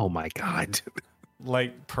 Oh my god.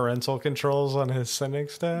 Like parental controls on his sending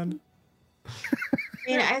stone?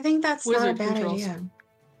 I mean, I think that's not a Wizard bad controls. idea.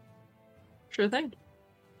 Sure thing.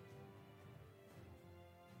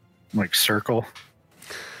 Like circle.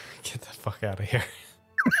 Get the fuck out of here.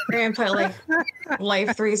 We're gonna put like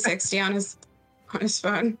Life 360 on his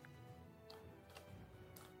phone.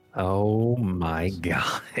 Oh my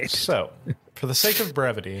god. So, for the sake of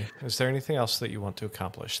brevity, is there anything else that you want to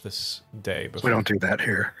accomplish this day? We don't do that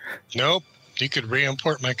here. Nope. You could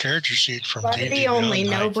re-import my character sheet from Brevity D&D only,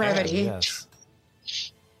 Beyond. no I brevity. can, yes.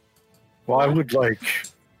 Well, I would like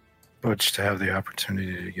Butch to have the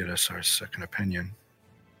opportunity to get us our second opinion.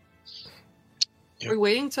 Yep. We're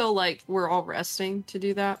waiting till like we're all resting to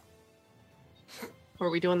do that. Or are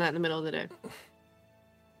we doing that in the middle of the day?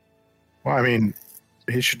 Well, I mean,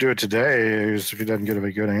 he should do it today. If he doesn't get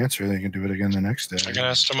a good answer, then he can do it again the next day. I can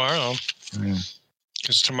ask tomorrow. Yeah.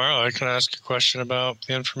 Because tomorrow I can ask a question about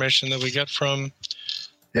the information that we get from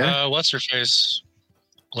what's her face?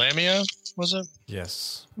 Lamia, was it?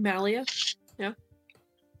 Yes. Malia?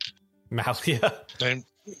 Malia.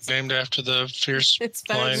 Named after the fierce It's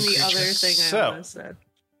better than the Blind other creatures. thing So- I almost said.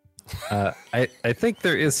 I think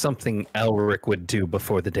there is something Elric would do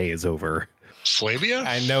before the day is over. Flavia?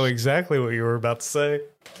 I know exactly what you were about to say.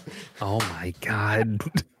 Oh my god.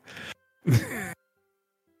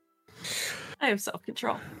 I have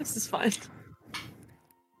self-control. This is fine.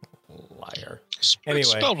 Liar. Anyway,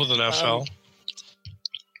 spelled with an FL. um,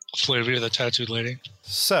 Flavia, the tattooed lady.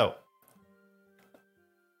 So,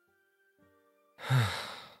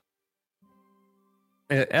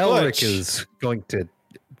 Elric Butch. is going to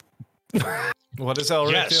what is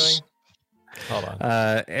Elric Yes. doing? Hold on.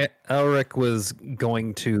 Elric was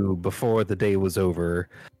going to, before the day was over,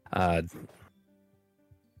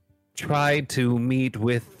 try to meet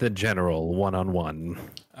with the general one-on-one.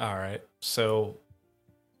 All right. So,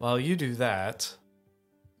 while you do that,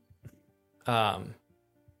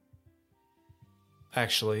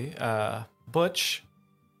 actually, Butch,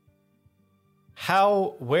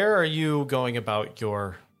 where are you going about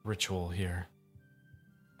your ritual here?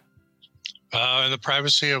 In the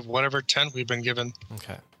privacy of whatever tent we've been given.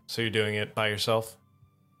 Okay. So you're doing it by yourself?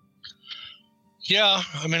 Yeah,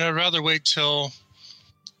 I mean, I'd rather wait till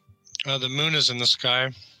the moon is in the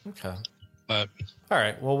sky. Okay. But All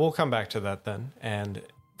right. Well, we'll come back to that then. And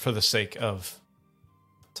for the sake of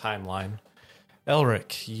timeline,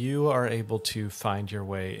 Elric, you are able to find your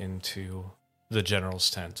way into the general's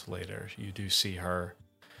tent later. You do see her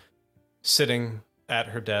sitting at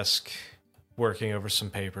her desk, working over some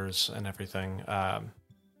papers and everything.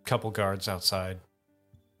 Couple guards outside.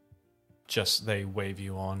 Just they wave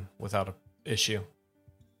you on without a issue.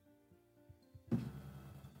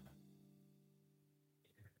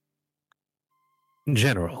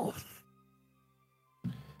 General,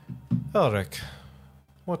 Elric,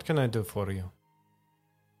 what can I do for you?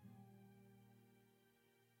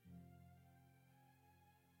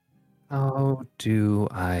 how do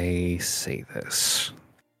I say this?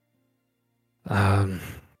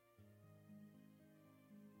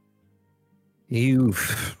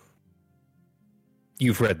 You've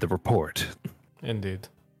read the report. Indeed.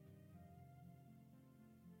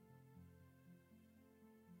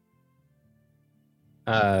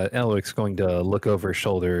 Elric's going to look over his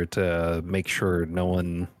shoulder to make sure no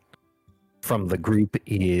one from the group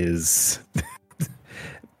is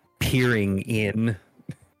peering in.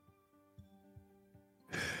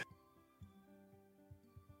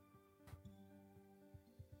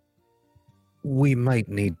 We might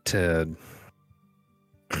need to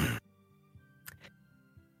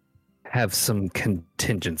have some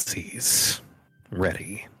contingencies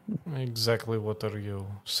ready. Exactly what are you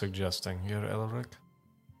suggesting here, Elric?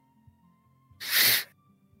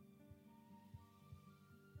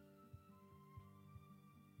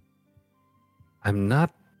 I'm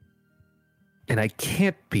not, and I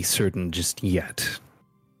can't be certain just yet.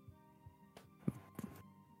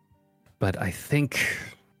 But I think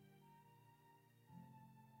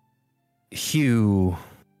Hugh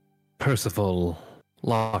Percival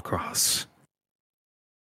Lawcross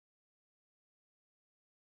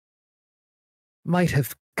might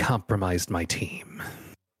have compromised my team.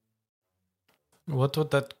 What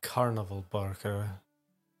would that carnival barker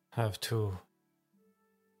have to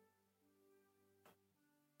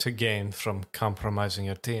gain from compromising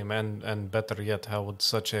your team? And better yet, how would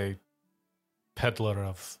such a peddler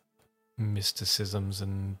of mysticisms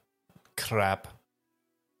and crap,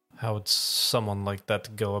 how would someone like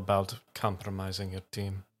that go about compromising your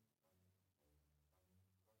team?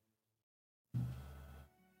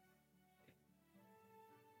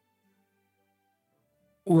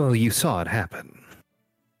 Well, you saw it happen.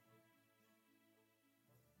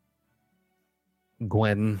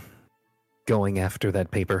 Gwen going after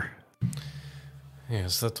that paper?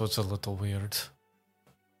 Yes, that was a little weird.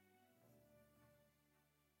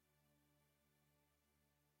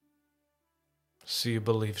 So you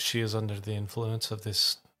believe she is under the influence of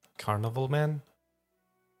this carnival man?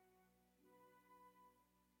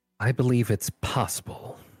 I believe it's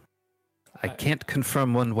possible. I can't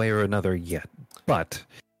confirm one way or another yet, but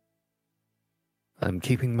I'm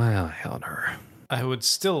keeping my eye on her. I would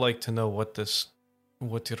still like to know what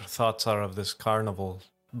your thoughts are of this carnival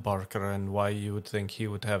barker and why you would think he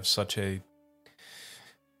would have such a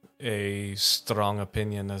strong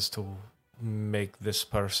opinion as to make this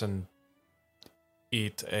person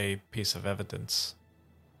eat a piece of evidence.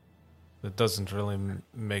 That doesn't really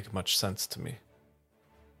make much sense to me.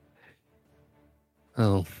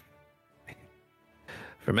 Well,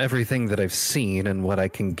 from everything that I've seen and what I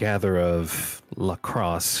can gather of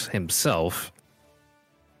Lacrosse himself,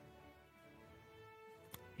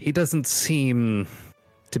 he doesn't seem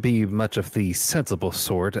to be much of the sensible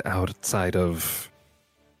sort outside of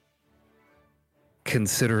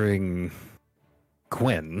considering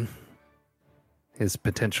Gwen his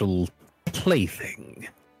potential plaything.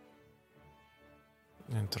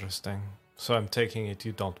 Interesting. So I'm taking it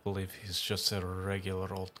you don't believe he's just a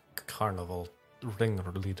regular old carnival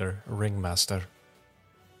ringmaster.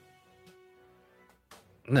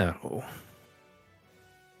 No.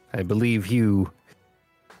 I believe you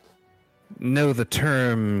know the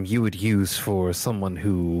term you would use for someone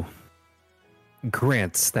who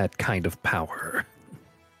grants that kind of power.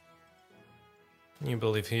 You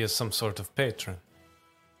believe he is some sort of patron?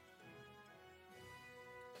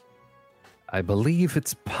 I believe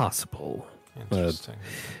it's possible. Interesting.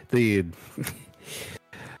 The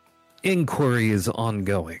inquiry is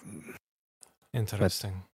ongoing.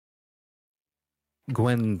 Interesting.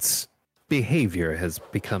 Gwen's behavior has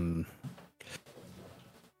become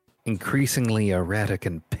increasingly erratic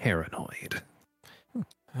and paranoid.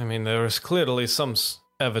 I mean, there was clearly some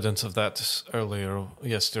evidence of that earlier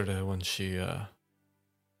yesterday when she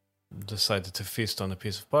decided to feast on a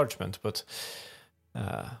piece of parchment, but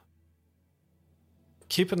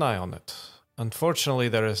keep an eye on it. Unfortunately,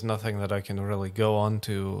 there is nothing that I can really go on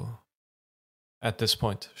to at this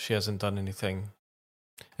point. She hasn't done anything.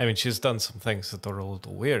 I mean, she's done some things that are a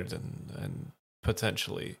little weird and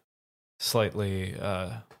potentially slightly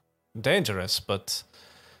dangerous, but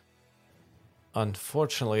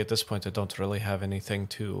unfortunately, at this point, I don't really have anything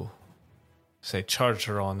to, say, charge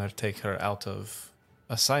her on or take her out of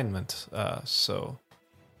assignment. So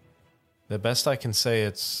the best I can say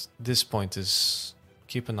at this point is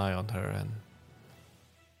keep an eye on her and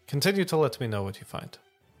continue to let me know what you find.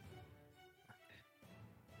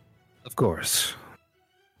 Of course.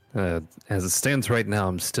 As it stands right now,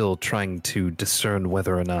 I'm still trying to discern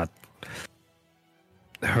whether or not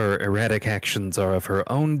her erratic actions are of her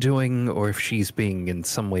own doing or if she's being in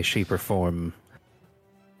some way, shape, or form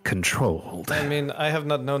controlled. I mean, I have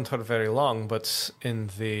not known her very long, but in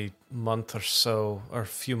the month or so, or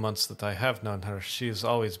few months that I have known her, she's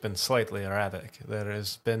always been slightly erratic. There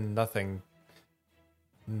has been nothing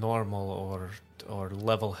normal or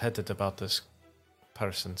level-headed about this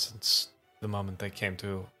person since the moment they came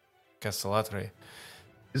to Castellatri.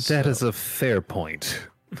 That is a fair point.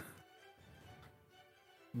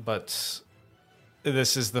 But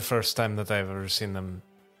this is the first time that I've ever seen them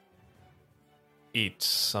eat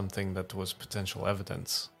something that was potential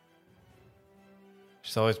evidence.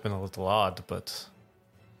 She's always been a little odd, but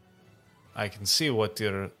I can see what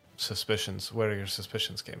where your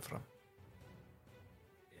suspicions came from.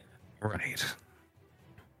 Right.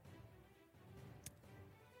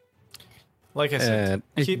 Like I said,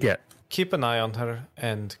 yeah. keep an eye on her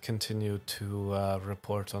and continue to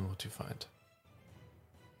report on what you find.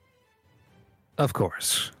 Of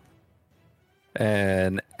course.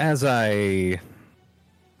 And as I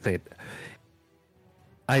say,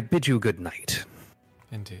 I bid you good night.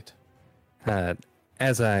 Indeed.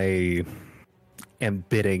 As I am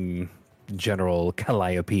bidding General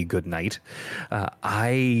Calliope good night,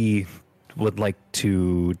 I would like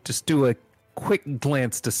to just do a quick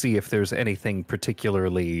glance to see if there's anything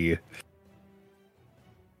particularly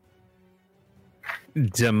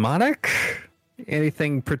demonic?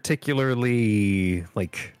 Anything particularly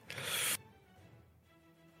like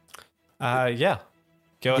yeah.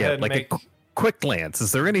 Go ahead and like make a quick glance.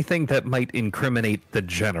 Is there anything that might incriminate the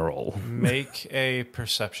general? make a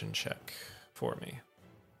perception check for me.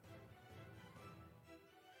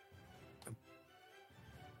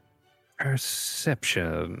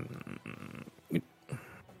 Perception.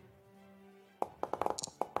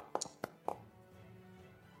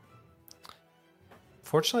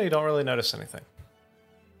 Fortunately, you don't really notice anything.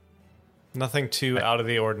 Nothing too out of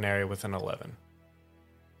the ordinary with an 11.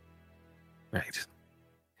 Right.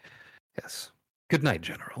 Yes. Good night,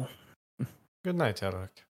 General. Good night,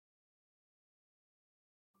 Eric.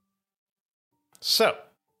 So,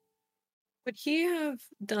 Would he have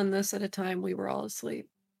done this at a time we were all asleep?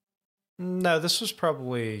 no, this was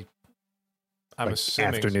probably, I'm Like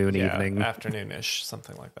assuming, afternoon, evening. afternoonish,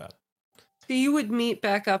 something like that. So you would meet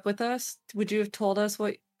back up with us? Would you have told us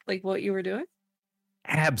what you were doing?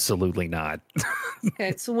 Absolutely not.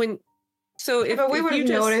 Okay, if But we if would you have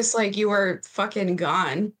just, noticed like you were fucking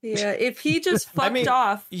gone. Yeah, if he just fucked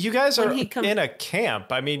off. You guys when are he comes- in a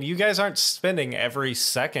camp. I mean, you guys aren't spending every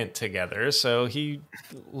second together, so he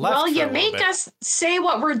left. Well, for you a little make bit. us say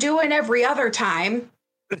what we're doing every other time.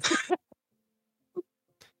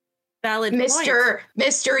 Valid point.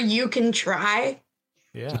 Mister, you can try.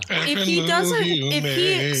 Yeah. If he doesn't, if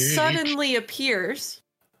he suddenly appears,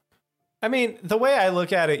 I mean, the way I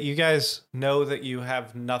look at it, you guys know that you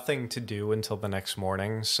have nothing to do until the next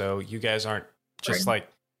morning, so you guys aren't just like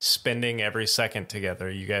spending every second together.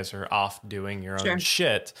 You guys are off doing your own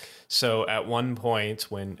shit. So at one point,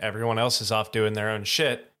 when everyone else is off doing their own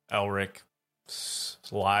shit, Elric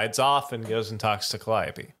slides off and goes and talks to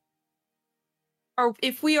Calliope. or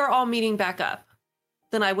if we are all meeting back up,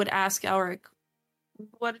 then I would ask Elric,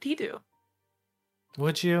 what did he do?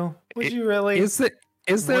 Would you? Would you really? Is there?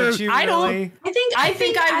 Would you I don't- really? I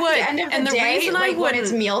think I at would. the end of And the the day, reason I like when it's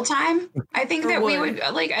wouldn't- mealtime, I think Or that we would.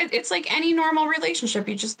 would like it's like any normal relationship.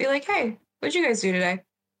 You just be like, "Hey, what'd you guys do today?"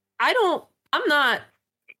 I'm not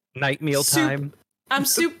Night meal time. I'm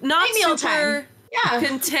not Night meal super Yeah,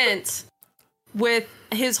 content with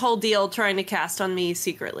his whole deal trying to cast on me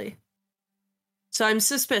secretly. So I'm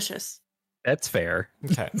suspicious. That's fair.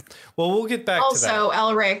 Okay. Well, we'll get back to that. also,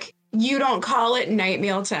 Elric, you don't call it night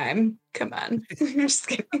meal time. Come on. I'm just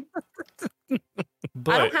kidding.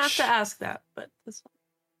 Butch, I don't have to ask that, but that's fine.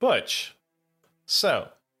 Butch. So,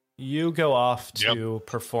 you go off to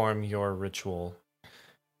perform your ritual.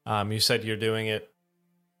 You said you're doing it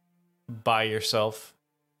by yourself.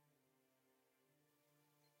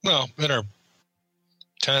 Well, in our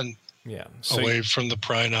tent, Yeah. So, away from the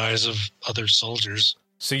prying eyes of other soldiers.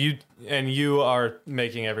 so you are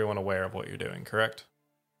making everyone aware of what you're doing, correct?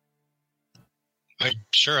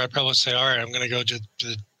 I'd probably say, all right, I'm going to go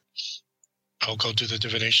I'll go do the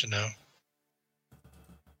divination now.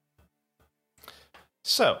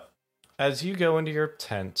 So, as you go into your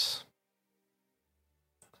tent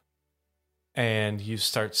and you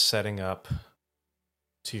start setting up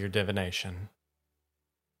to your divination,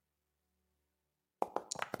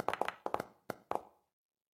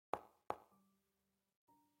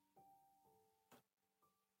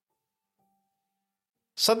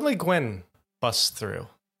 suddenly Gwen busts through.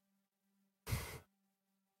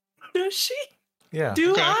 Does she? Yeah.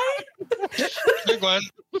 Do Okay. I? Hey, Gwen.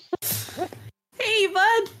 Hey,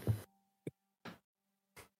 bud.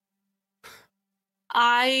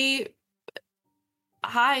 Hi.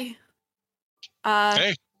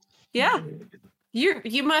 Hey. Yeah.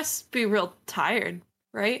 You must be real tired,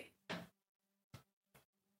 right?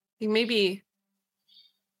 You maybe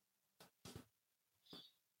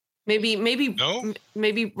No?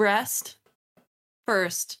 maybe rest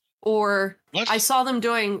first, or What? I saw them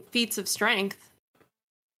doing feats of strength.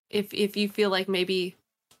 If you feel like maybe,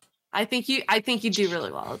 I think you do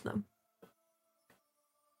really well with them.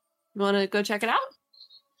 You want to go check it out?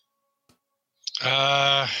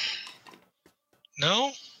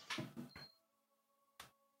 No?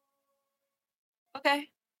 Okay.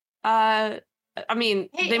 I mean,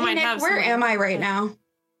 Hey, they might Nick, have. where some, am I right now?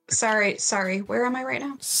 Sorry. Where am I right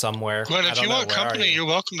now? Somewhere. Gwen, I if don't you know, want where are company, you? you're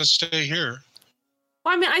welcome to stay here.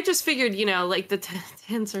 Well, I mean, I just figured, like the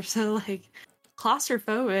tents are so like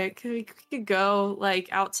claustrophobic. We could go like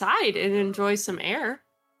outside and enjoy some air.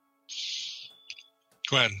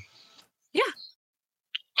 Gwen. Yeah.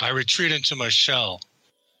 I retreat into my shell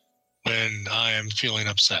when I am feeling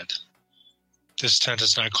upset. This tent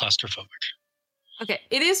is not claustrophobic. Okay,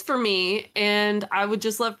 it is for me, and I would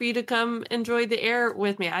just love for you to come enjoy the air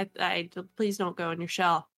with me. I please don't go in your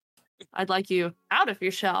shell. I'd like you out of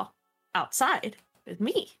your shell, outside with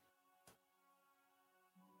me.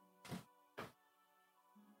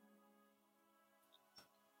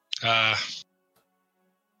 I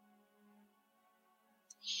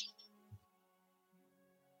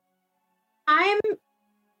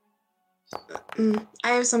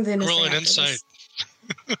have something to Roll say. an after insight.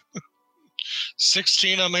 this.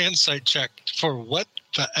 16 on my insight check for what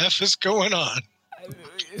the F is going on.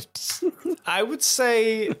 I would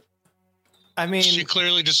say, I mean, Is she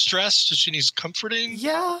clearly distressed? Does she need comforting?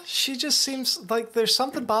 yeah, she just seems like there's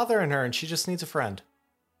something bothering her and she just needs a friend.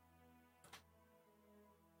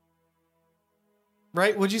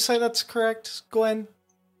 right? Would you say that's correct, Gwen?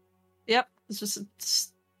 Yep. It's just a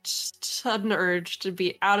sudden urge to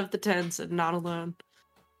be out of the tents and not alone.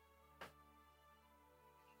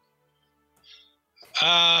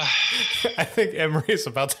 I think Emery's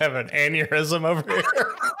about to have an aneurysm over here.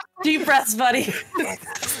 Deep breaths, buddy.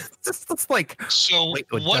 It's like, So, wait,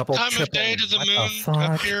 what double, time of triple, day did the what the moon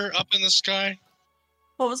fuck? appear up in the sky?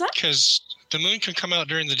 What was that? Because the moon can come out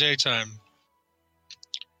during the daytime.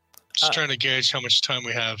 Just trying to gauge how much time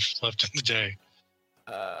we have left in the day.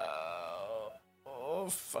 Oh,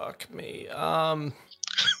 fuck me.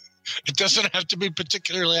 It doesn't have to be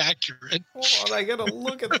particularly accurate. Hold on, I gotta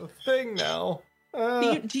look at the thing now.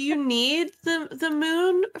 Do you need the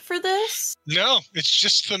moon for this? No, it's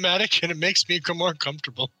just thematic and it makes me more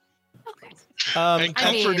comfortable. Okay. And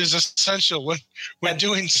comfort mean- is essential when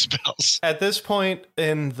doing spells. At this point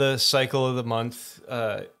in the cycle of the month,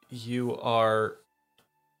 you are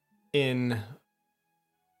in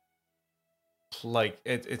like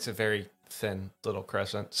it's a very thin little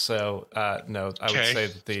crescent. So no, I would say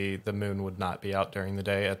that the moon would not be out during the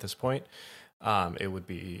day at this point. It would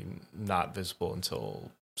be not visible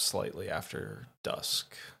until slightly after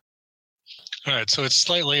dusk. All right, so it's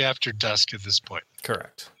slightly after dusk at this point.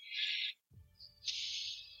 Correct.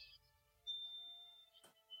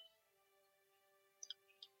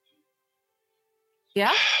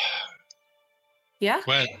 Yeah. Yeah.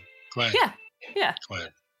 Gwen. Yeah. Yeah. Gwen.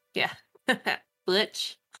 Yeah.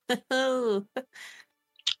 Glitch. Why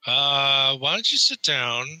don't you sit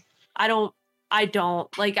down? I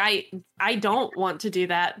don't like I don't want to do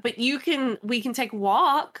that, but we can take a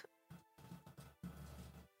walk.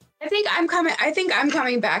 I think I'm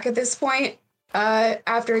coming back at this point.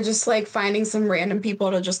 After just like finding some random people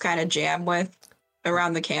to just kind of jam with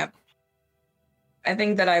around the camp. I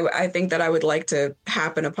think that I would like to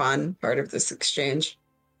happen upon part of this exchange.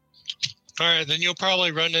 All right, then you'll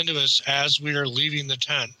probably run into us as we are leaving the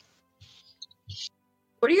tent.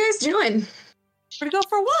 What are you guys doing? We're gonna go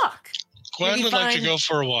for a walk. Gwen Maybe would like to find- go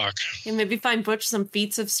for a walk. And maybe find Butch some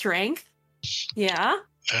feats of strength. Yeah.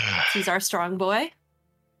 He's our strong boy.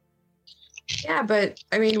 Yeah, but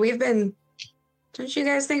I mean, don't you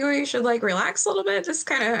guys think we should like relax a little bit? Just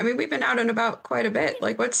kind of, I mean, we've been out and about quite a bit.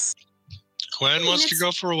 Like what's... Gwen wants to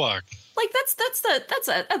go for a walk. Like that's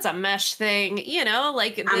a mesh thing, you know,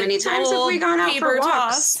 like How many times have we gone out for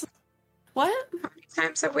walks? What? How many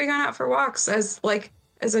times have we gone out for walks as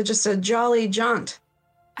just a jolly jaunt?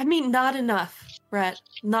 I mean, not enough, Rhett.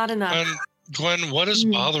 Not enough. Gwen, what is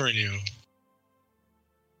bothering you?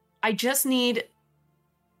 I just need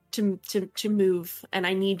to move, and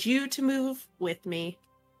I need you to move with me.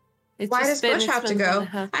 Why does Butch have to go?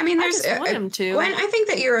 I mean, there's I just want him to. Gwen, I think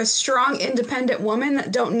that you're a strong, independent woman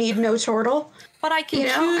that don't need no turtle. But I can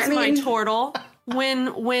choose my turtle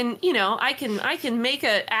when you know I can make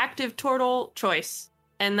an active turtle choice,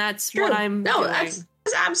 and that's True. what I'm doing. That's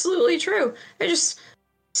absolutely true. I just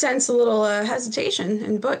sense a little hesitation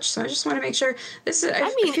in Butch, so I just want to make sure this is.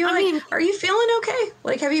 Are you feeling okay?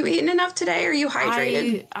 Like, have you eaten enough today? Are you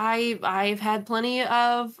hydrated? I've had plenty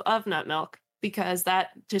of nut milk because that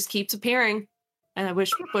just keeps appearing, and I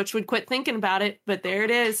wish Butch would quit thinking about it. But there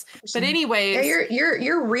it is. But anyways, yeah,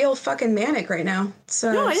 you're real fucking manic right now.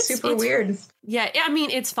 So no, it's super weird. Yeah, I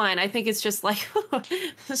mean it's fine. I think it's just like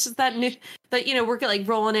this is that we're like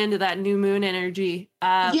rolling into that new moon energy.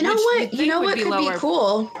 You know what could be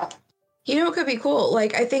cool? You know what could be cool?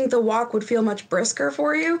 Like, I think the walk would feel much brisker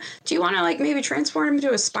for you. Do you want to like maybe transform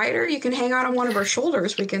into a spider? You can hang out on one of our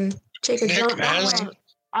shoulders. We can take a jump that way.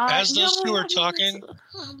 As those two are talking,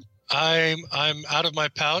 I'm out of my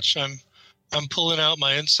pouch. I'm pulling out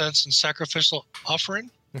my incense and sacrificial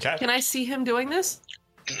offering. Okay. Can I see him doing this?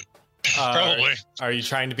 Probably. Are you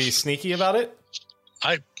trying to be sneaky about it?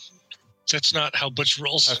 That's not how Butch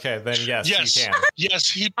rolls. Okay, then yes, you can. Yes,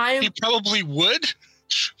 he probably would,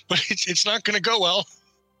 but it's not going to go well.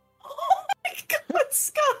 Oh my God,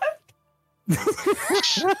 Scott!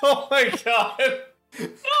 Oh my God! No.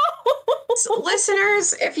 So,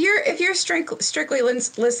 listeners, if you're strictly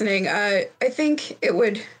listening, I think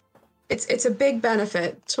it's a big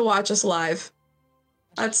benefit to watch us live.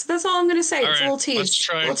 That's all I'm gonna say. All it's right, a little tease. Let's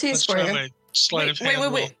try my sleight of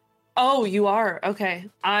hand. Wait. Oh, you are? Okay.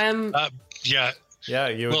 I'm yeah. Yeah,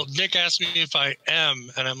 you. Well, Nick asked me if I am,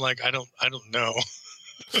 and I'm like, I don't know.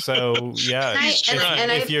 So yeah,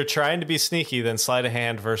 if you're trying to be sneaky, then sleight of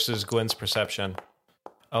hand versus Gwen's perception.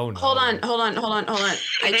 Oh no! Hold on.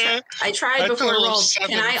 I tried before I rolled.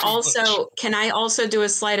 Can I also do a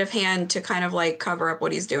sleight of hand to kind of like cover up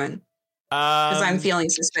what he's doing? Because I'm feeling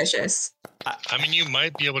suspicious. I mean, you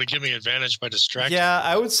might be able to give me advantage by distracting. Yeah,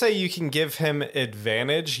 I would say you can give him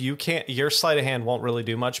advantage. You can't. Your sleight of hand won't really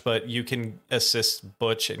do much, but you can assist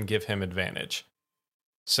Butch and give him advantage.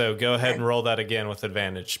 So go ahead and roll that again with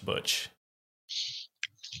advantage, Butch.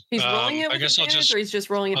 He's rolling it with I guess advantage, or he's just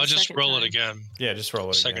rolling it. I'll just roll time? it again. Yeah, just roll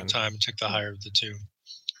it Second again. time, take the higher of the two.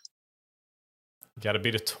 Got to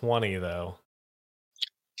beat a 20 though.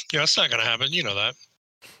 Yeah, that's not going to happen. You know that.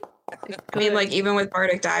 I mean, like, even with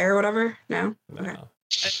Bardic Die or whatever? No? No.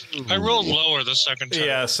 Okay. I rolled lower the second time.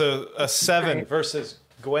 Yeah, so a 7 Right. versus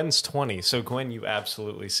Gwen's 20. So Gwen, you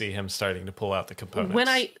absolutely see him starting to pull out the components. When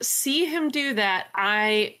I see him do that,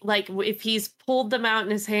 I like if he's pulled them out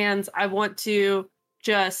in his hands, I want to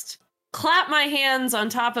just clap my hands on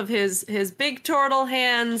top of his big turtle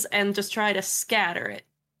hands and just try to scatter it.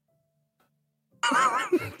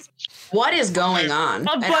 What is going on?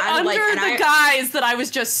 But And under I'm the guise that I was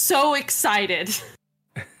just so excited.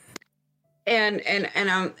 and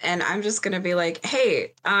I'm just gonna be like,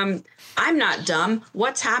 hey, I'm not dumb.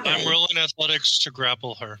 What's happening? I'm rolling athletics to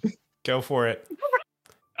grapple her. Go for it.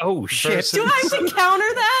 Oh shit! Versus- Do I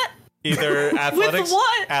encounter that? Either athletics, With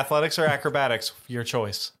what? athletics or acrobatics, your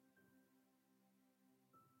choice.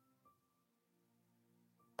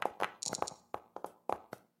 I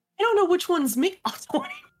don't know which one's me. Oh,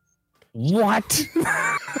 20. What?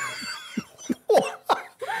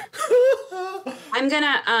 I'm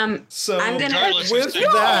gonna So I'm gonna- Regardless, with you say-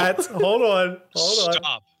 that, hold on.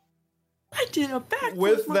 Stop. I did a backflip.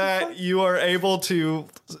 With that, motherfucker. you are able to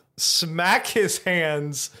smack his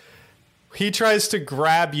hands. He tries to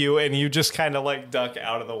grab you, and you just kind of like duck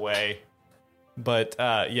out of the way. But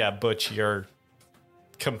yeah, Butch, your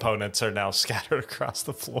components are now scattered across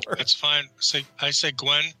the floor. That's fine. I say,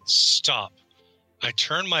 Gwen, stop. I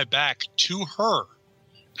turn my back to her,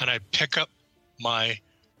 and I pick up my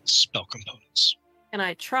spell components. And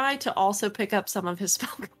I try to also pick up some of his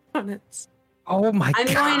spell components. Oh my I'm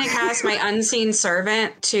god! going to cast my unseen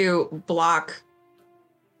servant to block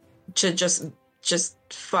to just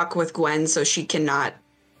fuck with Gwen so she cannot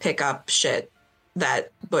pick up shit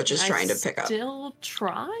that Butch is trying to pick up. Still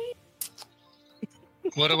try?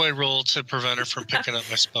 What do I roll to prevent her from picking up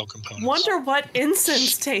my spell components? Wonder what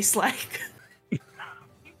incense tastes like.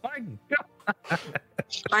 My god!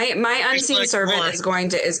 My unseen like servant more- is going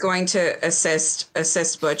to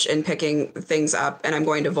assist Butch in picking things up, and I'm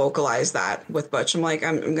going to vocalize that with Butch. I'm like,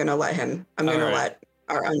 I'm gonna let Alright. let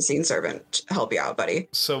our unseen servant help you out, buddy.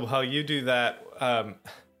 So how you do that?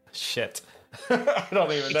 Shit, I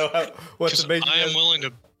don't even know what to make. I am willing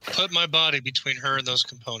to put my body between her and those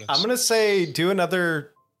components. I'm gonna say do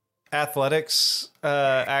another athletics,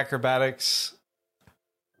 acrobatics,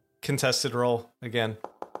 contested roll again.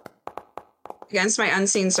 Against my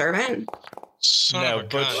unseen servant. Son No, of a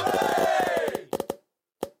Butch. gun.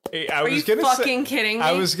 Hey, I Are was you gonna say, fucking kidding me?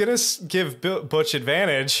 I was gonna give Butch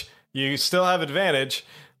advantage. You still have advantage,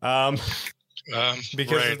 because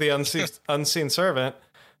Right. of the unseen servant.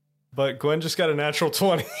 But Gwen just got a natural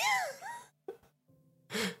 20.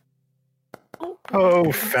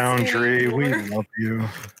 Oh, Foundry, we love you.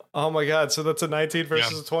 Oh my god! So that's a 19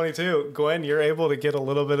 versus a 22. Gwen, you're able to get a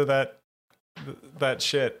little bit of that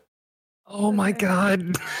shit. Oh my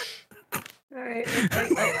god! All right.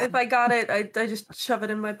 If I got it, I just shove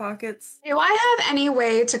it in my pockets. Do I have any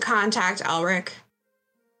way to contact Elric?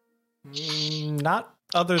 Not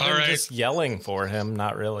other than All right. just yelling for him.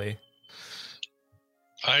 Not really.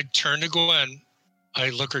 I turn to Gwen. I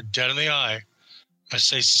look her dead in the eye. I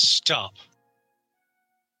say, stop.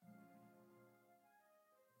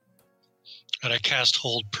 And I cast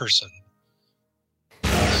Hold Person.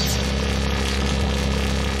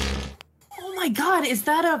 Oh my god, is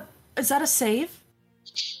that a save?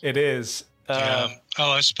 It is. Oh,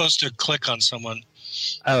 I was supposed to click on someone.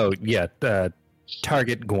 Oh yeah,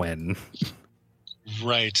 target Gwen.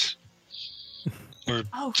 Right. Or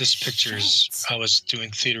Oh, this picture's, shit. I was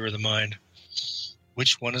doing theater of the mind.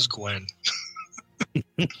 Which one is Gwen?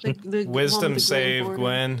 The Wisdom one with the save, green border.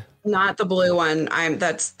 Gwen. Not the blue one.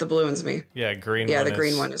 That's the blue one's me. Yeah, green. Yeah, one the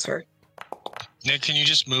green is- one is her. Nick, can you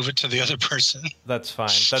just move it to the other person? That's fine.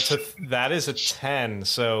 That is a 10.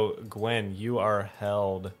 So Gwen, you are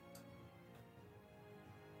held.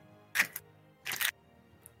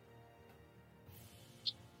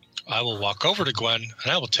 I will walk over to Gwen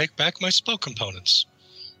and I will take back my spell components.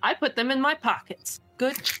 I put them in my pockets.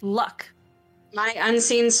 Good luck. My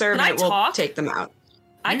unseen servant will talk? take them out.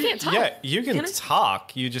 I can't talk. Yeah, you can Can I?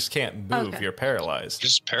 talk. You just can't move. Okay. You're paralyzed.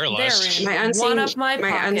 Just paralyzed. Therein. My unseen One of my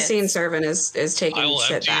pockets. unseen servant is I taking will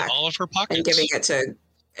shit empty back all of her pockets. and giving it to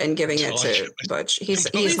Until I Butch. He's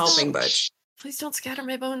Please helping don't. Butch. Please don't scatter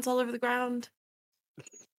my bones all over the ground.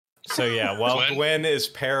 So yeah, while Gwen? Gwen is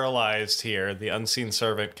paralyzed here, the unseen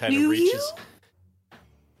servant kind of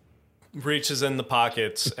reaches in the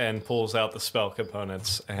pockets and pulls out the spell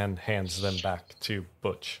components and hands them back to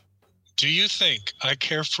Butch. Do you think I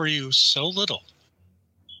care for you so little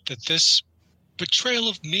that this betrayal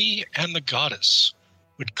of me and the goddess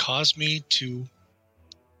would cause me to...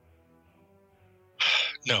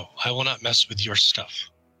 No, I will not mess with your stuff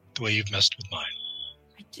the way you've messed with mine.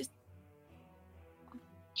 I just...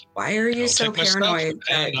 Why are you I'll so take my stuff paranoid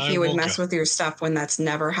that and I he would will mess go. with your stuff when that's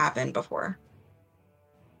never happened before?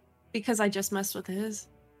 Because I just messed with his.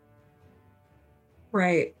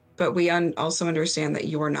 Right. But we also understand that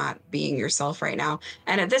you are not being yourself right now.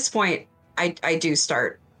 And at this point, I do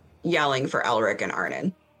start yelling for Elric and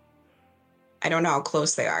Arnon. I don't know how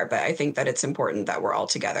close they are, but I think that it's important that we're all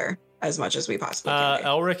together as much as we possibly can be.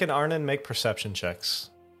 Elric and Arnon, make perception checks.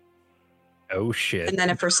 Oh shit. And then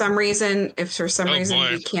if for some reason boy.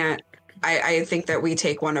 we can't, I think that we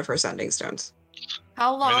take one of her sending stones.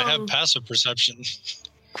 How I mean, they have long? passive perception.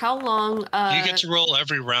 How long? You get to roll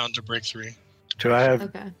every round to break 3. Do I have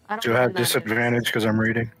Okay. I don't do know I have when that is. disadvantage because I'm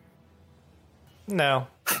reading? No.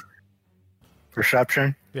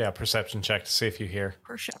 Perception? Yeah, perception check to see if you hear.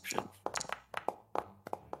 Perception.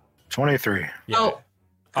 23. Yeah. Oh.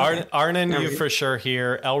 Okay. Arnon, Never you mind. for sure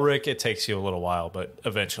hear. Elric, it takes you a little while, but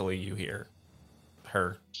eventually you hear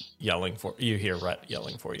her yelling for you. Hear Rhett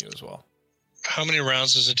yelling for you as well. How many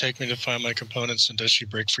rounds does it take me to find my components, and does she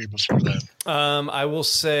break free before that? I will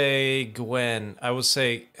say, Gwen. I will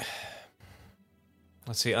say,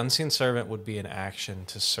 let's see. Unseen servant would be an action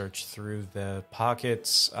to search through the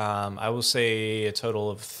pockets. I will say a total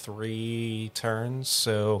of 3 turns.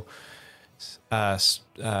 So,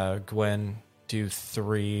 Gwen, do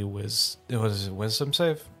 3 wisdom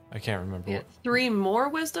save? I can't remember. Yeah, What. 3 more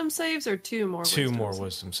wisdom saves or 2 more? 2 wisdom more saves?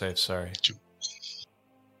 wisdom saves. Sorry.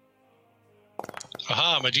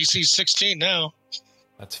 Aha, my DC 16 now.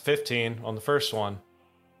 That's 15 on the first one.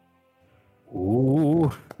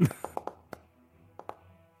 Ooh.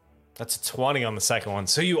 That's a 20 on the second one.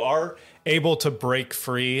 So you are able to break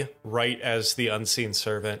free right as the unseen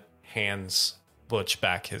servant hands Butch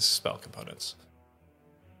back his spell components.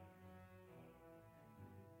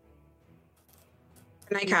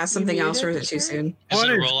 Can I cast something else, or is it too soon? Is What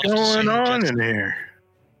it a is roll off the going same on dex? in here?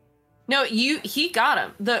 No, he got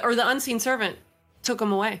him. The unseen servant took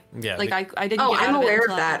him away. Yeah. Like I didn't. Oh, get I'm out aware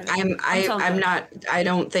it of until that. after. I'm not. I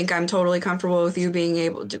don't think I'm totally comfortable with you being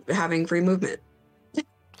able to having free movement.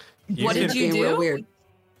 What did It's you being real do? weird.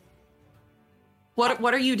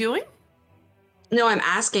 What are you doing? No, I'm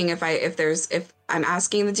asking if I'm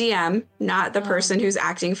asking the DM, not the Oh. person who's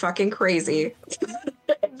acting fucking crazy.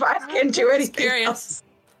 If I can do anything curious. else.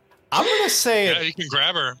 I'm going to say Yeah, you can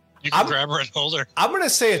grab her. You can grab her and hold her. I'm going to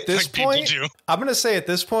say at this like people point, do. I'm going to say at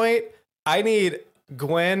this point, I need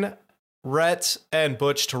Gwen, Rhett, and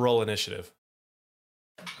Butch to roll initiative.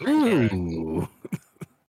 Ooh.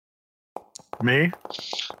 Me?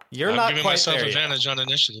 You're I'm not giving quite myself there yet. advantage on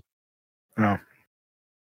initiative. No.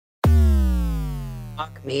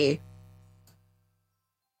 Fuck me.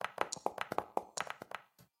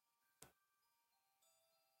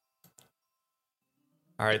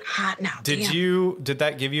 All right. Hot now. Did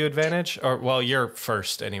that give you advantage? Or well, you're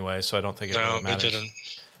first anyway, so I don't think it No, really it matters. didn't.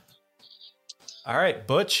 All right,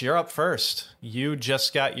 Butch, you're up first. You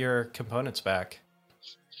just got your components back.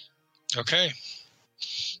 Okay.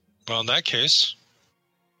 Well, in that case,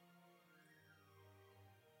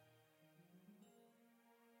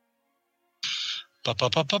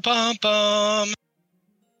 ba-ba-ba-ba-bum-bum.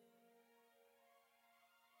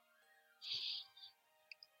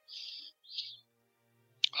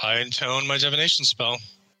 I intone my divination spell.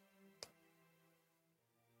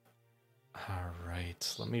 All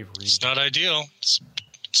right, let me read. It's not ideal. It's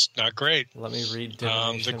not great. Let me read. The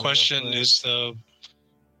divination real question quick. is the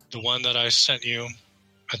one that I sent you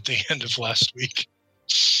at the end of last week.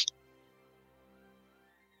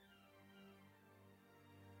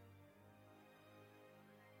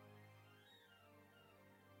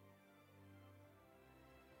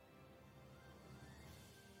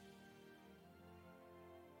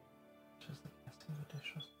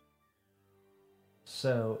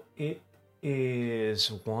 So it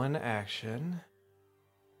is one action.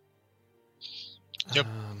 Yep.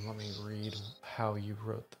 Let me read how you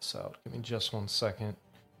wrote this out. Give me just 1 second.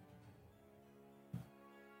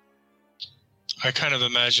 I kind of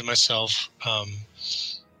imagine myself,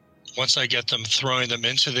 once I get them, throwing them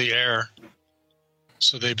into the air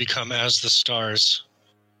so they become as the stars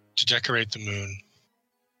to decorate the moon.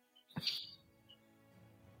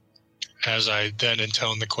 As I then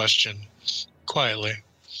intone the question, quietly,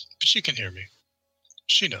 but she can hear me.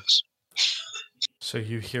 She knows. So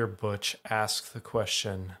you hear Butch ask the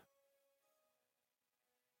question,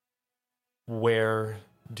 where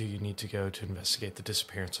do you need to go to investigate the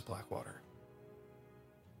disappearance of Blackwater?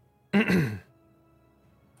 And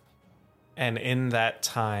in that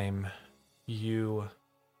time,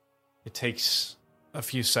 it takes a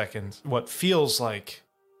few seconds, what feels like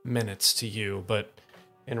minutes to you, but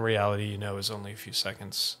in reality, you know, is only a few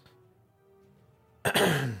seconds.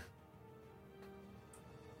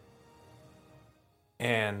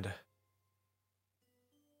 And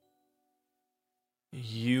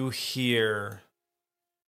you hear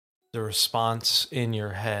the response in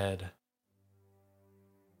your head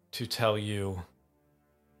to tell you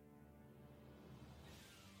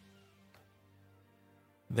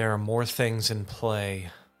there are more things in play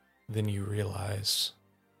than you realize.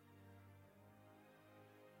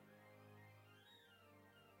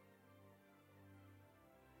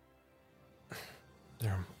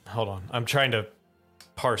 Hold on. I'm trying to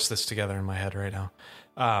parse this together in my head right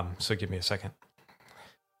now. So give me a second.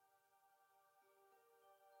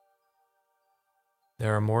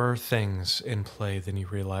 There are more things in play than you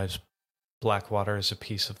realize. Blackwater is a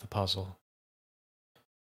piece of the puzzle.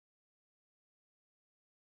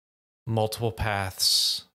 Multiple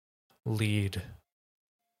paths lead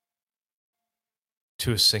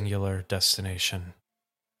to a singular destination.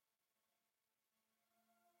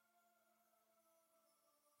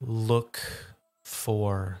 Look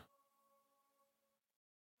for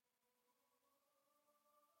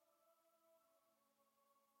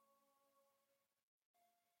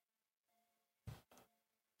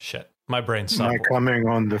shit. My brain stopped. Am I coming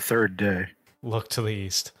on the third day? Look to the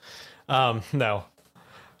east. No.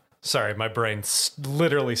 Sorry, my brain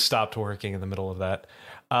literally stopped working in the middle of that.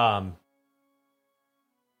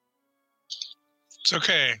 It's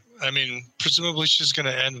okay. I mean, presumably she's going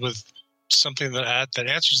to end with something that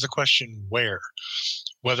answers the question where,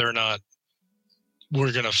 whether or not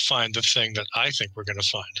we're going to find the thing that I think we're going to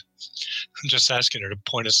find. I'm just asking her to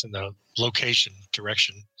point us in the location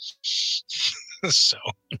direction. So,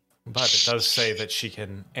 but it does say that she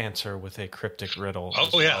can answer with a cryptic riddle.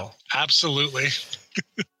 Oh yeah, well. Absolutely.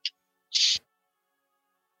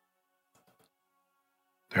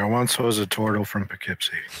 There once was a turtle from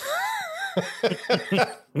Poughkeepsie.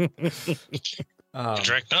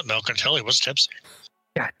 Drank nut milk until he was tipsy.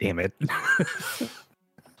 God damn it.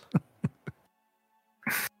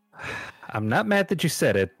 I'm not mad that you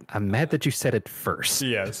said it. I'm mad that you said it first.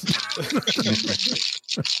 Yes.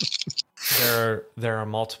 There are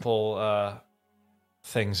multiple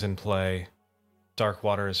things in play.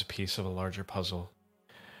 Darkwater is a piece of a larger puzzle.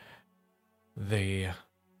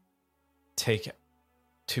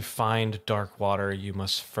 To find Darkwater, you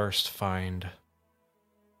must first find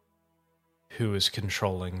who is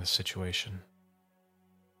controlling the situation.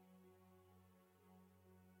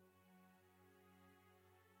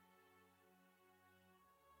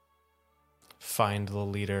 Find the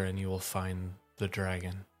leader and you will find the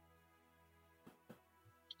dragon.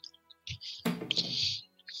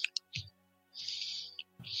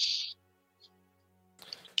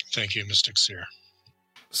 Thank you, Mystic Seer.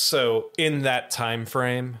 So in that time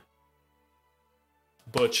frame,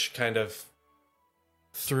 Butch kind of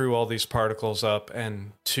threw all these particles up,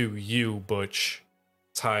 and to you, Butch,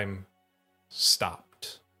 time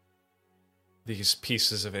stopped. These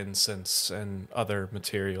pieces of incense and other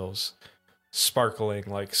materials sparkling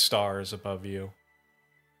like stars above you.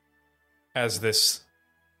 As this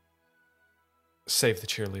save the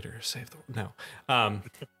cheerleader,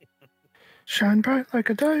 Shine bright like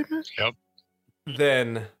a diamond. Yep.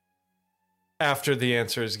 Then, after the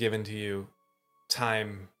answer is given to you,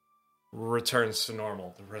 time returns to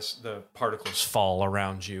normal. The particles fall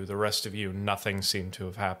around you. The rest of you, nothing seemed to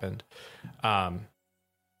have happened.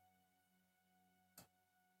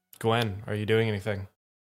 Gwen, are you doing anything?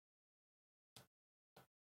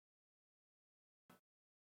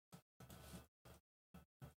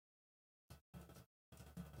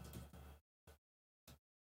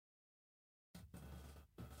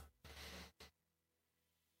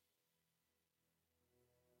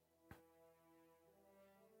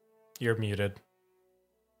 You're muted.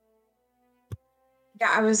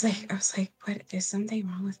 Yeah, I was like, what is something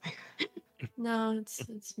wrong with my No,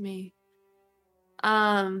 it's me.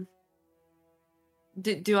 Do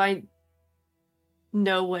I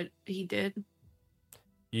know what he did?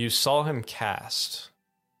 You saw him cast.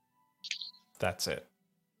 That's it.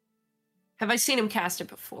 Have I seen him cast it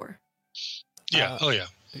before? Yeah. Oh yeah.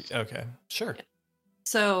 Okay. Sure.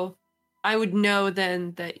 So I would know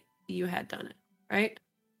then that you had done it, right?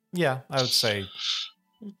 Yeah, I would say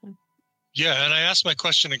Mhm. Yeah, and I asked my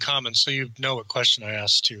question in common, so you know what question I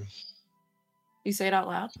asked too. You say it out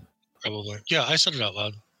loud? Probably. Yeah, I said it out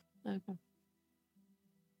loud. Okay.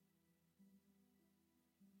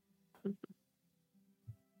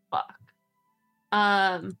 Fuck.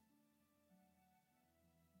 I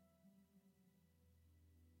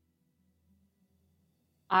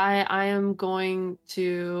am going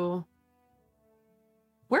to.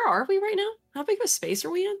 Where are we right now? How big of a space are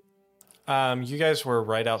we in? You guys were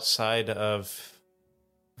right outside of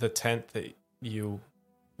the tent that you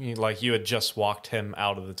had just walked him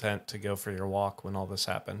out of the tent to go for your walk when all this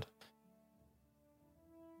happened.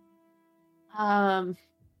 I'm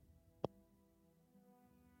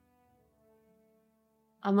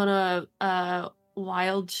gonna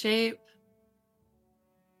wild shape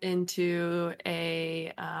into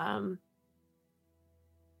a oh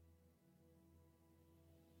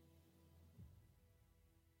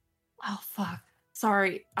fuck.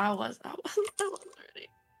 Sorry, I wasn't ready.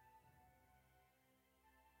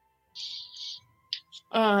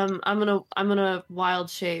 I'm gonna wild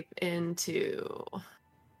shape into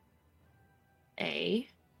a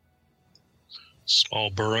Small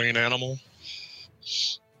burrowing animal.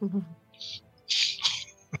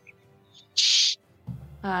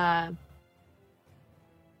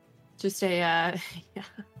 Just a yeah.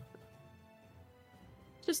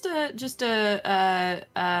 just a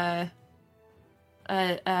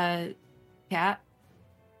cat.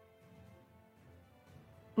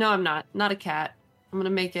 No, I'm not a cat. I'm gonna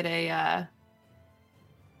make it a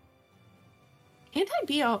can't I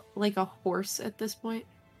be a horse at this point?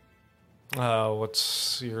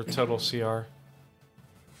 What's your total CR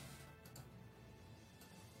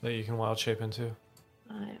that you can wild shape into?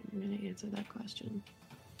 I'm gonna answer that question.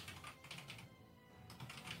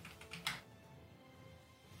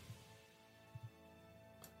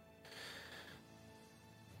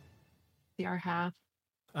 CR half.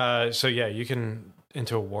 So yeah, you can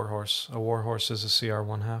into a warhorse. A warhorse is a CR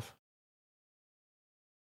 1/2.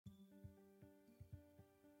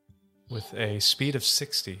 With a speed of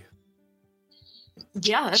 60.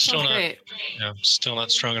 Yeah, that sounds great. Yeah, still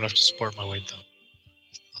not strong enough to support my weight though.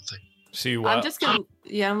 Nothing. So you I'm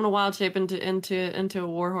gonna wild shape into a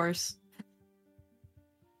warhorse.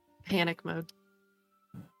 Panic mode.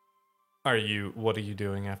 What are you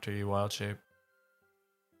doing after you wild shape?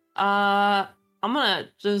 I'm gonna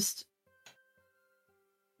just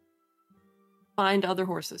find other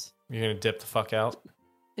horses. You're gonna dip the fuck out?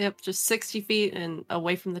 Yep, just 60 feet and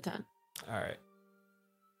away from the tent. All right.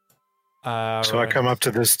 So I come up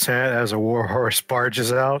to this tent as a warhorse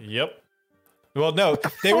barges out. Yep. Well, no,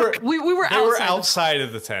 they were outside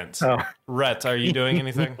of the tent. Oh. Rhett, are you doing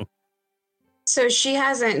anything? So she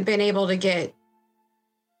hasn't been able to get.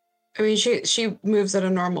 I mean, she moves at a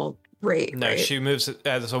normal rate. No, right? she moves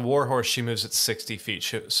as a warhorse. She moves at 60 feet,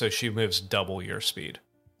 so she moves double your speed.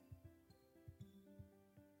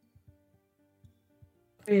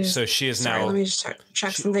 So she is now. Let me just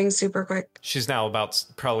check some things super quick. She's now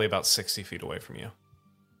probably about 60 feet away from you.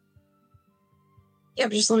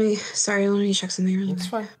 Yep, just let me check something really quick. That's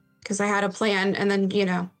fine. Because I had a plan, and then you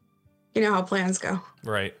know how plans go.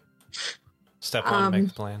 Right. Step 1, make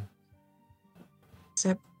the plan.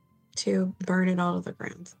 Step 2, burn it all to the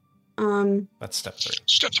ground. That's step 3.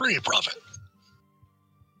 Step 3, profit.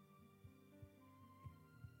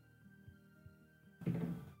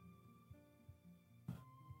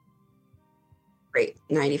 Great,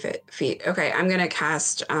 90 feet. Okay, I'm gonna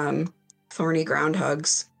cast Thorny Ground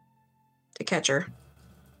Hugs to catch her.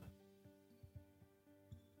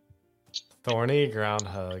 Thorny ground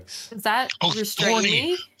hugs. Is that restraining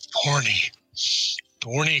me?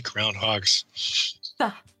 Thorny groundhogs.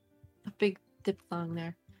 A big diphthong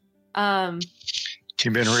there.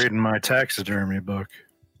 You've been reading my taxidermy book.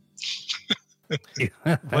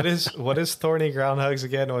 What is thorny ground hugs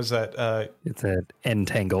again? Was that It's an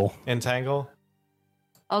entangle. entangle?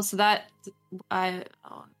 Oh, so that oh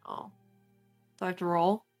no. Do I have to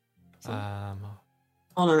roll? Hold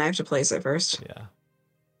on, I have to place it first. Yeah.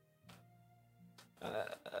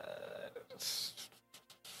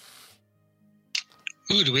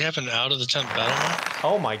 Ooh, do we have an out of the tent battle?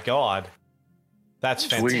 Oh my god. That's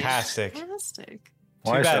Sweet. fantastic. Fantastic.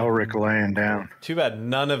 Why is bad. Elric laying down? Too bad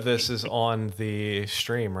none of this is on the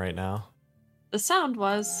stream right now. The sound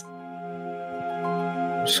was.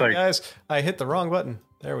 Looks like Guys, I hit the wrong button.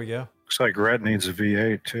 There we go. Rhett needs a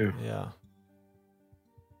V8 too. Yeah.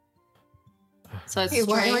 So it's Hey,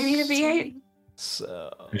 why do I need a V8?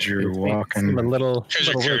 So As you're It makes walking, him a little Because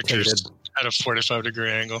your rotated. character's at a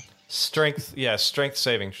 45-degree angle. strength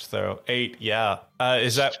saving throw 8. Yeah.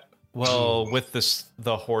 Is that with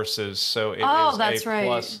the horses? So it is that's a right.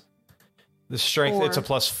 plus. The strength, it's a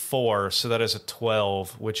 4. +4, so that is a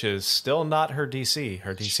 12, which is still not her DC.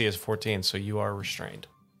 Her DC is 14, so you are restrained.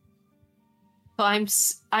 So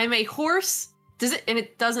I'm a horse. Does it, and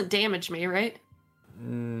it doesn't damage me, right?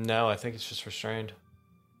 No, I think it's just restrained.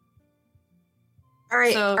 All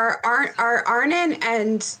right. So- are Arnon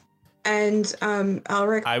and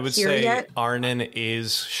Elric I would here say yet? Arnon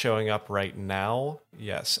is showing up right now.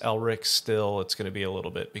 Yes, Elric still, it's going to be a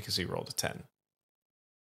little bit because he rolled a 10.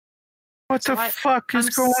 What So the I- fuck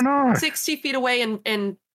is I'm going on? 60 feet away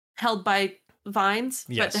and held by vines,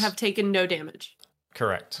 Yes. but have taken no damage.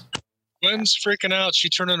 Correct. Gwen's freaking out. She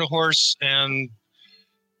turned into a horse, and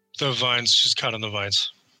the vines. She's caught on the vines.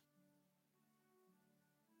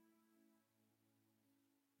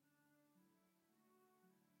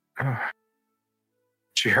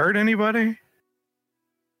 She hurt anybody?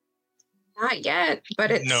 Not yet,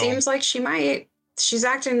 but it No. seems like she might. She's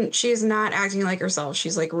not acting like herself.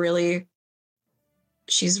 She's like really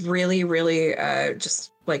just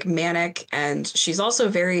like manic, and she's also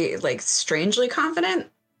very like strangely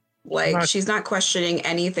confident. Like Not- she's not questioning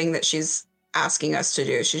anything that she's asking us to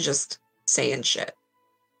do. She's just saying shit.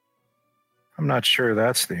 I'm not sure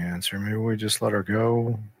that's the answer. Maybe we just let her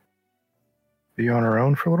go be on her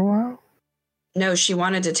own for a little while? No, she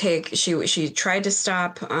wanted to take. She tried to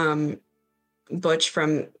stop Butch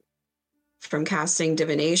from casting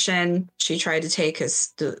divination. She tried to take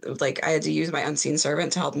his, like, I had to use my unseen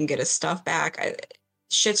servant to help him get his stuff back.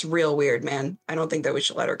 Shit's real weird, man. I don't think that we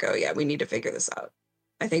should let her go yet. We need to figure this out.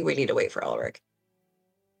 I think we need to wait for Elric.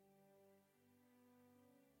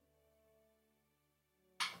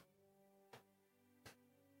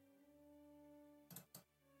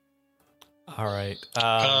 All right.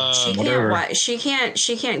 She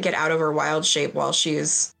can't get out of her wild shape while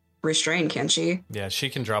she's restrained, can she? Yeah, she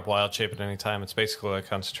can drop wild shape at any time. It's basically like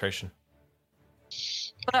concentration.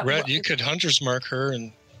 But, Rhett, you could hunter's mark her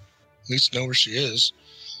and at least know where she is.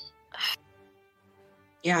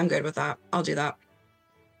 Yeah, I'm good with that. I'll do that.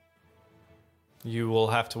 You will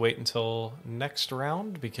have to wait until next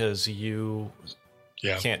round because you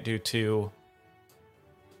can't do 2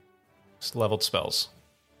 leveled spells.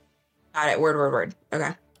 Got it. Word.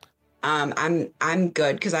 Okay. I'm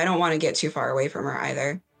good because I don't want to get too far away from her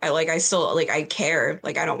either. I care.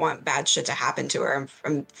 Like, I don't want bad shit to happen to her.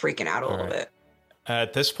 I'm freaking out a little bit.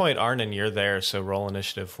 At this point, Arnon, you're there, so roll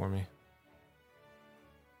initiative for me.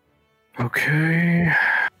 Okay.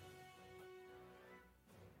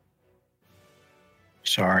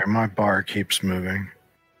 Sorry, my bar keeps moving.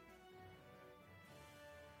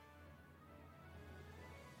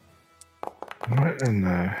 What in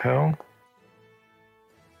the hell?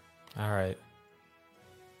 All right.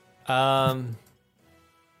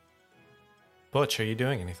 Butch, are you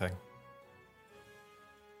doing anything?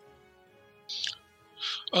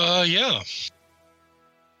 Yeah.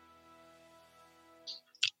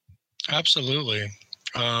 Absolutely.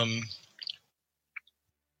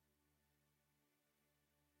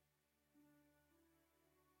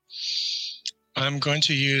 I'm going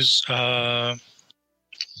to use I'm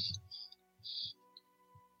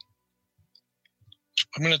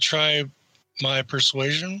going to try my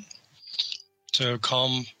persuasion to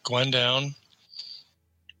calm Gwen down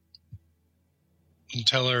and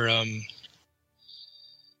tell her,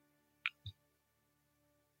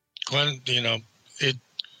 Gwen,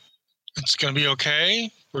 it's going to be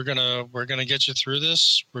okay. We're gonna get you through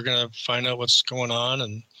this. We're gonna find out what's going on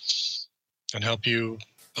and help you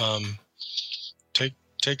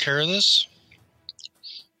take care of this.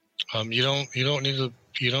 You don't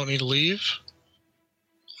need to leave.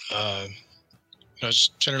 I was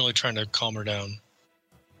generally trying to calm her down.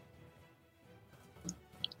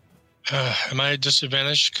 Am I at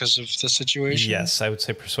disadvantage because of the situation? Yes, I would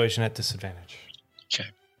say persuasion at disadvantage. Okay.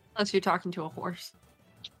 Unless you're talking to a horse.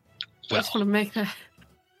 I Well, just want to make that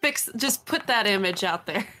just put that image out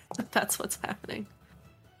there. That's what's happening.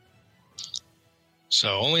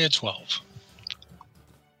 so only a 12.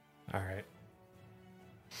 All right.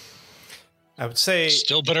 I would say...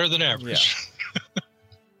 Still better than average.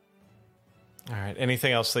 All right.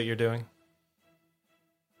 Anything else that you're doing?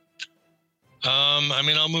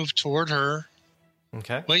 I'll move toward her.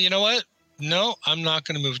 Okay. Well, you know what? No, I'm not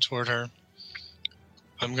going to move toward her.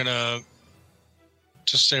 I'm going to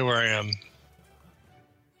just stay where I am.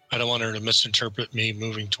 I don't want her to misinterpret me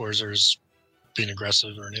moving towards her as being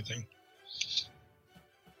aggressive or anything.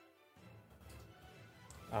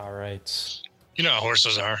 All right. You know how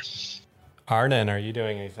horses are. Arnon, are you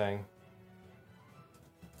doing anything?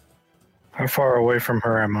 How far away from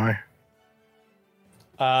her am I?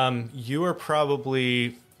 You are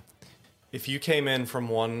probably... If you came in from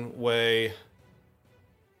one way...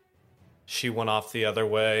 She went off the other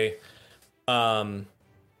way. You're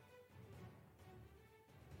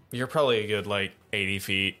probably a good, 80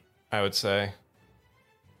 feet, I would say.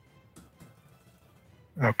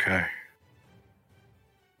 Okay.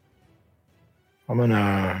 I'm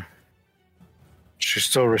gonna... She's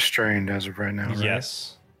still restrained as of right now, right?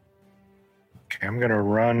 Yes. Okay, I'm gonna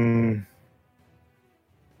run...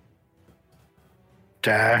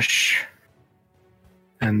 dash...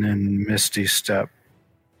 and then Misty Step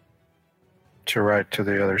to right to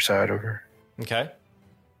the other side of her. Okay.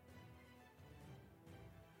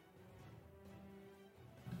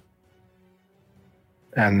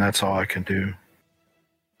 And that's all I can do.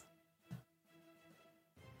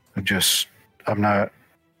 I'm not,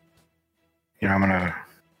 I'm gonna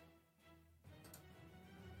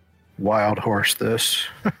wild horse this.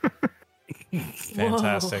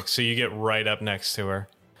 Fantastic. So you get right up next to her.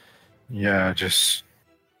 Yeah, just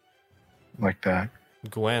like that.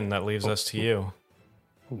 Gwen, that leaves us to you.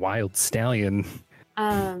 Wild stallion.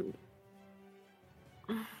 How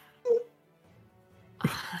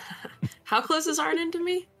close is Arnon to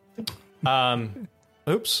me?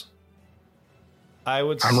 Oops.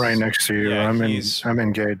 I'm right next to you. Yeah, I'm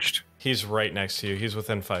engaged. He's right next to you. He's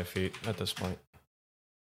within 5 feet at this point.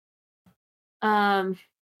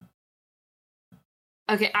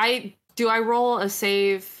 Okay, do I roll a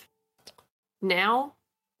save now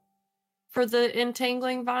for the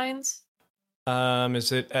entangling vines?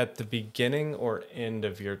 Is it at the beginning or end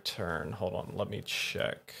of your turn? Hold on, let me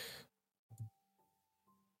check.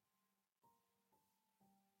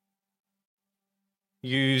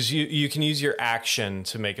 You can use your action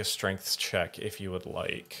to make a strength check if you would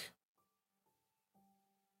like.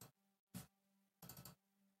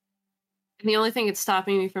 And the only thing it's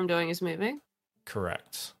stopping me from doing is moving?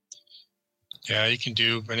 Correct. Yeah, you can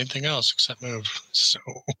do anything else except move. So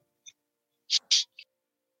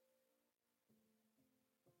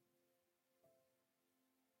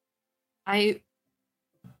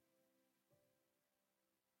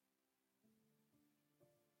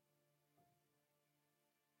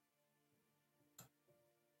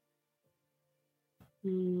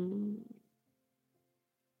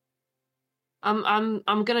I'm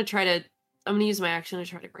gonna use my action to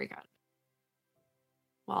try to break out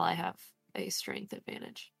while I have a strength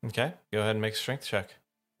advantage. Okay, go ahead and make a strength check.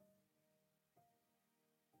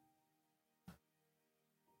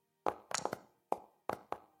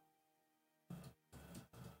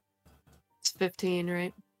 It's 15,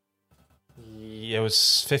 right? Yeah, it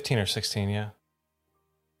was 15 or 16, yeah.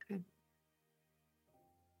 Okay.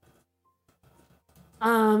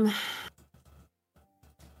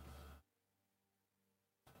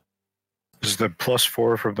 Is the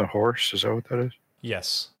 +4 from the horse? Is that what that is?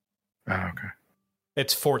 Yes. Oh, okay.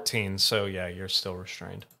 It's 14, so yeah, you're still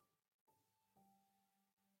restrained.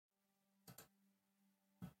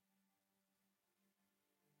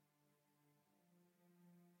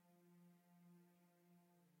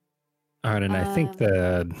 All right, and I think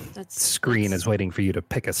the screen that's- is waiting for you to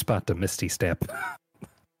pick a spot to Misty Step.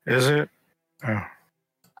 Is it? Oh.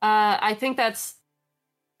 I think that's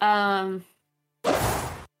I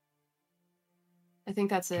think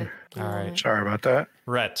that's it. All right. Sorry about that.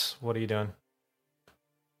 Rhett, what are you doing?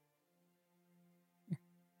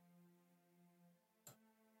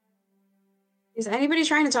 Is anybody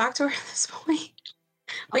trying to talk to her at this point?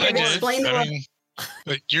 Like, I I've did. explained to her.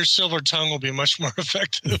 But your silver tongue will be much more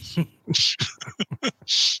effective.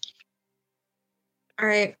 All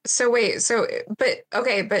right.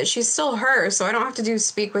 But she's still her, so I don't have to do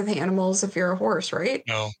speak with animals if you're a horse, right?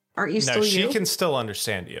 No. Aren't you No, still she you? can still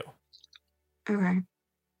understand you. Okay.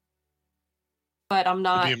 But I'm It'd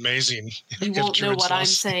not. be amazing. You if won't know druids what I'm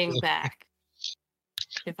lost- saying back.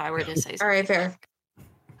 If I were to say something. All right, fair.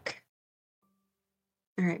 Okay.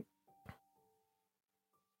 All right.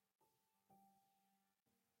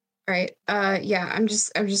 All right. Yeah, I'm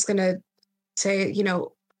just gonna say, we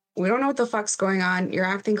don't know what the fuck's going on. You're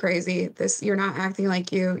acting crazy. You're not acting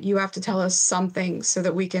like you. You have to tell us something so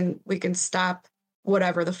that we can stop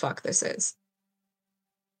whatever the fuck this is.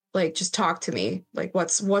 Like, just talk to me. Like,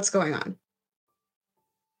 what's going on?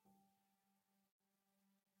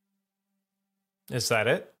 Is that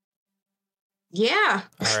it? Yeah.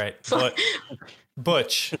 All right. Fuck.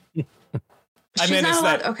 Butch. She's not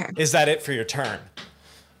allowed. Okay. Is that it for your turn?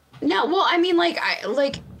 No, well, I mean,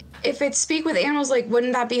 if it's speak with animals,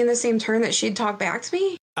 wouldn't that be in the same turn that she'd talk back to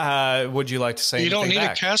me? Would you like to say You don't anything need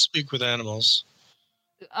back? to cast speak with animals.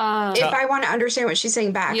 If I want to understand what she's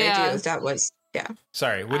saying back, I Yeah. do. That was, yeah.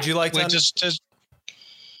 Sorry, would you like to... Wait, just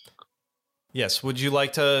Yes, would you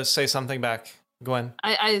like to say something back, Gwen?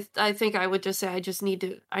 I think I would just say I need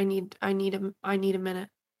a minute.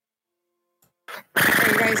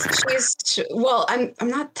 Hey guys, well, I'm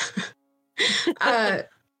not.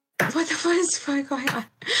 What is going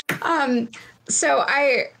on? So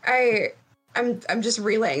I'm just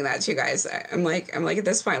relaying that to you guys. I'm like at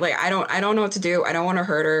this point, like I don't know what to do. I don't want to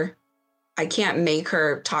hurt her. I can't make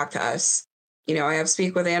her talk to us. You know, I have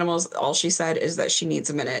speak with animals. All she said is that she needs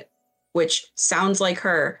a minute, which sounds like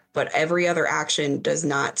her, but every other action does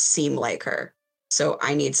not seem like her. So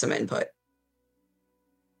I need some input.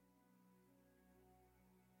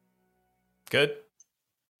 Good?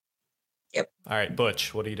 Yep. All right,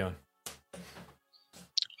 Butch, what are you doing?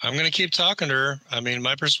 I'm going to keep talking to her. I mean,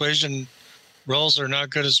 my persuasion rolls are not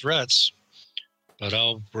good as Rhett's, but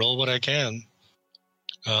I'll roll what I can.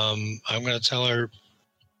 I'm going to tell her,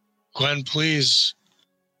 Gwen, please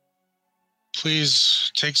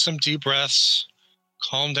take some deep breaths,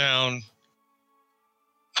 calm down.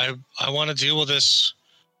 I want to deal with this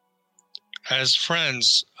as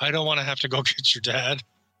friends. I don't want to have to go get your dad.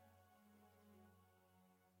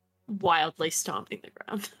 Wildly stomping the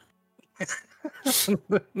ground.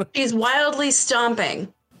 She's wildly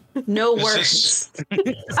stomping. No words.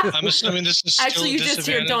 I'm assuming this is still Actually, you just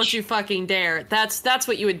hear disadvantage. "Don't you fucking dare." That's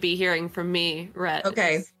what you would be hearing from me, Rhett.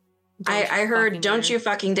 Okay. Don't I you heard fucking "Don't dare." you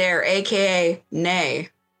fucking dare," aka nay.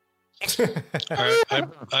 All right,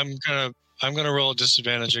 I'm gonna roll a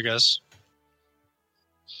disadvantage, I guess.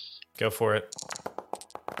 Go for it.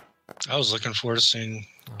 I was looking forward to seeing.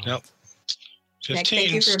 Yep. 15. Nick,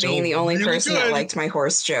 thank you for still being the only really person that good. liked my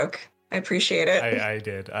horse joke. I appreciate it. I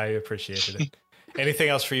did. I appreciated it. Anything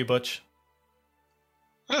else for you, Butch?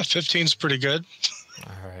 15's pretty good.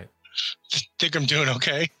 All right. Think I'm doing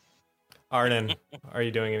okay. Arnon, are you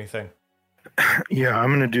doing anything? Yeah, I'm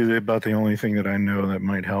going to do about the only thing that I know that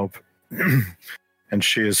might help. And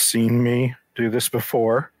she has seen me do this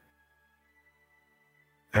before.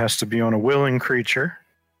 It has to be on a willing creature.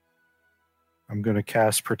 I'm going to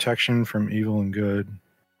cast protection from evil and good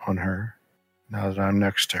on her now that I'm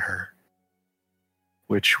next to her.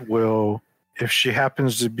 Which will, if she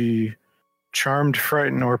happens to be charmed,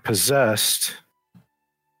 frightened, or possessed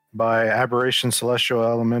by aberration, celestial,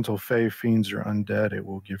 elemental, fae, fiends, or undead, it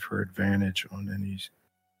will give her advantage on any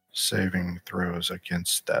saving throws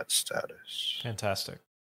against that status. Fantastic.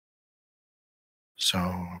 So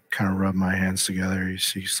kind of rub my hands together. You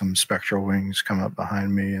see some spectral wings come up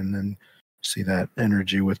behind me, and then see that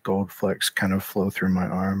energy with gold flecks kind of flow through my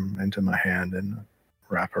arm into my hand and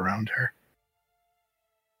wrap around her.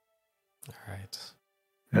 All right.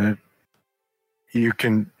 And you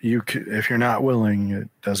can, if you're not willing, it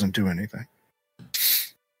doesn't do anything.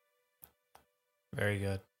 Very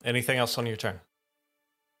good. Anything else on your turn?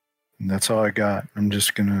 And that's all I got. I'm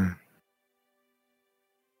just gonna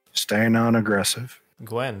stay non-aggressive.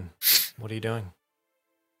 Gwen, what are you doing?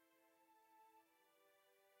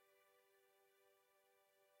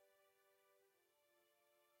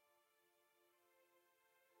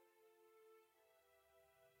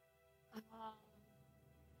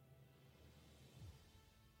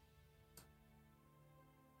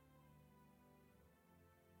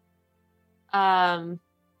 Um.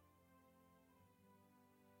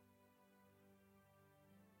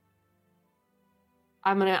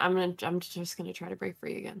 I'm just gonna try to break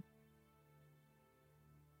free again.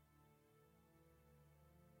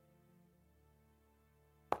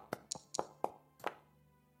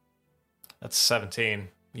 That's 17.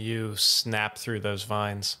 You snap through those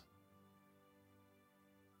vines.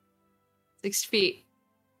 6 feet.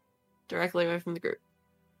 Directly away from the group.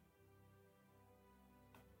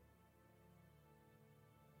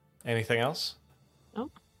 Anything else?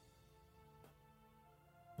 Nope.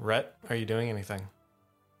 Rhett, are you doing anything?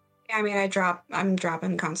 Yeah, I mean, I'm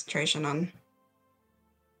dropping concentration on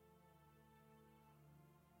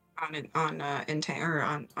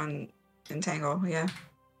entangle. Yeah.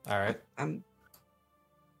 All right.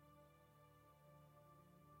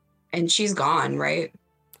 And she's gone, right?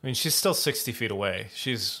 I mean, she's still 60 feet away.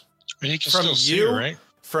 She's And you can from still see you, her, right?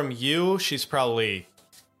 From you, she's probably,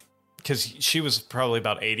 because she was probably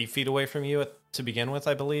about 80 feet away from you to begin with,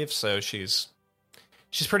 I believe. So she's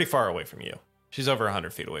pretty far away from you. She's over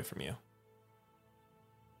 100 feet away from you.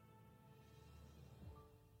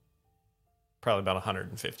 Probably about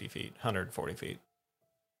 150 feet, 140 feet.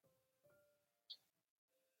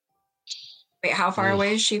 Wait, how far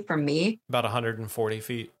away is she from me? About 140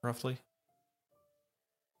 feet, roughly.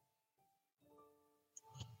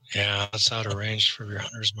 Yeah, that's out of range for your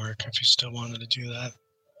hunter's mark if you still wanted to do that.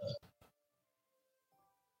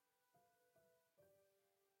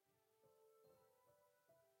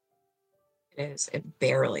 It is. It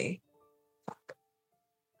barely.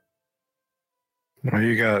 Well,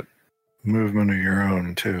 you got movement of your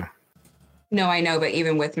own, too. No, I know, but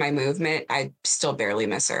even with my movement, I still barely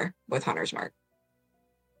miss her with Hunter's Mark.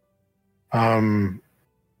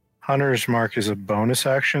 Hunter's Mark is a bonus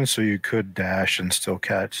action, so you could dash and still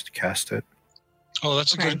cast it. Oh,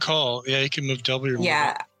 that's Okay. a good call. Yeah, you can move double your Yeah,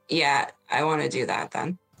 movement. yeah, I want to do that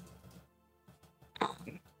then.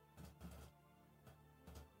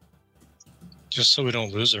 Just so we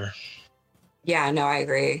don't lose her. Yeah, no, I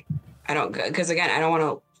agree. I don't, because again, I don't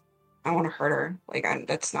want to hurt her. Like,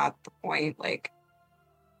 that's not the point. Like,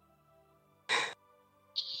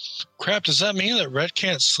 Crap, does that mean that Red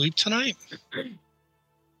can't sleep tonight? I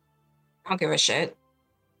don't give a shit.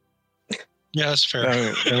 Yeah, that's fair.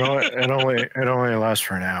 It only lasts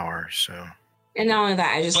for an hour, so. And not only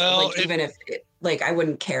that, I just Well, like, even if like, I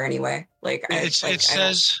wouldn't care anyway. Like, it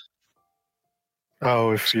says,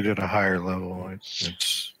 Oh, if you did a higher level,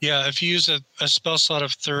 it's. yeah, if you use a spell slot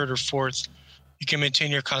of third or fourth, you can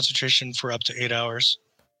maintain your concentration for up to 8 hours.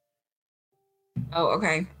 Oh,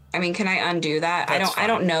 okay. I mean, can I undo that? That's I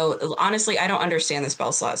don't know. Honestly, I don't understand the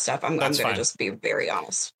spell slot stuff. I'm That's gonna fine. just be very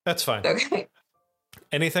honest. That's fine. Okay.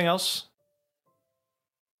 Anything else?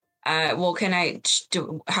 Well, can I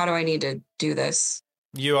do? How do I need to do this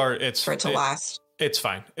You are. It's for it to last? It's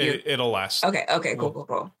fine. It'll last. Okay. Okay.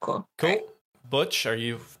 Cool. Cool. Right. Butch, are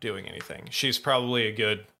you doing anything? She's probably a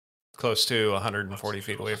good close to 140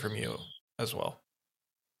 feet away from you as well.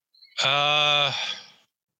 Ah,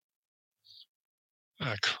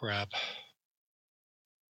 crap.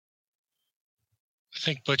 I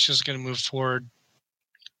think Butch is going to move forward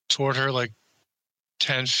toward her like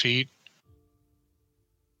 10 feet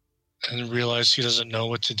and realize he doesn't know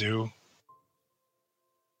what to do.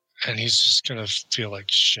 And he's just going to feel like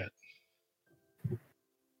shit.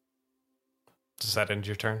 Does that end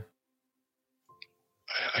your turn?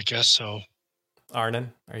 I guess so.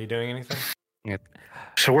 Arnon, are you doing anything?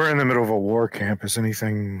 So we're in the middle of a war camp. Is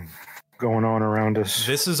anything going on around us?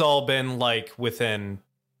 This has all been like within,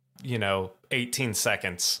 18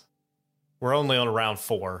 seconds. We're only on round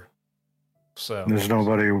 4. So There's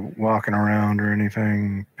nobody walking around or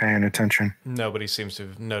anything paying attention. nobody seems to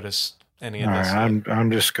have noticed any of All this. right, yet.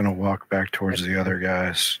 I'm just gonna walk back towards the other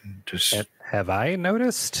guys. Just Have I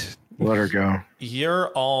noticed? let her go. You're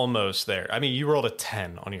almost there. I mean, you rolled a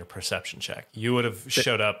 10 on your perception check. You would have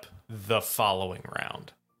showed up the following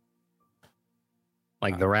round.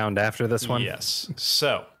 Like the round after this one? Yes.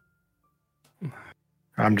 So,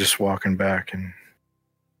 I'm just walking back, and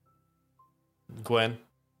Gwen,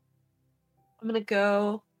 I'm gonna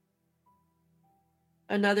go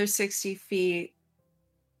another 60 feet.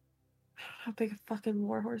 How big a fucking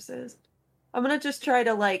warhorse is? I'm gonna just try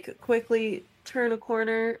to like quickly turn a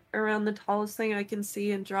corner around the tallest thing I can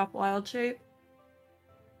see and drop wild shape.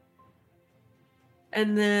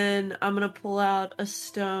 And then I'm gonna pull out a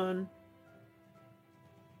stone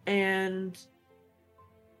and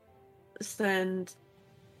send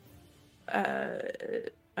I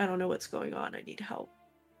don't know what's going on. I need help.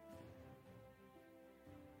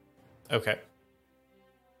 okay.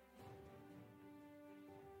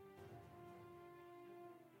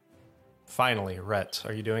 Finally, Rhett,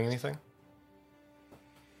 are you doing anything?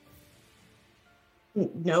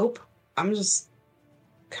 Nope. I'm just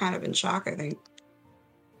kind of in shock, I think.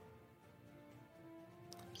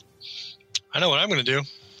 I know what I'm going to do.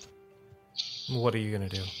 What are you going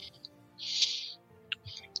to do?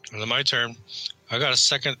 And then my turn. I got a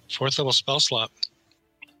second, 4th level spell slot.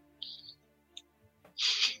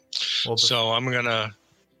 Well, So I'm going to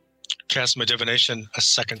cast my divination a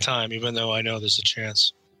second time, even though I know there's a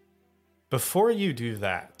chance. before you do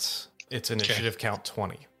that, it's initiative count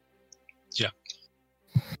 20. Yeah.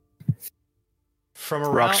 From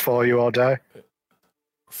rocks around, fall, you all die.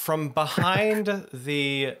 from behind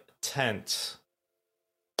the tent,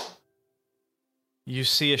 you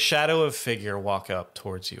see a shadow of figure walk up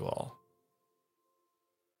towards you all.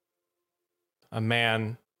 A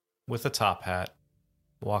man with a top hat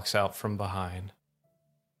walks out from behind.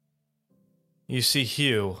 You see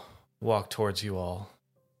Hugh walk towards you all.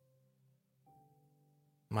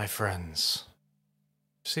 My friends,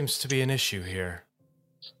 seems to be an issue here.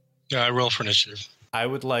 Yeah, I roll for initiative. I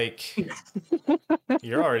would like...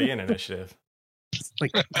 You're already in initiative.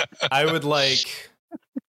 Like, I would like...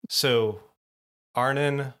 So,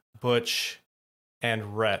 Arnon, Butch,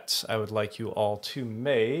 and Rhett, I would like you all to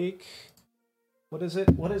make... What is it?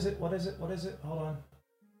 Hold on.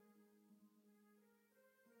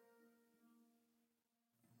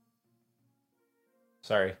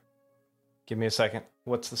 Sorry. Give me a second.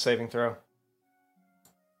 What's the saving throw?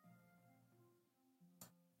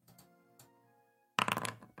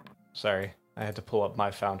 Sorry. I had to pull up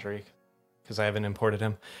my Foundry because I haven't imported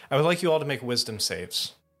him. I would like you all to make wisdom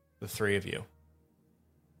saves. the three of you.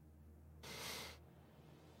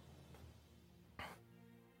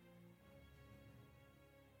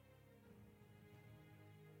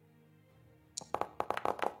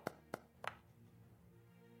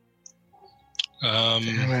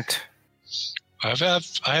 Damn it. I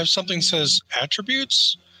have something that says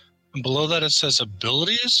attributes, and below that it says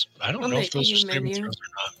abilities. I don't On know the if those are E saving menu. throws or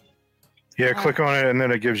not. Yeah, click on it, and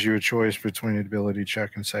then it gives you a choice between ability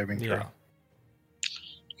check and saving throw. Yeah.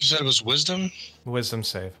 You said it was wisdom? Wisdom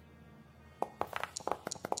save.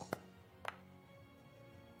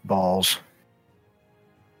 Balls.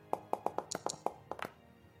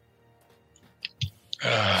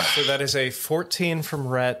 So that is a 14 from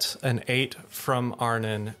Rhett, an 8 from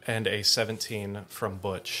Arnon, and a 17 from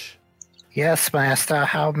Butch. Yes, master.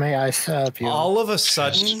 How may I serve you? All of a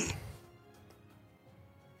sudden,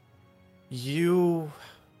 you...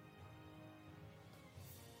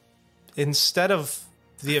 Instead of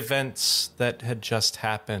the events that had just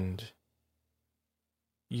happened,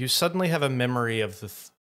 you suddenly have a memory of the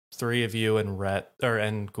three of you and Rhett,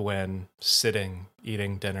 and Gwen sitting,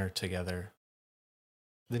 eating dinner together.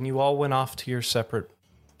 Then you all went off to your separate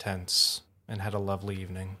tents and had a lovely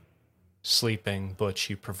evening. Sleeping, Butch,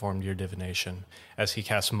 you performed your divination as he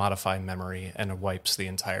casts Modify Memory and wipes the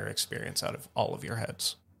entire experience out of all of your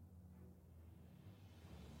heads.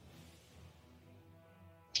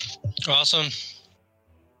 Awesome.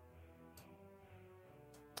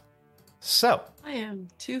 So, I am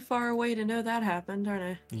too far away to know that happened, aren't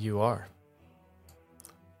I? you are.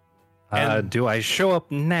 And- Do I show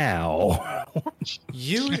up now?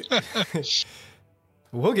 You...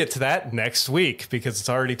 We'll get to that next week because it's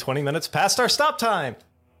already 20 minutes past our stop time.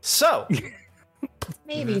 So,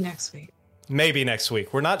 Maybe next week. maybe next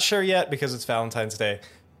week. We're not sure yet because it's Valentine's Day.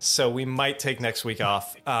 So we might take next week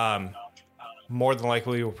off. More than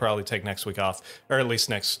likely, we'll probably take next week off, or at least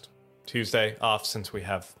next Tuesday off, since we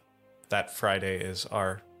have that Friday is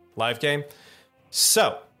our live game.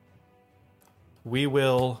 So, we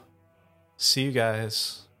will see you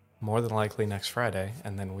guys more than likely next Friday,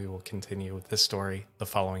 and then we will continue with this story the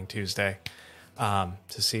following Tuesday to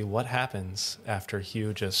see what happens after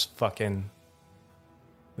Hugh just fucking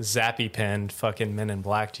zappy pinned fucking Men in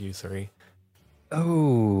Black to you three.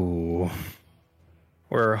 Oh.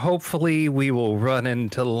 Or hopefully we will run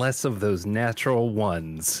into less of those natural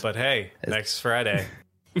ones. But hey, next Friday,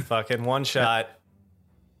 fucking one shot.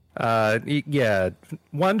 Yeah,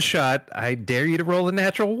 one shot. I dare you to roll a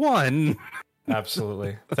natural one.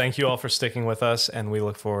 Absolutely. Thank you all for sticking with us, and we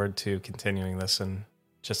look forward to continuing this in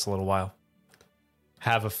just a little while.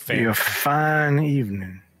 Have a Be a fine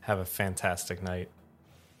evening. have a fantastic night.